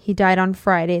 He died on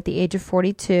Friday at the age of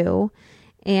 42.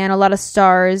 And a lot of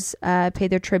stars paid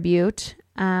their tribute.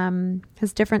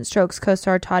 His Different Strokes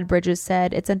co-star Todd Bridges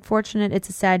said, "It's unfortunate. It's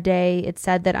a sad day. It's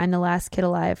sad that I'm the last kid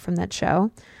alive from that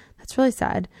show." That's really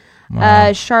sad.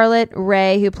 Wow. Charlotte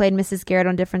Ray, who played Mrs. Garrett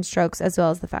on Different Strokes, as well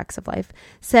as The Facts of Life,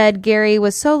 said Gary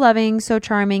was so loving, so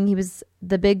charming. He was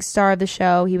the big star of the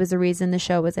show. He was the reason the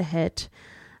show was a hit.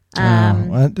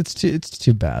 It's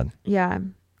too bad. Yeah.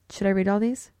 Should I read all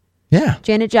these? Yeah.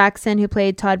 Janet Jackson, who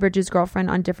played Todd Bridges' girlfriend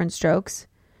on Different Strokes.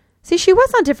 See, she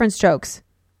was on Different Strokes.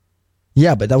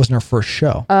 Yeah, but that wasn't her first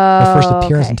show. Her first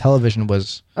appearance on television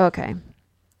was... Okay.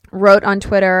 Wrote on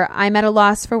Twitter, "I'm at a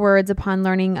loss for words upon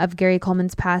learning of Gary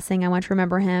Coleman's passing. I want to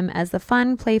remember him as the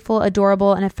fun, playful,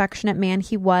 adorable, and affectionate man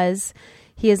he was.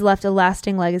 He has left a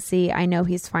lasting legacy. I know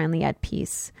he's finally at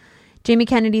peace." Jamie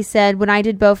Kennedy said, when I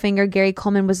did Bowfinger, Gary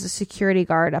Coleman was a security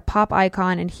guard, a pop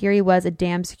icon, and here he was, a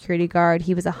damn security guard.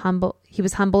 He was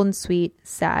humble and sweet,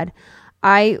 sad.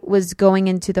 I was going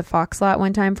into the Fox lot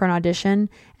one time for an audition,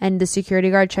 and the security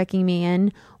guard checking me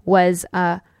in was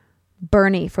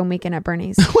Bernie from Weekend at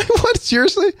Bernie's. Wait, what?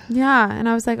 Seriously? Yeah. And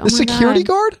I was like, oh the my God. security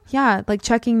guard? Yeah, like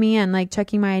checking me in, like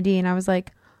checking my ID. And I was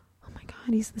like, oh my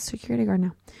God, he's the security guard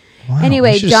now. Wow,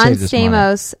 anyway, John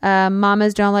Stamos,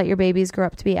 Mamas Don't Let Your Babies Grow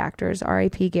Up to Be Actors,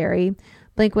 R.I.P. Gary.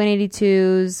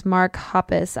 Blink-182's Mark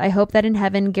Hoppus. I hope that in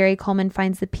heaven, Gary Coleman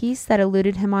finds the peace that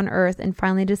eluded him on earth and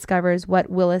finally discovers what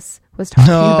Willis was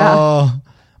talking about.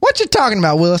 What you talking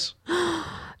about, Willis?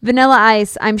 Vanilla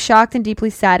Ice. I'm shocked and deeply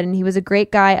saddened. He was a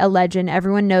great guy, a legend.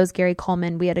 Everyone knows Gary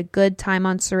Coleman. We had a good time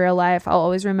on Surreal Life. I'll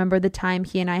always remember the time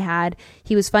he and I had.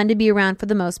 He was fun to be around for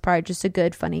the most part. Just a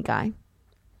good, funny guy.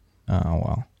 Oh,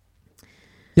 well.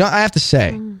 You know, I have to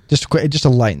say, just to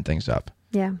lighten things up.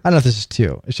 Yeah. I don't know if this is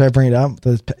too. Should I bring it up?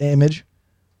 The image?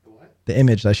 The what? The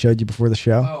image that I showed you before the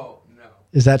show? Oh, no.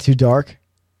 Is that too dark?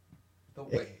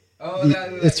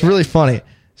 It's really funny.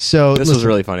 So this was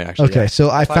really funny, actually. Okay, so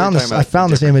I found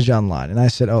this image online, and I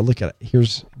said, "Oh, look at it!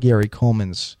 Here's Gary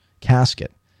Coleman's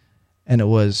casket," and it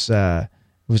was a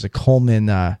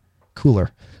Coleman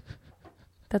cooler.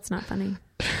 That's not funny.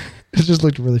 It just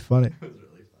looked really funny.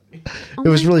 It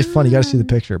was really funny. You got to see the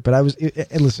picture. But I was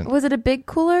listen. Was it a big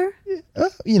cooler?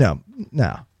 No.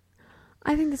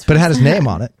 I think that's. But it had his name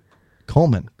on it,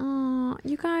 Coleman. Oh,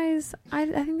 you guys, I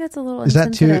think that's a little. Is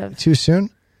that too soon?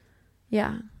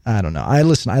 Yeah. I don't know. I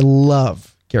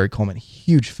love Gary Coleman,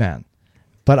 huge fan.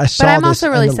 But I saw. But I'm also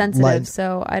really sensitive,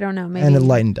 so I don't know. Maybe. And it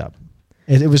lightened up.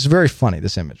 It was very funny.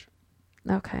 This image.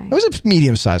 Okay. It was a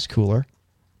medium-sized cooler,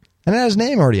 and it had his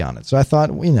name already on it. So I thought,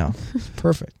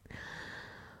 perfect.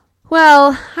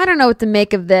 Well, I don't know what to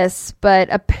make of this, but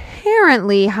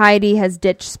apparently Heidi has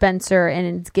ditched Spencer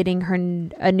and is getting her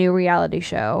a new reality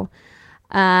show.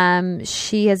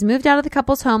 She has moved out of the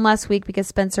couple's home last week because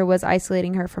Spencer was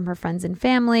isolating her from her friends and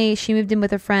family. She moved in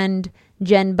with her friend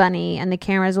Jen Bunny, and the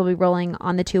cameras will be rolling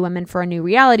on the two women for a new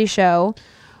reality show.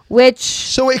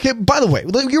 So, by the way,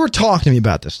 you were talking to me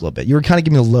about this a little bit. You were kind of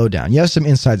giving me a lowdown. You have some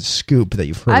inside scoop that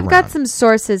you've heard. I've got some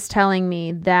sources telling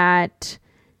me that,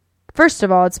 first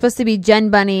of all, it's supposed to be Jen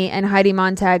Bunny and Heidi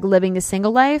Montag living a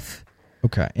single life.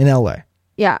 Okay, in L.A.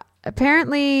 Yeah.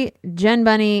 Apparently, Jen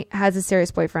Bunny has a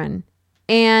serious boyfriend.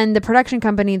 And the production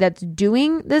company that's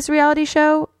doing this reality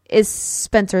show is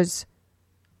Spencer's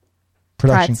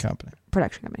production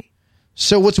company.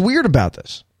 So what's weird about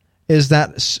this is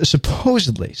that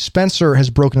supposedly Spencer has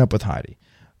broken up with Heidi.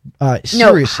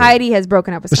 No, Heidi has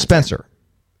broken up with Spencer.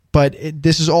 But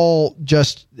this is all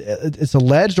just, it's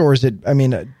alleged, or is it,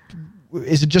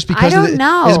 is it just because I don't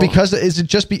know. Is it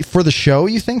just for the show,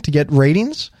 you think, to get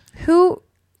ratings? Who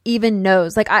even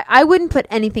knows? Like, I wouldn't put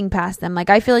anything past them.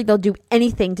 Like, I feel like they'll do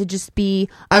anything to just be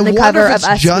on the cover of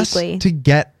Us just Weekly to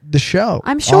get the show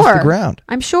off the ground.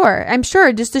 I'm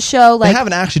sure just to show, like, they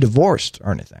haven't actually divorced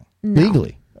or anything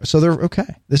legally, so they're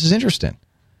okay. This is interesting.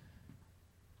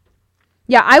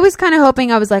 Yeah, I was kind of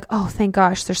hoping. I was like, oh, thank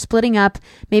gosh, they're splitting up.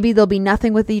 Maybe there'll be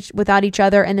nothing without each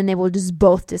other, and then they will just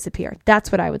both disappear.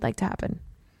 That's what I would like to happen.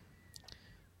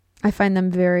 I find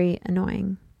them very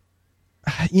annoying.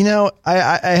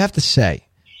 I have to say,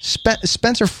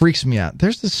 Spencer freaks me out.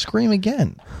 There's the scream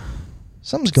again.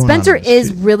 Something's going on. Spencer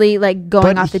is really like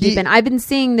going off the deep end. I've been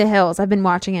seeing The Hills. I've been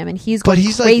watching him, and he's going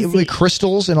crazy. Like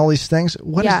crystals and all these things.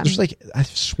 There's I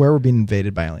swear we're being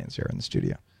invaded by aliens here in the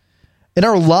studio. In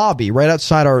our lobby, right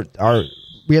outside our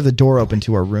we have the door open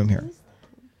to our room here.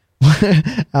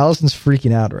 Allison's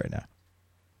freaking out right now.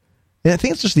 And I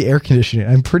think it's just the air conditioning.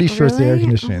 I'm pretty sure it's the air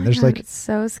conditioning. Oh my God, it's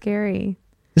so scary.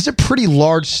 This is a pretty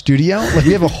large studio. Like,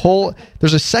 we have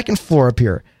there's a second floor up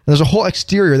here, and there's a whole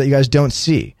exterior that you guys don't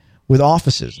see with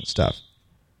offices and stuff.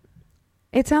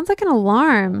 It sounds like an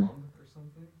alarm.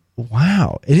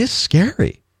 Wow, it is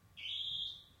scary.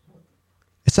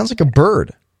 It sounds like a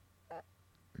bird.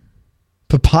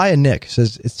 Papaya Nick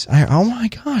says oh my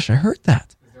gosh, I heard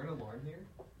that. Is there an alarm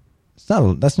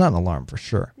here? That's not an alarm for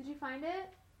sure. Did you find it?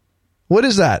 What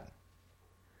is that?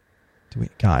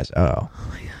 Guys, oh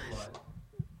my God.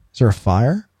 Is there a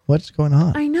fire? What's going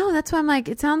on? I know. That's why I'm like,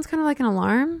 it sounds kind of like an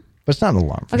alarm. But it's not an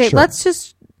alarm. Okay, sure. Let's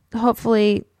just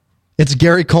hopefully. It's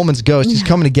Gary Coleman's ghost. He's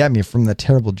coming to get me from that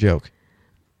terrible joke.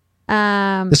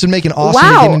 This would make an awesome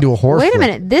to get into a horror. Wait a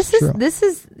minute. This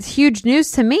is huge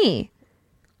news to me.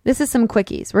 This is some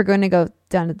quickies. We're going to go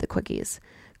down to the quickies.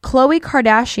 Khloe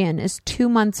Kardashian is 2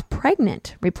 months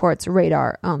pregnant, reports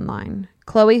Radar Online.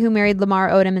 Khloe, who married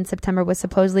Lamar Odom in September, was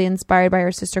supposedly inspired by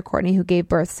her sister Courtney, who gave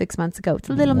birth 6 months ago. It's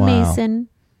a little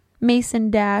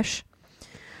Mason Dash.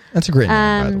 That's a great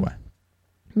name, by the way.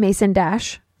 Mason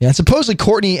Dash. Yeah, and supposedly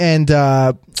Courtney and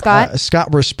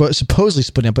Scott were supposedly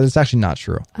splitting up, but it's actually not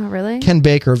true. Oh, really? Ken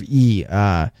Baker of E!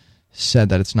 Said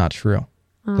that it's not true,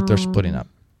 that they're splitting up.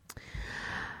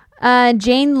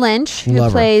 Jane Lynch, who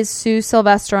plays Sue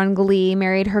Sylvester on Glee,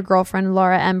 married her girlfriend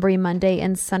Laura Embry Monday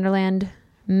in Sunderland,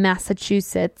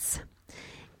 Massachusetts.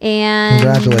 And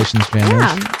congratulations, Jane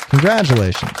Lynch.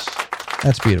 Congratulations.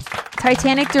 That's beautiful.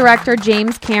 Titanic director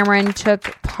James Cameron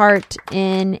took part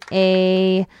in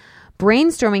a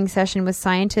brainstorming session with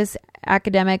scientists,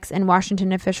 academics, and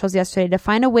Washington officials yesterday to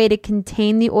find a way to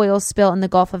contain the oil spill in the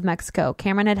Gulf of Mexico.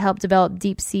 Cameron had helped develop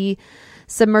deep-sea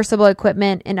submersible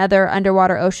equipment and other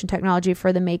underwater ocean technology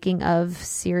for the making of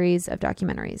series of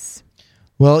documentaries.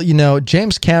 Well,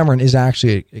 James Cameron is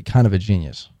actually kind of a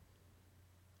genius.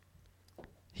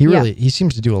 He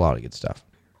seems to do a lot of good stuff.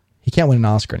 He can't win an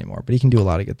Oscar anymore, but he can do a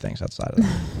lot of good things outside of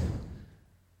that.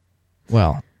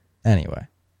 Well, anyway.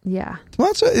 Yeah.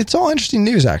 Well, it's all interesting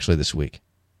news, actually, this week.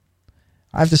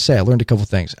 I have to say, I learned a couple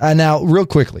things. Now, real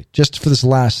quickly, just for this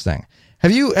last thing.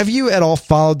 Have you at all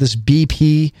followed this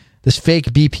BP, this fake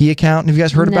BP account? Have you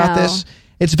guys heard about this?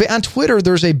 It's on Twitter.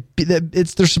 There's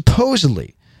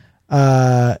supposedly.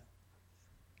 Well,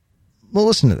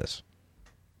 listen to this.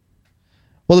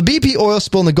 Well, the BP oil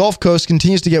spill in the Gulf Coast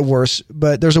continues to get worse,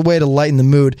 but there's a way to lighten the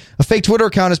mood. A fake Twitter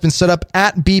account has been set up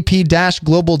at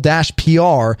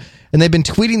BP-Global-PR, and they've been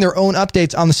tweeting their own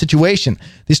updates on the situation.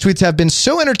 These tweets have been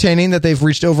so entertaining that they've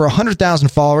reached over 100,000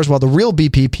 followers, while the real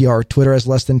BP PR Twitter has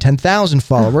less than 10,000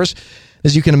 followers.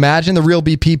 As you can imagine, the real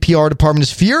BP PR department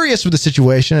is furious with the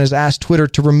situation and has asked Twitter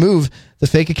to remove the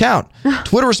fake account.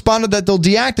 Twitter responded that they'll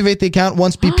deactivate the account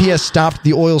once BP has stopped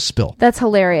the oil spill. That's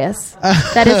hilarious.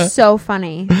 That is so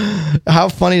funny. How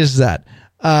funny is that?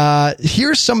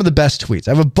 Here's some of the best tweets.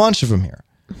 I have a bunch of them here.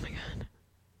 Oh my God.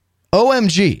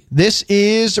 OMG, this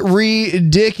is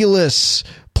ridiculous.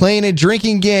 Playing a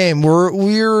drinking game where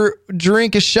we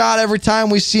drink a shot every time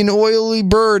we see an oily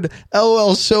bird.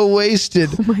 LOL, so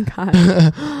wasted. Oh my God.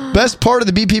 Best part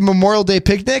of the BP Memorial Day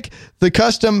picnic, the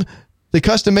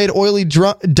custom-made oily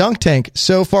dunk tank.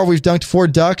 So far, we've dunked 4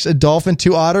 ducks, a dolphin,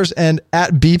 2 otters, and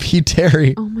at BP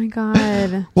Terry. Oh my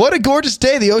God. What a gorgeous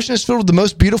day. The ocean is filled with the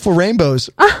most beautiful rainbows.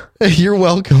 You're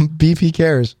welcome. BP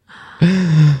cares.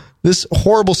 This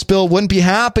horrible spill wouldn't be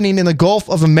happening in the Gulf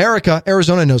of America.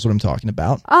 Arizona knows what I'm talking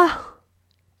about.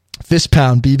 Fist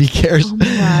pound, BB cares. Oh my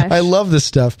gosh. I love this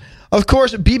stuff. Of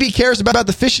course, BB cares about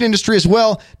the fishing industry as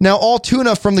well. Now, all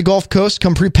tuna from the Gulf Coast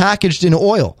come prepackaged in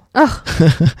oil.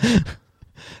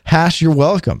 Hash, you're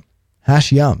welcome.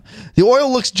 Hash, yum. The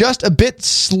oil looks just a bit...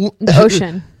 the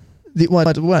ocean.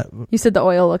 What? You said the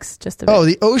oil looks just a bit... Oh,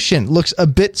 the ocean looks a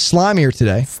bit slimier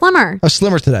today. Slimmer. Oh,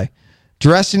 slimmer today.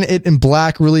 Dressing it in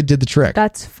black really did the trick.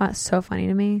 That's so funny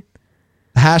to me.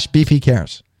 Hash BP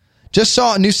cares. Just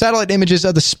saw new satellite images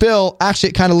of the spill. Actually,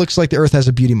 it kind of looks like the Earth has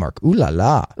a beauty mark. Ooh la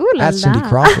la. Ooh la That's Cindy la.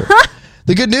 Crawford.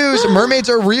 The good news,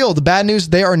 mermaids are real. The bad news,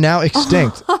 they are now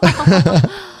extinct.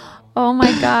 Oh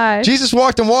my gosh. Jesus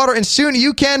walked on water, and soon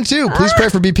you can too. Please pray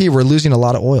for BP. We're losing a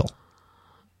lot of oil.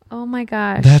 Oh my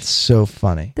gosh. That's so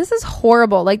funny. This is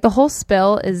horrible. Like, the whole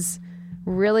spill is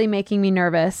really making me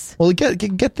nervous. Well, get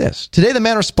this. Today, the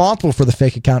man responsible for the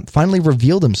fake account finally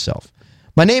revealed himself.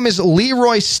 My name is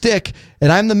Leroy Stick,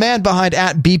 and I'm the man behind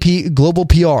at BP Global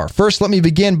PR. First, let me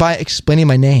begin by explaining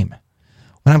my name.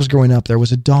 When I was growing up, there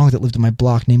was a dog that lived in my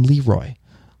block named Leroy.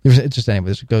 It's just anyway.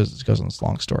 This goes on this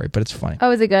long story, but it's funny.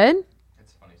 Oh, is it good?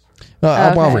 It's a funny story.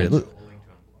 I'll read it.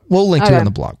 We'll link to it on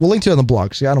the blog. We'll link to it on the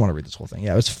blog. See, I don't want to read this whole thing.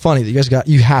 Yeah, it's funny that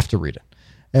you have to read it.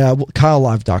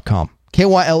 KyleLive.com.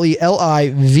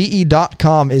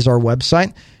 KyleLive.com is our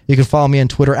website. You can follow me on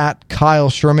Twitter at Kyle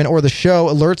Sherman or the show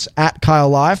alerts at Kyle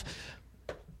Live.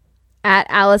 At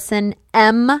Allison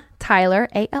M. Tyler,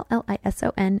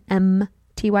 ALLISONMTYLER.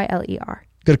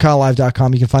 Go to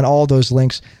KyleLive.com. You can find all those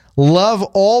links. Love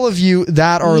all of you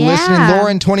that are listening.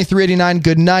 Lauren, 2389,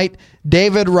 good night.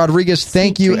 David Rodriguez,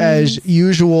 thank you as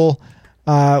usual.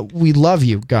 We love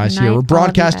you guys here. We're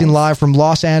broadcasting live from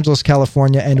Los Angeles,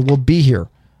 California, and we'll be here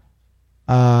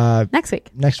next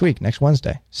week, next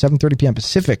Wednesday, 7:30 p.m.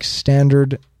 Pacific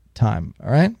Standard Time. All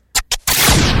right?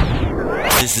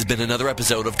 This has been another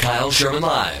episode of Kyle Sherman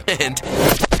Live, and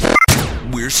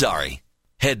we're sorry.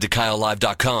 Head to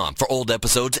KyleLive.com for old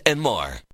episodes and more.